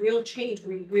any real change,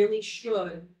 we really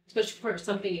should, especially for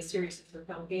something as serious as the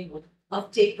account payable,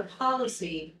 update the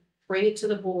policy, bring it to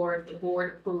the board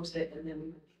approves it, and then we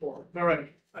move forward. all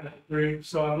right, I agree.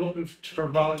 So I'm looking for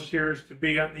volunteers to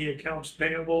be on the accounts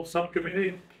payable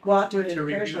subcommittee. Well, do it To in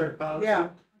review the treasurer. policy. Yeah,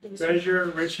 Treasurer,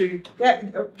 Richie, yeah,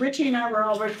 Richie and I were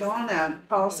already on that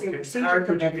policy and okay. procedure Howard,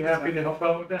 would you be committee. happy to help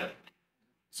out with that?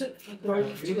 So you can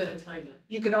only do it at a time.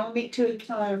 You can only meet two at a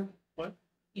time.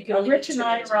 You can only Rich do and it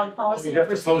I at a are on time. policy Oh, you and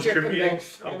have to post procedure your committee,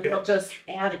 meetings? and Okay. we'll just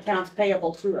add accounts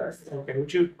payable to us. Okay,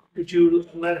 could you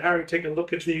let Harry take a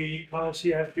look at the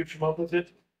policy after you come up with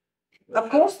it? Of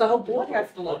course, the whole board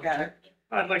has to look at it.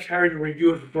 I'd like Harry to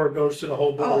review it before it goes to the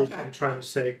whole board, okay. I'm trying to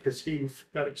say, because he's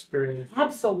got experience.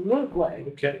 Absolutely.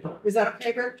 Okay. Is that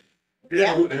okay, Bert?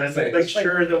 Yeah, Yeah. and then make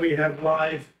sure that we have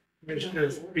live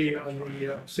commissioners be on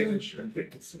the signature.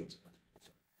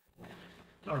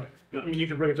 All right, I mean, you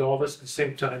can bring it to all of us at the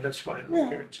same time, that's fine, Yeah.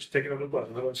 Here, just take it on the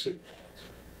button, let's see.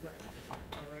 All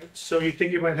right, so you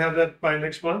think you might have that by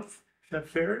next month? Is that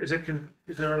fair? Is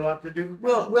there a lot to do?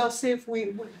 We'll see if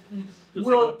we'll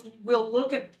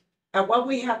look at what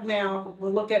we have now.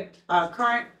 We'll look at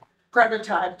current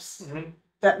prototypes Mhm.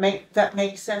 that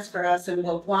make sense for us, and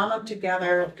we'll glom them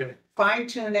together, Okay, fine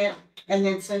tune it, and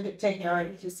then send it to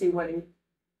Harry to see what he,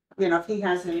 if he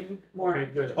has any more.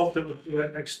 okay, good, hopefully we'll do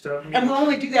that next, And meeting. we'll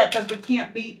only do that because we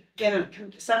can't be in a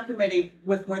subcommittee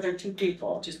with more than two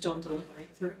people. Just don't deliberate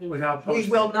through. Without We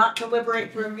posting. will not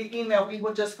deliberate through email. We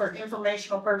will just for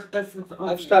informational purposes.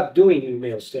 only. I've stopped doing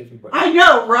emails to everybody. I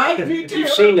know, right? Me too. You've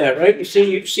seen that, right?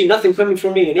 You see nothing coming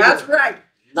from me anymore. That's right.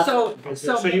 So, Okay,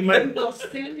 so so you might- we'll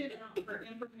send it out for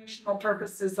informational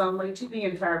purposes only to the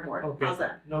entire board. Okay. How's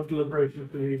that? No deliberation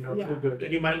for the email, Yeah. too good.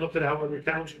 And you might look at how other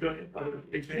towns are doing it, other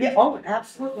big Yeah, oh,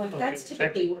 absolutely. That's Okay,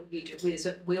 typically what we do, is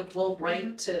that we'll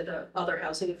write to the other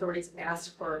housing authorities,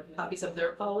 ask for copies of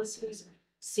their policies,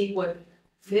 see what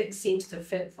seems to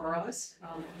fit for us,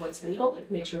 what's legal,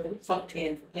 make sure it's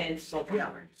functioning and so forth.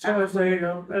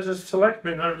 So as a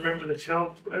selectman, I remember the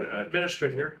town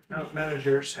administrator, town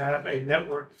managers have a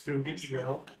network through the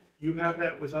email. You have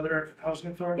that with other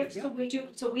housing authorities? Yep, so we do,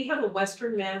 so we have a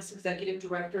Western Mass Executive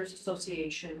Directors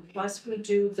Association, plus we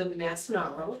do the Mass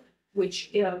NARO, which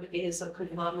is a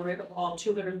conglomerate of all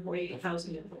 248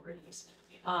 housing authorities.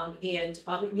 And we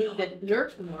have the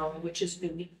NERC NARO, which is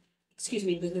new. excuse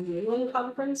me, the New England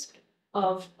Conference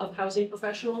of housing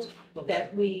professionals,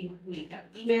 that we have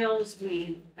emails,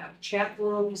 we have chat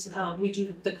rooms, we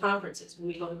do the conferences, when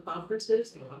we go to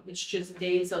conferences, it's just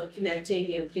days of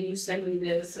connecting and can you send me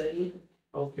this and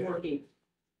Okay. working.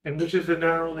 And this is the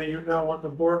narrow that you're now on the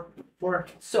board for?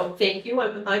 So thank you,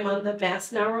 I'm on the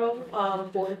Mass Narrow,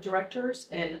 Board of Directors,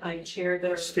 and I chair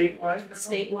their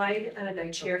statewide, and I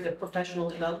chair the Professional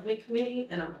Development Committee,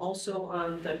 and I'm also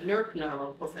on the NERC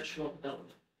Narrow Professional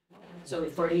Development. So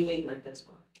for New England as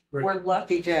well. Right. We're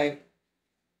lucky, Jay.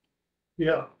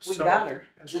 Yeah. We So got her.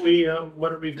 as we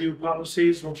want to review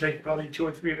policies, we'll take probably 2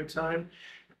 or 3 at a time.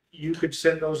 You could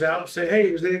send those out and say,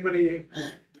 hey, did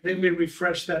anybody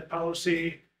refresh that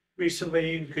policy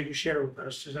recently? Could you share with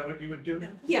us? Is that what you would do?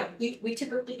 Yeah, we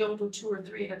typically don't do 2 or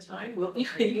 3 at a time, we'll,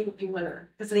 you wanna,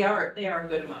 because they are a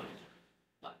good amount.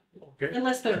 Okay.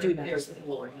 Unless they're due, there's the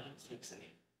glory.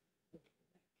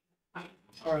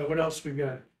 All right, what else we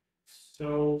got?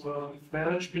 So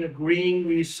management agreeing,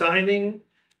 re-signing.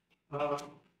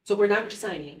 So we're not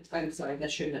resigning, I'm sorry,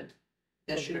 that shouldn't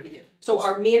be it. So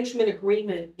our management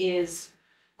agreement is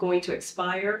going to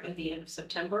expire at the end of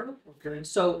September. Okay.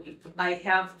 So I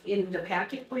have in the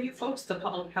packet for you folks, the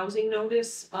public housing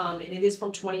notice, and it is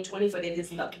from 2020, but it is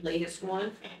the latest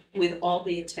one with all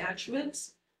the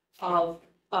attachments of,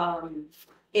 and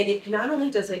it not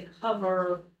only does it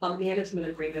cover a management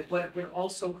agreement, what it would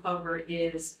also cover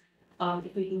is,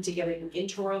 if we need to get an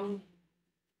interim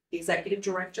executive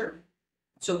director.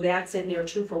 So that's in there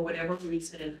too for whatever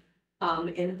reason.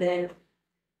 And then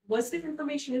was there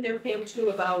information in there, Pam, too,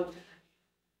 about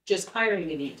just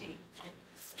hiring an ED?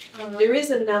 There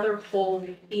is another whole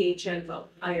EHN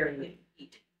vote, hiring an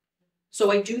ED.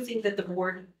 So I do think that the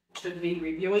board should be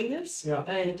reviewing this Yeah.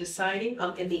 and deciding,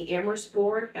 and the Amherst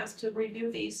board has to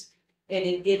review these. And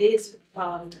it is,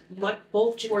 both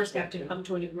boards have to come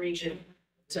to an agreement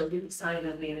to re-sign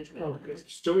on management. Okay.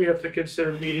 So we have to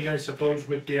consider meeting, I suppose,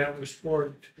 with the Atlas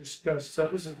board to discuss. So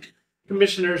this is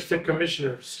commissioners to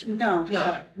commissioners.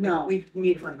 No. We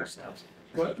meet for ourselves.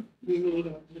 What? We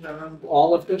need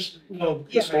All of this, No.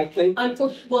 this whole thing?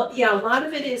 Unfortunately, well, yeah, a lot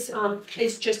of it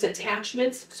is just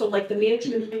attachments, so like the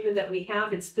management agreement that we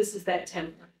have, this is that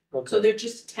template. So Okay. they're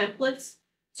just templates,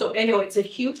 so anyway, it's a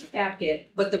huge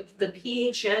packet, but the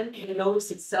PHN, the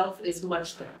notice itself is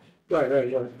much thicker.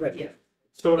 Right. Yeah.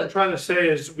 So what I'm trying to say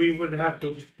is we would have to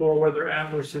explore whether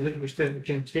Atlas is interested in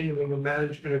continuing a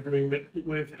management agreement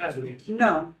with Hadley.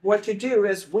 No, what you do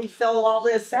is we fill all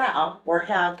this out or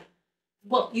have,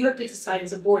 Well, you have to decide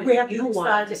as a board, we if have to you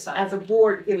want to decide decide as a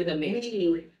board if with a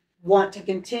management. we want to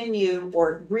continue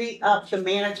or re-up the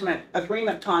management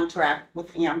agreement contract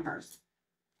with Amherst.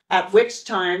 At which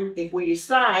time, if we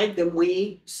decide, then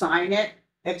we sign it,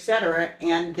 et cetera,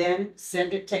 and then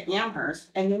send it to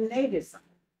Amherst, and then they decide.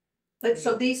 But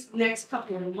so these next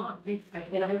couple of months,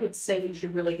 and I would say we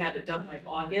should really have it done by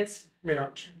August. Yeah.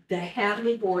 The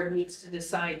Hadley board needs to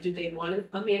decide, do they want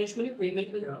a management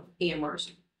agreement with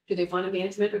Amherst? Do they want a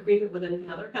management agreement with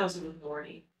another housing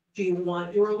authority? Do you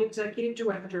want your own executive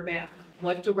director back?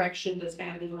 What direction does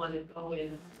Hadley want to go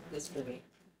in this way?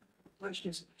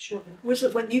 Questions? Sure. Was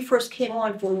it when you first came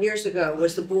on 4 years ago,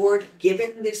 was the board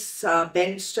given this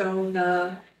Ben Stone,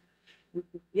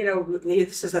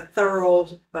 this is a thorough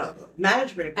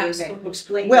management agreement? Absolutely.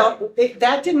 Explain. Well,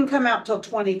 that didn't come out till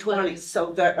 2020,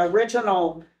 so the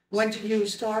original, When did you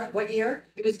start? What year?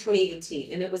 It was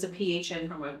 2018, and it was a PHN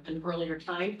from an earlier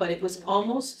time, but it was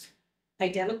almost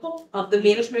identical. The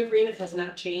management agreement has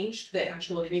not changed, the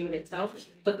actual agreement itself,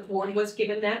 but the board was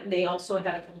given that, and they also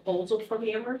had a proposal from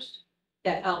Amherst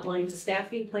that outlines the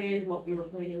staffing plan, what we were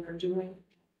planning on doing.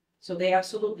 So they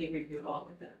absolutely reviewed all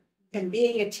of that. And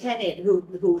being a tenant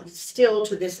who still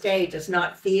to this day does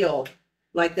not feel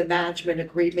like the management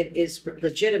agreement is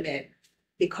legitimate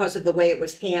because of the way it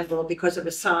was handled, because it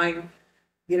was signed,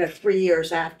 3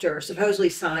 years after, supposedly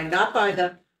signed, not by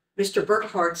the Mr.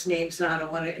 Burkhart's name's not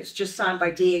on it, it's just signed by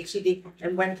DHCD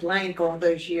and went blank all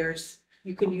those years.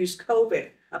 You can use COVID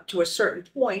up to a certain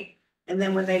point, and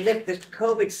then when they lifted the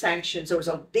COVID sanctions, there was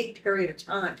a big period of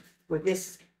time where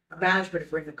this management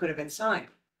agreement could have been signed.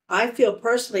 I feel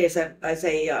personally as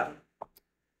a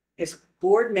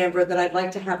board member that I'd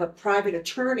like to have a private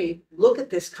attorney look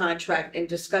at this contract and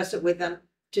discuss it with them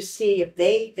to see if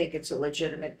they think it's a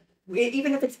legitimate.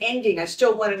 Even if it's ending, I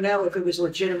still want to know if it was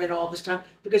legitimate all this time,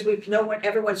 because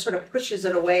everyone sort of pushes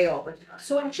it away all the time.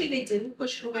 So actually, they didn't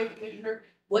push it away, Commissioner.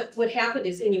 What happened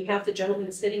is, and you have the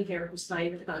gentleman sitting here who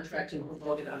signed the contract and who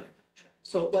voted on it.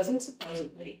 So it wasn't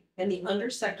supposedly, and the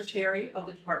undersecretary of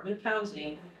the Department of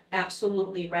Housing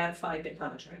absolutely ratified the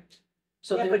contract.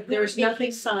 So Yeah, there- but there's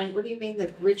nothing, signed. What do you mean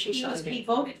that Richie he signed it?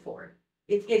 voted for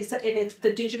it. It's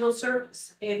the digital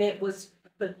service, and it was,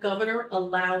 the governor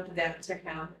allowed that to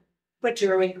happen. But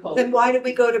during Then COVID. why did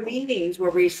we go to meetings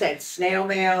where we said snail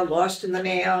mail, lost in the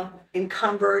mail,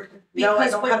 encumbered? No, I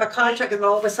Because don't when- have a contract, and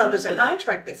all of a sudden there's a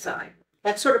contract that's signed.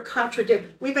 That sort of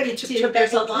contradict, we've been to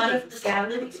There's a lot of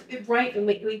legalities, right, and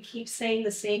we keep saying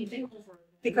the same thing over.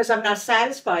 because I'm not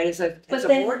satisfied as a But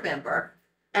then- board member.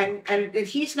 And if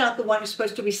he's not the one who's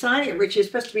supposed to be signing it, Richie, it's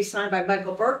supposed to be signed by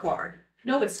Michael Burkhardt.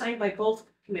 No, it's signed by both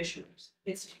commissioners.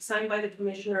 It's signed by the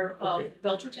commissioner of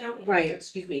Belchertown. Right.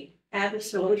 Excuse me. And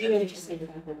So what do you need to say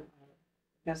about that?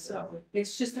 Yes, So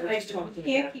it's just that I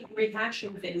can't keep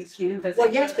rehashing things.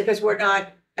 well, yes, because we're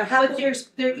not, how,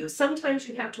 But sometimes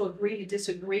you have to agree to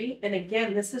disagree, and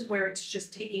again, this is where it's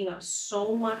just taking up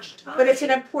so much time. but it's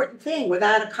an important thing,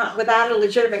 without a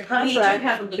legitimate We do contract.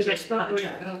 have a legitimate It's not really-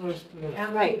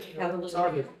 contract. Right. We have a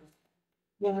legitimate-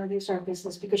 Well, it is our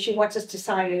business, because she wants us to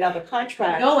sign another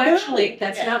contract. No, actually,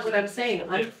 that's not what I'm saying.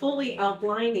 I'm fully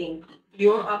outlining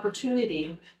your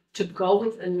opportunity to go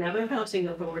with another housing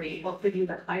authority or for you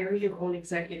to hire your own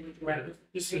executive director.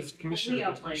 This is Fully Commissioner.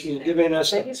 outlining She's that. giving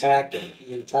us a packet,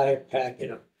 the entire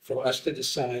packet, for us to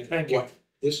decide Thank you. what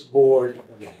this board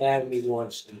of the Academy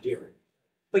wants to do.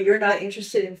 But you're not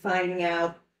interested in finding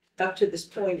out up to this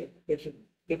point if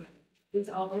It's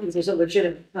all over. there's a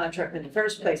legitimate contract in the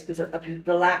first place because of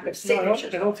the lack of No, I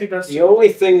signatures. don't think that's. The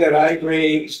only thing that I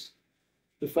raised,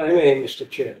 if I may, Mr.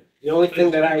 Chair, the only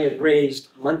thing that I had raised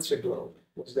months ago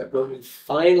was that when we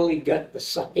finally got the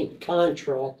signed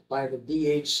contract by the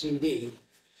DHCD,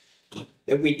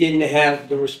 that we didn't have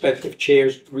the respective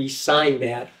chairs re-sign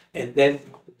that, and then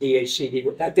the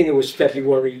DHCD, I think it was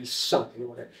February something,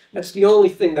 whatever. That's the only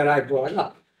thing that I brought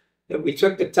up. That we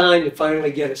took the time to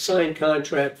finally get a signed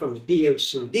contract from the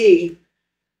DHCD.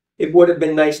 It would have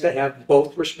been nice to have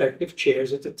both respective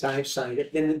chairs at the time sign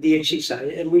it, then the DHC sign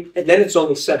it, and then it's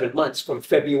only 7 months from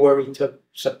February to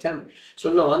September.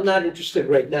 So no, I'm not interested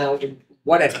right now in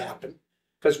what had happened,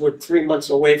 because we're 3 months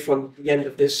away from the end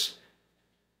of this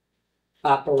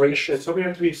operation. So we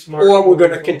have to be smart. Or we're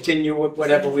gonna continue with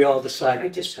whatever we all decide I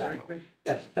at this just, time.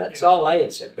 That's all I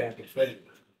had said back in February.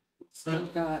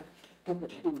 Got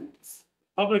public comments.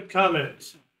 Public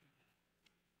comments.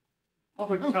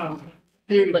 Public comment.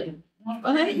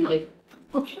 Finally.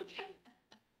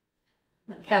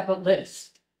 Have a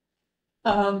list.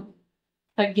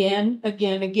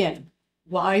 Again,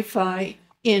 Wi-Fi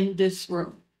in this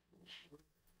room.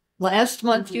 Last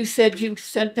month you said you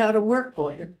sent out a work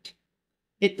order.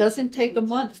 It doesn't take a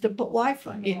month to put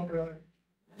Wi-Fi in.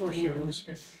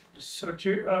 So,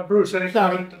 Bruce, any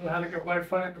Sorry. comment on how to get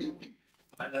Wi-Fi?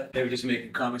 They were just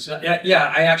making comments.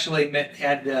 Yeah, I actually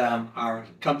had our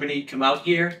company come out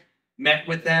here, met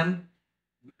with them.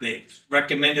 They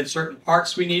recommended certain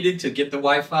parts we needed to get the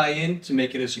Wi-Fi in to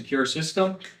make it a secure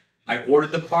system. I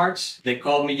ordered the parts. They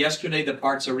called me yesterday. The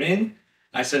parts are in.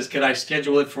 I says, could I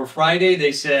schedule it for Friday?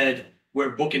 They said, we're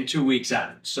booking 2 weeks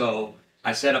out. So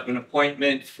I set up an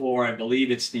appointment for, I believe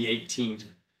it's the 18th.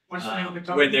 What's the name of the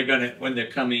When company?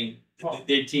 they're coming, the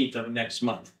 18th of next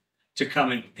month, to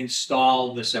come and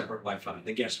install the separate Wi-Fi,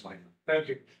 the guest Wi-Fi. Thank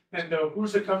you. And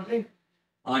who's the company?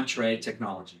 Entree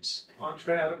Technologies,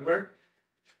 Entree out of where?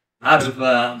 out of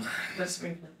That's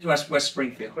me. West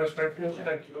Springfield. West Fairfield,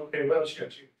 thank you. Okay, what else you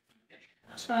got you?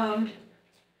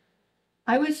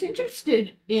 I was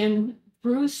interested in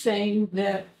Bruce saying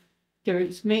that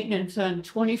there's maintenance on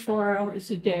 24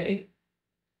 hours a day.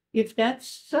 If that's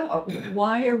so,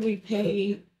 why are we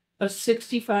paying a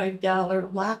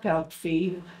 $65 lockout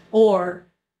fee? Or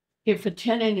if a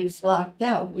tenant is locked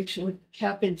out, which would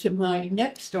happen to my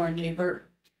next door neighbor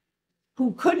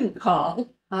who couldn't call,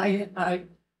 I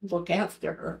look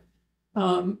after her.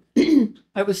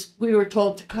 We were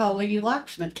told to call a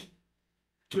locksmith.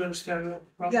 Do you understand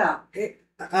that problem?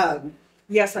 Yeah,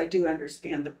 yes, I do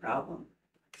understand the problem.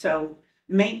 So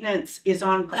maintenance is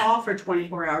on call for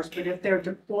 24 hours, but if they're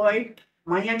deployed,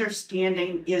 my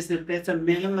understanding is that there's a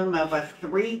minimum of a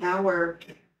 3-hour,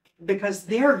 because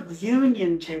they're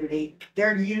union, Judy,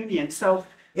 they're union. So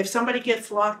if somebody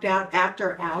gets locked out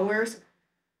after hours,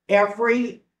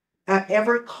 every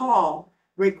call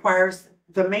requires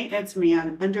the maintenance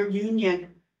man under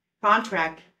union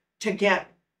contract to get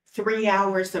 3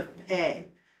 hours of pay.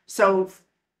 So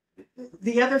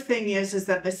the other thing is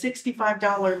that the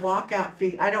 $65 lockout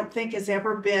fee, I don't think has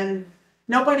ever been,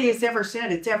 nobody has ever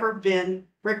said it's ever been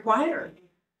required.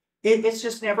 It's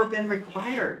just never been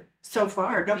required so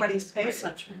far. Nobody's paid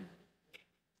such.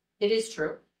 It is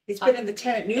true. It's been in the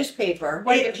tenant newspaper.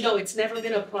 Right, no, it's never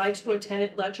been applied to a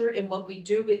tenant ledger, and what we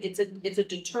do, it's a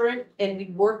deterrent, and we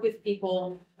work with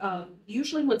people.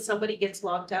 Usually when somebody gets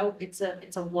locked out, it's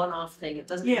a one-off thing, it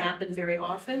doesn't Yeah. happen very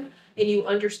often, and you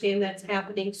understand that's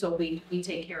happening, so we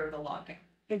take care of the lockout.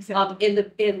 Exactly.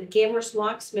 And Amherst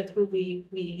Locksmith, who we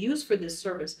use for this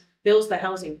service, bills the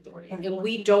housing authority, and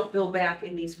we don't bill back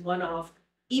in these one-off,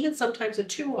 even sometimes a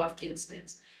two-off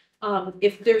instance.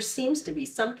 If there seems to be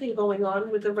something going on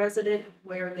with the resident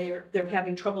where they're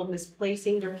having trouble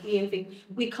misplacing their key and thing,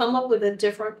 we come up with a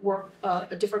different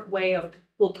way of,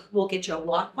 we'll get you a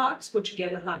lockbox, which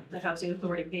again, the housing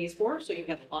authority pays for, so you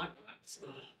have a lockbox.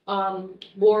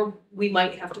 Or we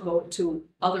might have to go to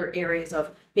other areas of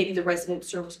maybe the resident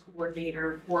service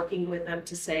coordinator, working with them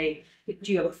to say,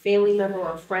 do you have a family member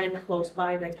or a friend close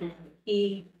by that can have a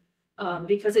key?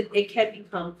 Because it can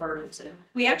become burdensome.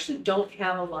 We actually don't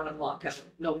have a lot of lockout,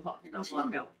 no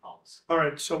lockout calls. All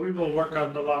right, so we will work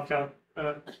on the lockout,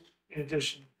 in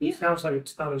addition. Yeah. It sounds like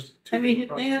it's not as. I mean,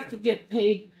 if they have to get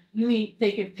paid, you mean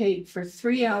they get paid for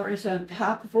 3 hours on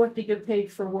top of what they get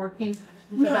paid for working?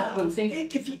 without No, losing?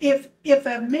 if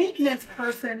a maintenance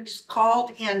person is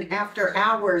called in after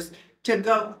hours to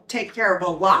go take care of a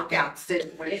lockout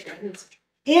situation,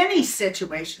 any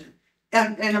situation,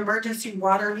 an emergency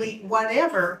water leak,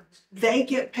 whatever, they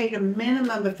get paid a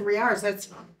minimum of 3 hours. That's,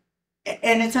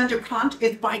 and it's under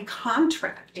it's by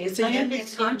contract. It's I in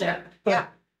understand contract. that, but, Yeah.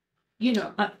 you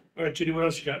know, All right, Judy, what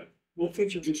else you got? We'll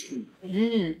fix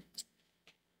it.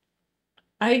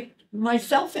 I,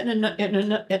 myself and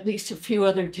at least a few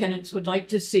other tenants would like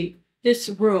to see this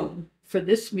room for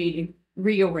this meeting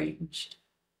rearranged.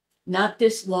 Not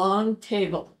this long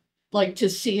table, like to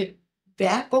see it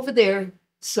back over there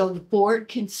so the board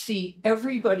can see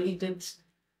everybody that's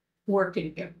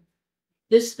working here.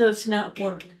 This does not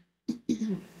work.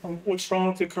 What's wrong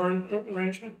with the current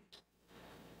arrangement?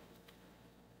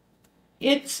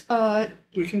 It's,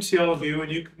 We can see all of you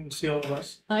and you can see all of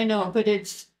us. I know, but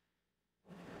it's.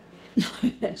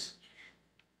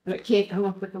 I can't come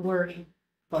up with the word.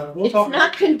 We'll It's talk.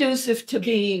 not conducive to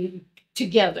being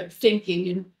together, thinking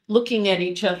and looking at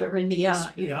each other in the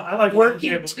eye. Yeah, I like.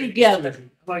 Working round table meetings, together. too.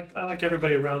 I like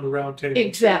everybody around the round table.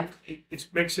 Exactly. It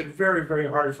makes it very, very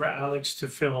hard for Alex to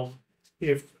film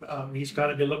if he's got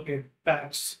to be looking at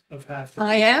backs of half.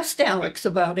 I asked Alex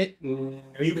about it. You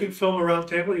can film a round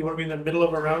table. You want to be in the middle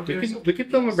of a round table? We could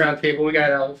film a round table. We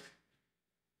got Al.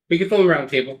 We could film a round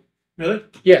table. Really?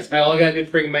 Yes, all I gotta do is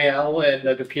bring my Al and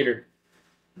the computer.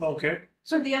 Okay.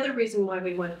 So the other reason why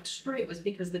we went straight was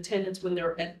because the tenants, when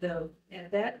they're at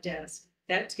that desk,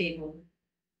 that table,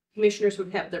 commissioners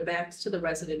would have their backs to the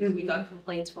resident, and we got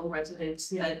complaints from residents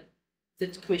that the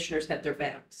commissioners had their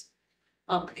backs.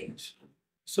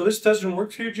 So this doesn't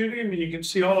work for you, Judy? I mean, you can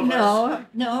see all of us.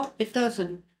 No, it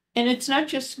doesn't. And it's not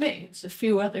just me, it's a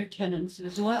few other tenants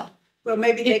as well. Well,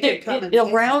 maybe they could come and. A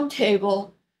round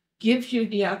table gives you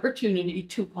the opportunity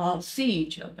to all see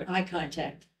each other. Eye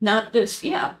contact. Not this,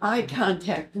 eye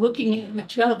contact, looking at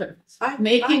each other, I-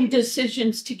 making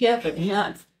decisions together,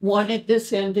 not one at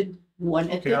this end and one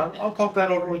at Okay, that. I'll talk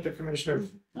that over with the commissioner.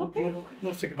 Okay.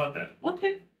 We'll think about that.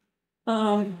 Okay.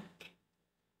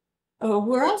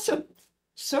 We're also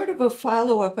sort of a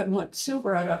follow-up on what Sue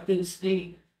brought up is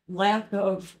the lack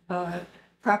of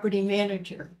property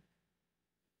manager.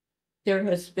 There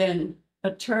has been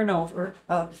a turnover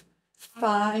of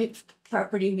 5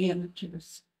 property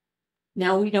managers.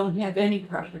 Now we don't have any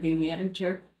property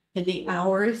manager and the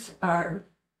hours are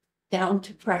down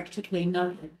to practically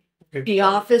nothing. Okay. The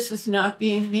office is not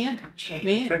being managed.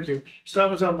 Thank you. So that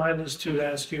was on my list too, to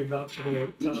ask you about today.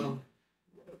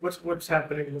 What's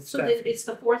happening with So staff? it's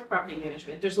the fourth property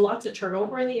management. There's lots of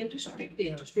turnover in the industry. The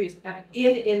industry is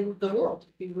in the world.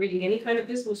 If you're reading any kind of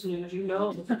business news, you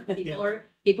know,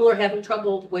 people are having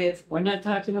trouble with We're not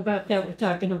talking about that, we're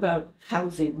talking about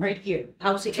housing right here.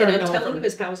 housing, and I'm Turnover. telling you,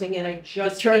 it's housing, and I The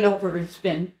just. turnover has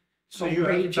been So you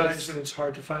outrageous. advertise and it's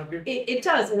hard to find you? It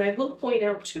does, and I will point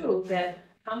out too, that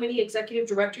how many executive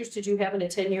directors did you have in a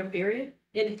 10-year period?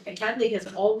 And Hadley has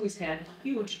always had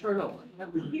huge turnover,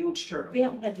 huge turnover. In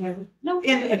a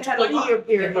 20-year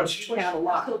period, Yeah, we had a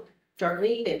lot.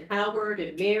 Darlene and Howard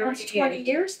and Mary. That's 20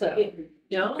 years though.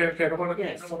 No? Okay, I don't wanna.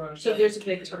 Yes. I don't wanna- So there's a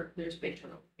big turnover,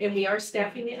 and we are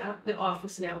staffing the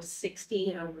office now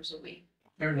 16 hours a week.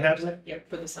 Aaron Hadley? Yeah,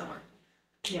 for the summer.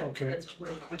 Yeah, Okay. that's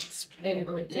where,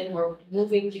 and we're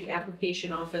moving the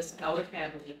application office out of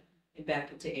Hadley and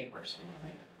back into Amherst.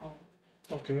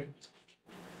 Okay.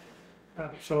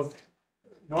 So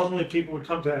normally people would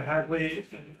come to Hadley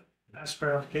and ask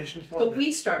for application So form?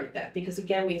 we started that because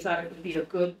again, we thought it would be a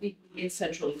good, it's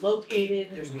centrally located,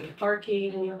 there's good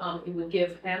parking, it would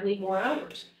give Hadley more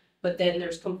hours. But then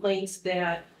there's complaints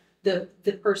that the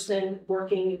person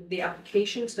working the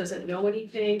applications doesn't know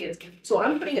anything. So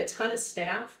I'm putting a ton of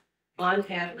staff on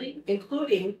Hadley,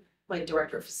 including my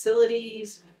director of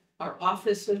facilities, our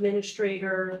office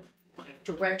administrator, my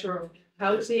director of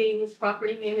housing,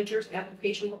 property managers,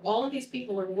 application, all of these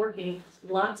people are working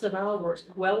lots of hours,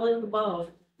 well and above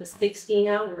the 16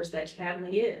 hours that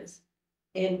Hadley is.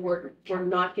 And we're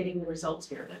not getting the results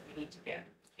here that we need to get.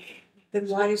 Then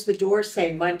why does the door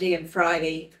say Monday and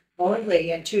Friday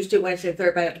only and Tuesday, Wednesday,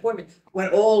 Thursday by appointment? When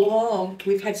all along,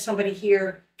 we've had somebody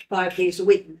here 5 days a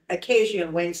week, occasionally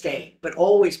on Wednesday, but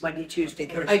always Monday, Tuesday,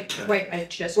 Thursday. I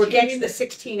just. We're getting the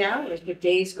 16 hours, but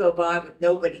days go by with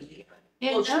nobody here.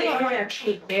 Well, they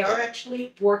are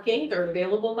actually working, they're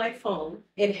available by phone,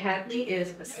 and Hadley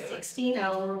is a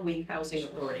 16-hour-a-week housing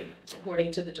authority,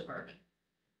 according to the department.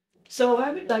 So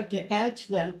I would like to add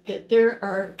to that there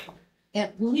are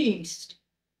at least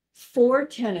 4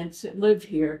 tenants that live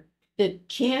here that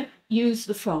can't use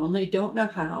the phone. They don't know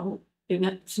how.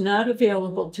 It's not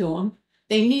available to them.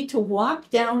 They need to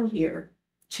walk down here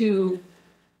to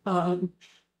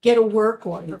get a work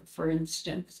order, for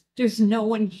instance. There's no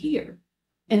one here.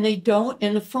 And they don't,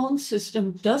 and the phone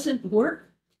system doesn't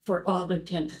work for all the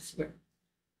tenants here.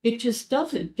 It just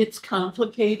doesn't. It's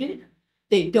complicated.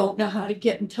 They don't know how to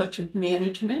get in touch with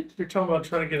management. You're talking about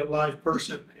trying to get a live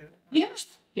person. Yes,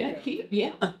 yeah.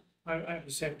 I have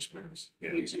the same experience.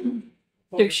 Yeah.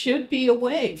 There should be a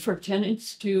way for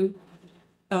tenants to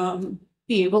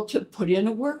be able to put in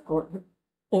a work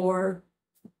order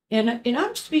and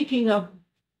I'm speaking of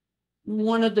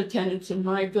one of the tenants in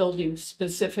my building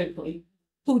specifically,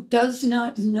 who does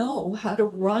not know how to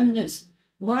run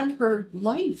her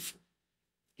life.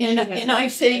 And I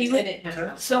say,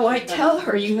 so I tell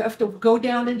her, you have to go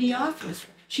down in the office.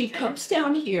 She comes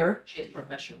down here. She has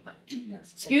professional.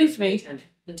 Excuse me.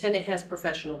 The tenant has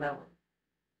professional valor.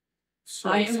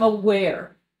 I am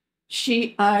aware.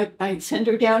 I send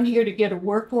her down here to get a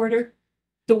work order.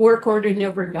 The work order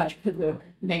never got to the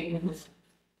maintenance.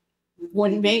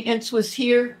 When maintenance was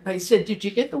here, I said, did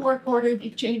you get the work order to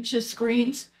change the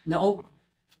screens? No.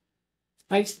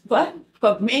 But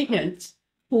maintenance,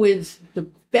 who is the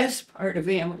best part of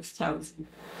Amherst Housing,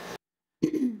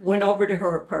 went over to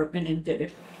her apartment and did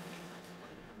it.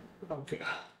 Okay.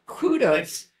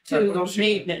 Kudos to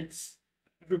maintenance.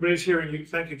 Everybody's hearing you.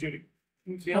 Thank you, Judy.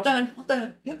 Anything else? Hold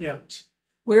on. Yep. Yeah.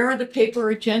 Where are the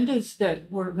paper agendas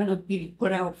that were gonna be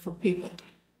put out for people?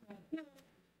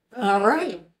 All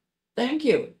right, thank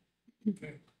you.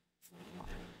 Okay.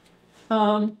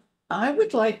 I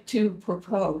would like to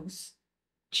propose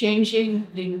changing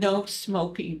the no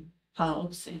smoking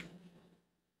policy.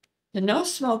 The no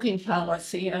smoking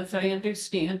policy, as I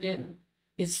understand it,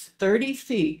 is 30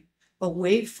 feet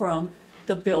away from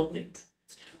the building.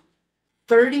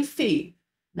 30 feet,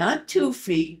 not 2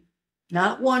 feet,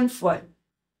 not 1 foot,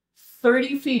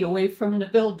 30 feet away from the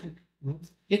building.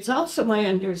 It's also my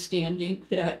understanding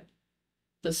that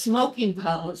the smoking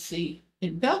policy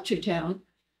in Belchertown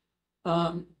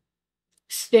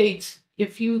states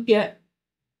if you get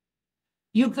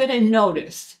a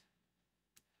notice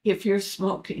if you're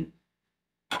smoking,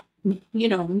 you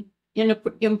know, in an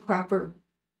improper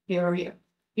area,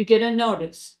 you get a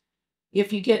notice.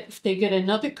 If they get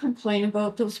another complaint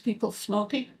about those people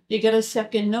smoking, you get a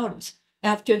second notice.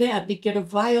 After that, they get a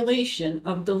violation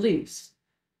of the lease.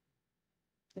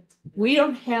 We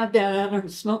don't have that on our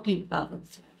smoking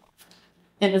policy.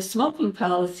 And the smoking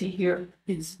policy here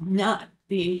is not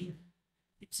being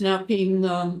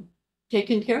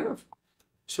taken care of.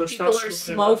 So it's People not are strong enough,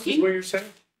 is smoking. what you're saying?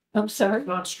 I'm sorry?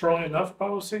 Not strong enough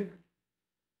policy?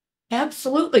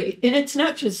 Absolutely. And it's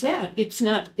not just that. It's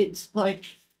not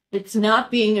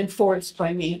being enforced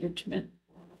by management.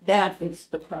 That is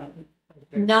the problem.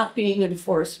 Not being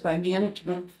enforced by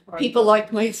management. People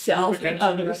like myself and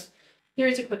others. Here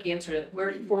is a quick answer.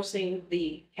 We're enforcing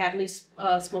the Hadley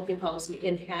smoking policy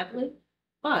in Hadley,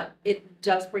 but it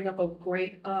does bring up a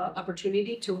great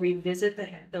opportunity to revisit the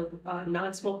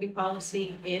non-smoking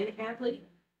policy in Hadley.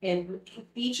 And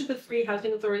each of the 3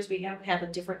 housing authorities we have a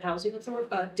different housing authority,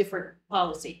 different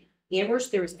policy.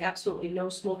 Amherst, there is absolutely no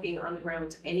smoking on the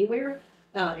grounds anywhere.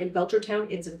 In Belchertown,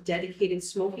 it's a dedicated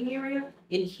smoking area.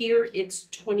 In here, it's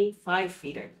 25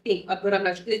 feet, I think, but I'm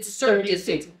not sure. It's a certain 30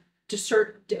 distance, to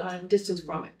certain distance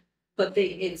from it. But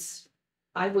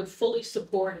I would fully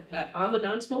support, I'm a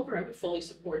non-smoker, I would fully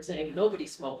support saying nobody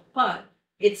smoke, but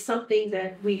it's something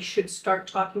that we should start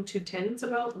talking to tenants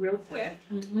about real quick.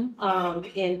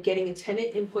 And getting a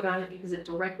tenant input on it because it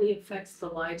directly affects the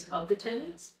lives of the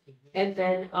tenants. And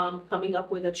then, coming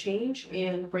up with a change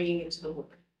and bringing it to the board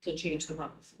to change the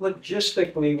policy.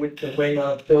 Logistically, with the way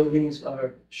our buildings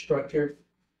are structured,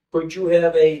 could you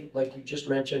have a, like you just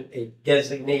mentioned, a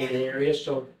designated area,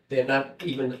 so they're not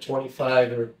even the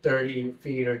 25 or 30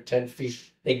 feet or 10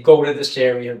 feet? They go to this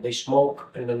area, they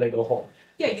smoke, and then they go home.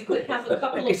 Yeah, you could have a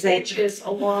couple of benches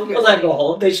along. Well, they go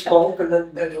home, they smoke, and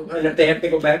then, and if they have to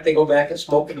go back, they go back and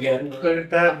smoke again. But in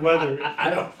bad weather. I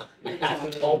don't.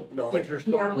 No. Winter Yeah,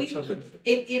 storm or something.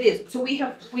 it is. So we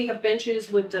have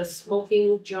benches with the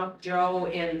smoking junk Joe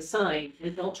and the sign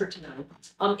in Belchertown.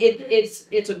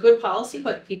 It's a good policy,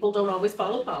 but people don't always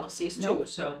follow policies too,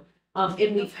 so.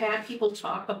 And we've had people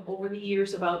talk over the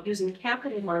years about using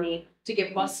capital money to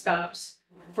get bus stops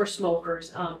for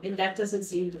smokers, and that doesn't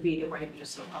seem to be the right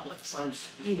use of public funds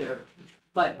either.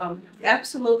 But,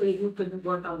 absolutely, we could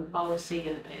work on the policy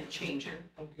and change it.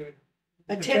 Okay.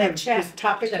 A tenant chat,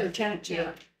 topic for tenant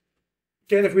chat.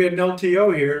 Again, if we had an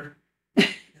LTO here,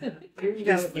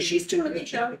 She's doing a good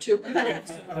job too.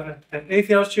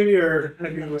 anything else, Judy, or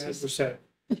have you said?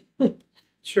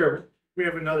 Sure, we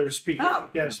have another speaker. Oh.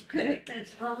 Yes. Okay,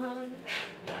 that's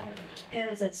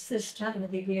as it's this time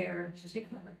of the year,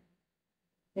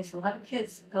 there's a lot of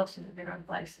kids that go through their own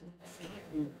places.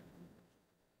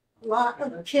 A lot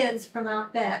of kids from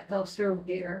out back go through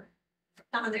here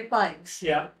on their bikes,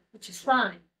 Yeah. which is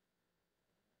fine.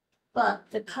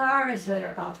 But the cars that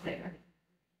are out there,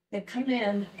 they come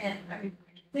in and are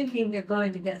thinking they're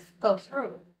going to go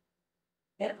through.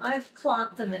 And I've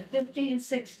clocked them at 50 and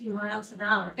 60 miles an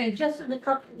hour, and just in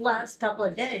the last couple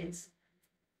of days.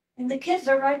 And the kids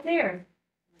are right there.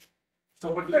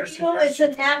 So what do But, you you know, it's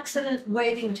suggest? an accident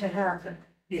waiting to happen.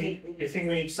 You think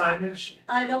we need signage?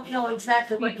 I don't know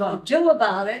exactly what to do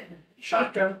about it.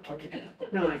 Shotgun?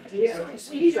 No idea.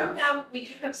 We do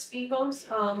have speed bumps,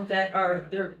 that are,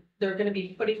 they're gonna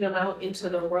be putting them out into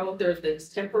the road. There's the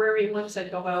temporary ones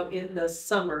that go out in the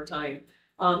summertime.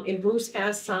 And Bruce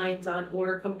has signs on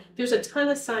order. There's a ton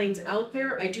of signs out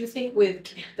there. I do think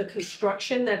with the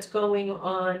construction that's going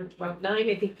on Route 9,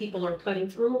 I think people are cutting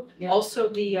through. Also,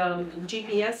 the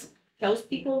GPS tells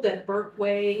people that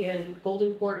Burkway and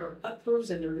Golden Court are cut throughs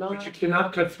and they're But you not.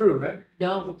 cannot cut through, right?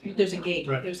 No, there's a gate.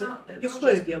 Right. There's a. You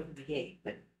could be open the gate,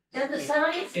 but And the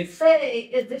signs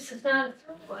say this is not a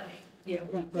throughway. Yeah.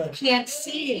 can't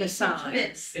see the sign.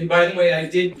 It's And by the way, I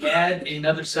did add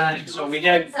another sign, so we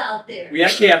out there.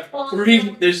 actually have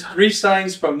there's three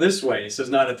signs from this way. It says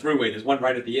not a throughway, there's one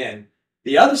right at the end.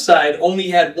 The other side only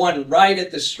had one right at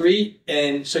the street,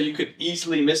 and so you could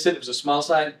easily miss it. It was a small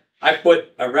sign. I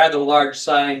put a rather large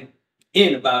sign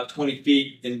in about 20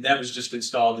 feet, and that was just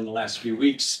installed in the last few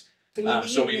weeks.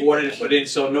 So we ordered it put in,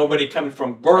 so nobody coming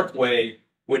from Burkway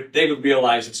would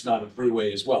realize it's not a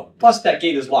throughway as well. Plus, that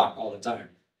gate is locked all the time.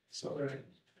 So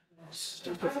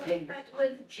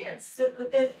With kids,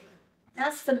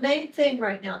 that's the main thing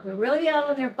right now. They're really out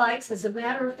on their bikes. As a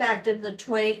matter of fact, in the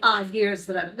 20-odd years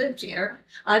that I've lived here,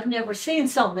 I've never seen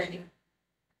so many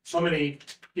So many,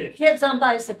 kids on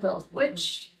bicycles,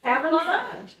 which haven't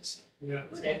fun. yeah.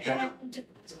 And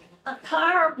a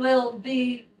car will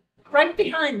be right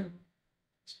behind them.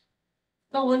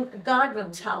 Going, God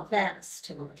knows how fast.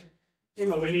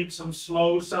 So we need some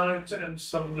slow signs and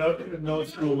some no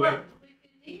through way. What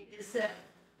we need is that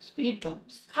speed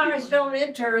bumps. Cars don't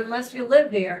enter unless you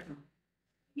live here.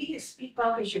 You need a speed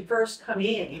bump as you first come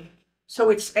in. So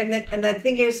it's, and the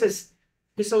thing is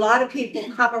there's a lot of people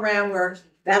come around where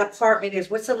that apartment is,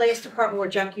 what's the last apartment where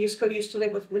John Cusco used to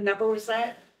live with, what number was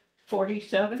that?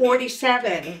 47.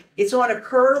 47. It's on a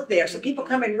curve there, so people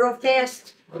come in real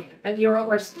fast and you're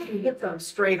almost, you hit them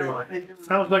straight on.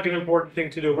 Sounds like an important thing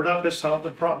to do. We're not gonna solve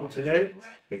the problem today,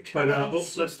 but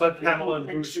let's let Pamela and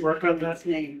Bruce work on that.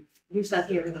 Who's not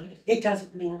here? It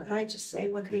doesn't matter. Can I just say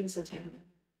one thing as a tenant?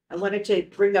 I wanted to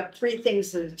bring up three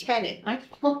things as a tenant.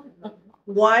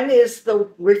 One is the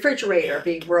refrigerator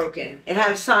being broken. It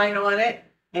had a sign on it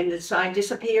and the sign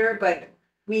disappeared, but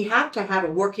we have to have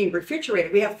a working refrigerator.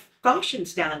 We have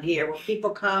functions down here where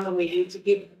people come and we need to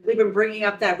we've been bringing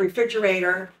up that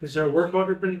refrigerator. Is there a work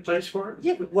order been in place for it?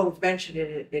 Yeah, well, we've mentioned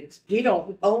it. We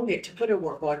don't own it to put a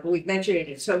work order, but we've mentioned it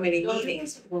in so many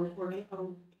meetings.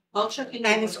 I'll check in.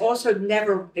 And it's also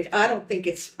I don't think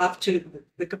it's up to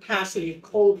the capacity of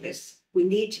coldness. We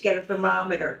need to get a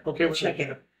thermometer. Okay, we'll Check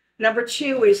it. Number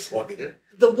two is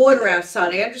the water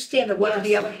outside. I understand that one of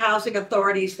the other housing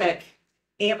authorities that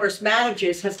Amherst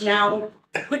manages has now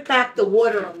put back the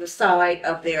water on the side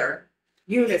of their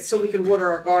units so we can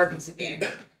water our gardens again.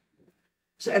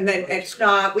 So, and then it's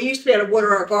not, we used to be able to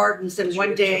water our gardens and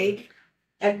one day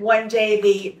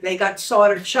they got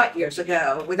soldered shut years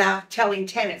ago without telling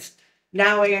tenants.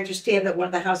 Now I understand that one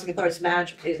of the housing authorities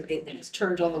management is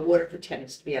turned on the water for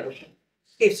tenants to be able to.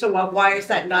 If so, why is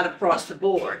that not across the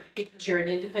board? Because you're an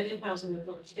independent housing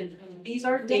authority, and these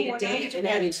are day-to-day, and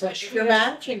that is what If you're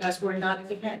managing us, we're not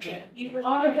independent. you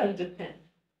are independent.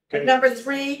 And number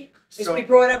three, is we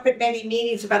brought up at many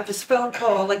meetings about this phone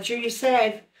call, like Julia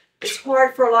said, it's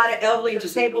hard for a lot of elderly and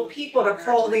disabled people to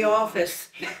call the office.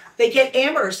 They get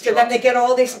Amherst and then they get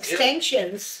all these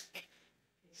extensions.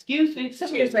 Excuse me,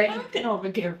 somebody's talking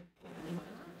over here.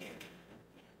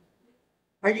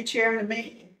 Are you chairing the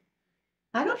meeting?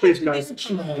 I don't Please, have guys.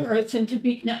 to be a person to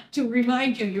be, not to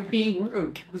remind you you're being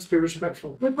rude. Let's be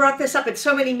respectful. We brought this up at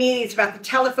so many meetings about the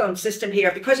telephone system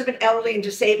here, because of an elderly and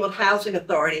disabled housing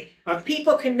authority.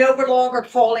 People can no longer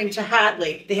call into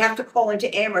Hadley, they have to call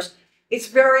into Amherst. It's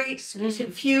very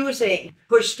confusing,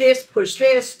 push this,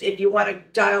 if you want to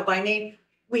dial by name.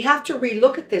 We have to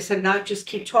relook at this and not just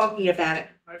keep talking about it.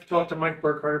 I've talked to Mike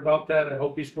Burkhardt about that. I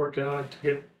hope he's working on it to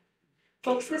get.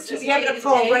 Folks, this is We have to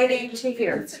call day-to-day. right into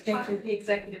here. It's the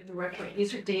executive director,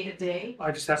 these are day-to-day.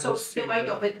 I just have So, to see. no, I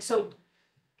know, but so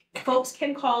folks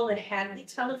can call the Hadley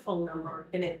telephone number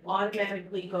and it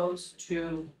automatically goes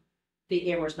to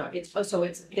the Amherst number.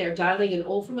 They're dialing an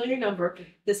old familiar number.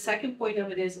 The second point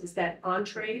of it is that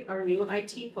Entree, our new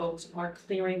IT folks, are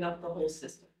clearing up the whole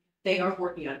system. They are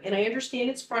working on it. And I understand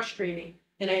it's frustrating,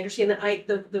 and I understand that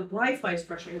the Wi-Fi is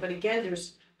frustrating, but again,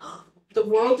 the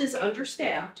world is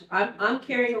understaffed. I'm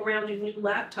carrying around a new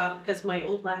laptop because my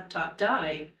old laptop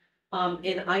died.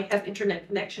 And I have internet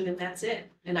connection and that's it.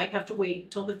 And I have to wait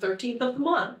until the 13th of the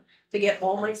month to get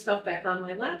all my stuff back on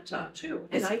my laptop too.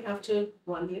 And I have to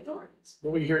run the authorities.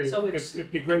 Well, we hear you. So it's-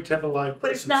 It'd be great to have a live.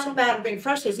 But it's not about being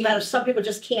frustrated, it's about some people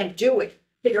just can't do it.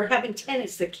 You're having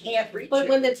tenants that can't reach But it.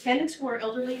 when the tenants who are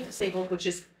elderly and disabled, which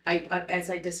is, as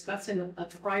I discussed in a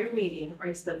prior meeting, right,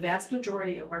 it's the vast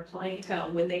majority of our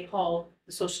clientele, when they call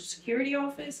the social security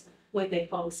office, when they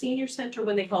call the senior center,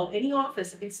 when they call any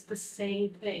office, it's the same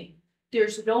thing.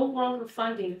 There's no longer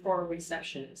funding for a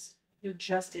receptionist. You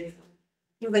just is.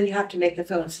 Then you have to make the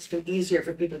phone system easier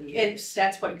for people to And use.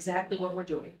 that's exactly what we're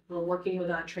doing. We're working with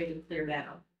Entree to clear that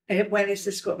out. And when is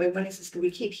this,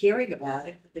 we keep hearing about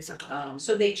it.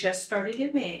 So they just started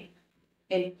in May,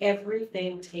 and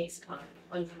everything takes time,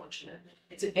 unfortunately.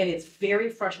 It's very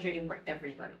frustrating for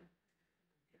everybody.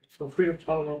 Feel free to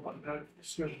follow up on that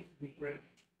soon. It'd be great.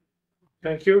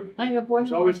 Thank you. I have one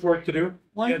There's more. always work to do.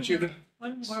 One Yeah, more. Judith.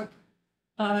 One more.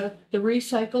 The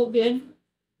recycle bin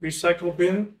Recycle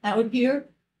bin. out here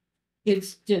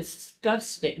is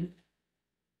disgusting.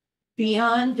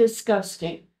 Beyond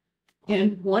disgusting.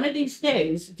 And one of these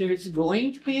days, there's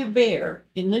going to be a bear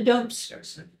in the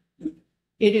dumpsters.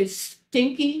 It is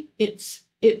stinky, it's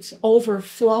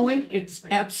overflowing, it's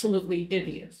absolutely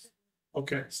hideous.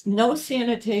 Okay. No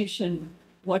sanitation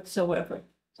whatsoever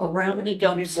around the Need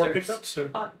more dumpsters. pickups,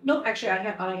 so, No, actually,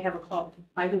 I have a call.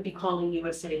 I will be calling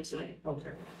USA today. okay.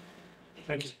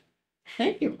 Thank you.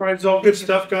 Thank you. Right, it's all good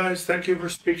stuff, guys. Thank you for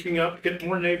speaking up. Get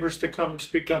more neighbors to come and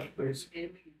speak up, please.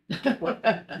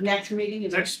 Next meeting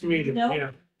is. Next meeting, No.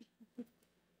 yeah.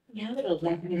 Yeah, but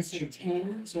 11 is in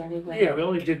 10, is there any way? Yeah, we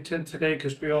only did 10 today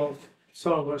because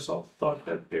some of us all thought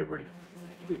that they were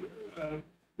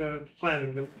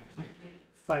planning the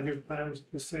 5-year plans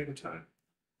at the same time.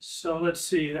 So let's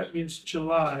see, that means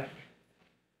July.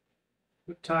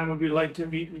 What time would we like to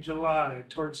meet in July?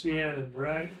 Towards the end,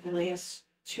 right? The last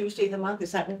Tuesday of the month,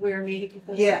 is that when we're meeting?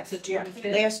 Yes, It's the yeah.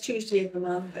 25th. Last Tuesday of the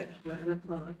month at 11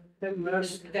 o'clock. That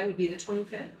would be the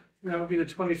 25th. That would be the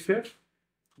 25th.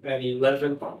 At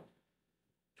 11.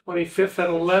 25th at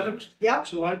 11? Yep.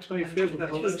 July 25th at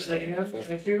 11 a.m.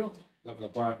 Thank you.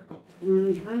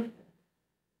 Mm-hmm.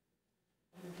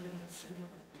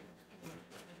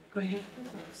 Go ahead.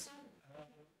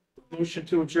 Motion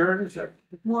to adjourn, is that?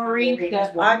 Maureen,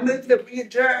 that I move that we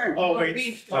adjourn. Oh,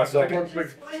 wait.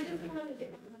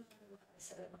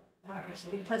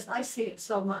 because I see it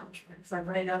so much, because I'm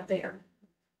right out there.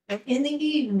 And in the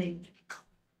evening,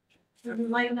 you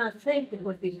might not think it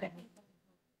would be bad.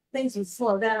 Things would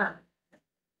slow down.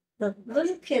 The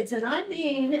little kids, and I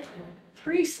mean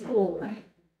preschool,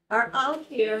 are out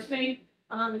here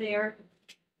on their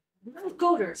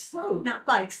scooters, not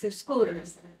bikes, they're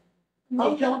scooters.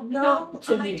 They don't know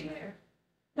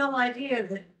no idea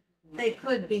that they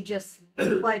could be just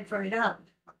wiped right out.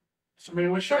 Somebody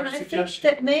wish to But have a I think suggestion?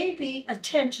 that maybe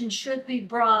attention should be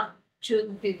brought to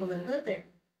the people that live there.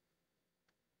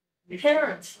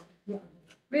 Parents,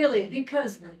 really,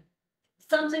 because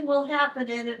something will happen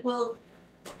and it will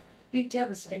be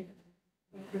devastating.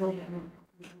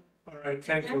 All right,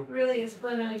 thank you. That really is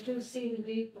what I do see the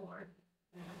need for.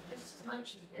 Just as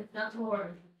much, if not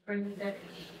more, for the decade.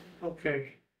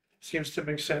 Okay, seems to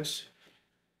make sense.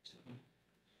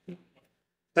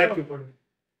 Thank you, Gordon.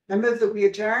 I move that we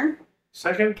adjourn.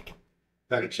 Second?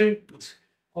 Second.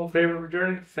 All in favor of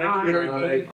adjourning? Thank you,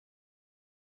 everybody.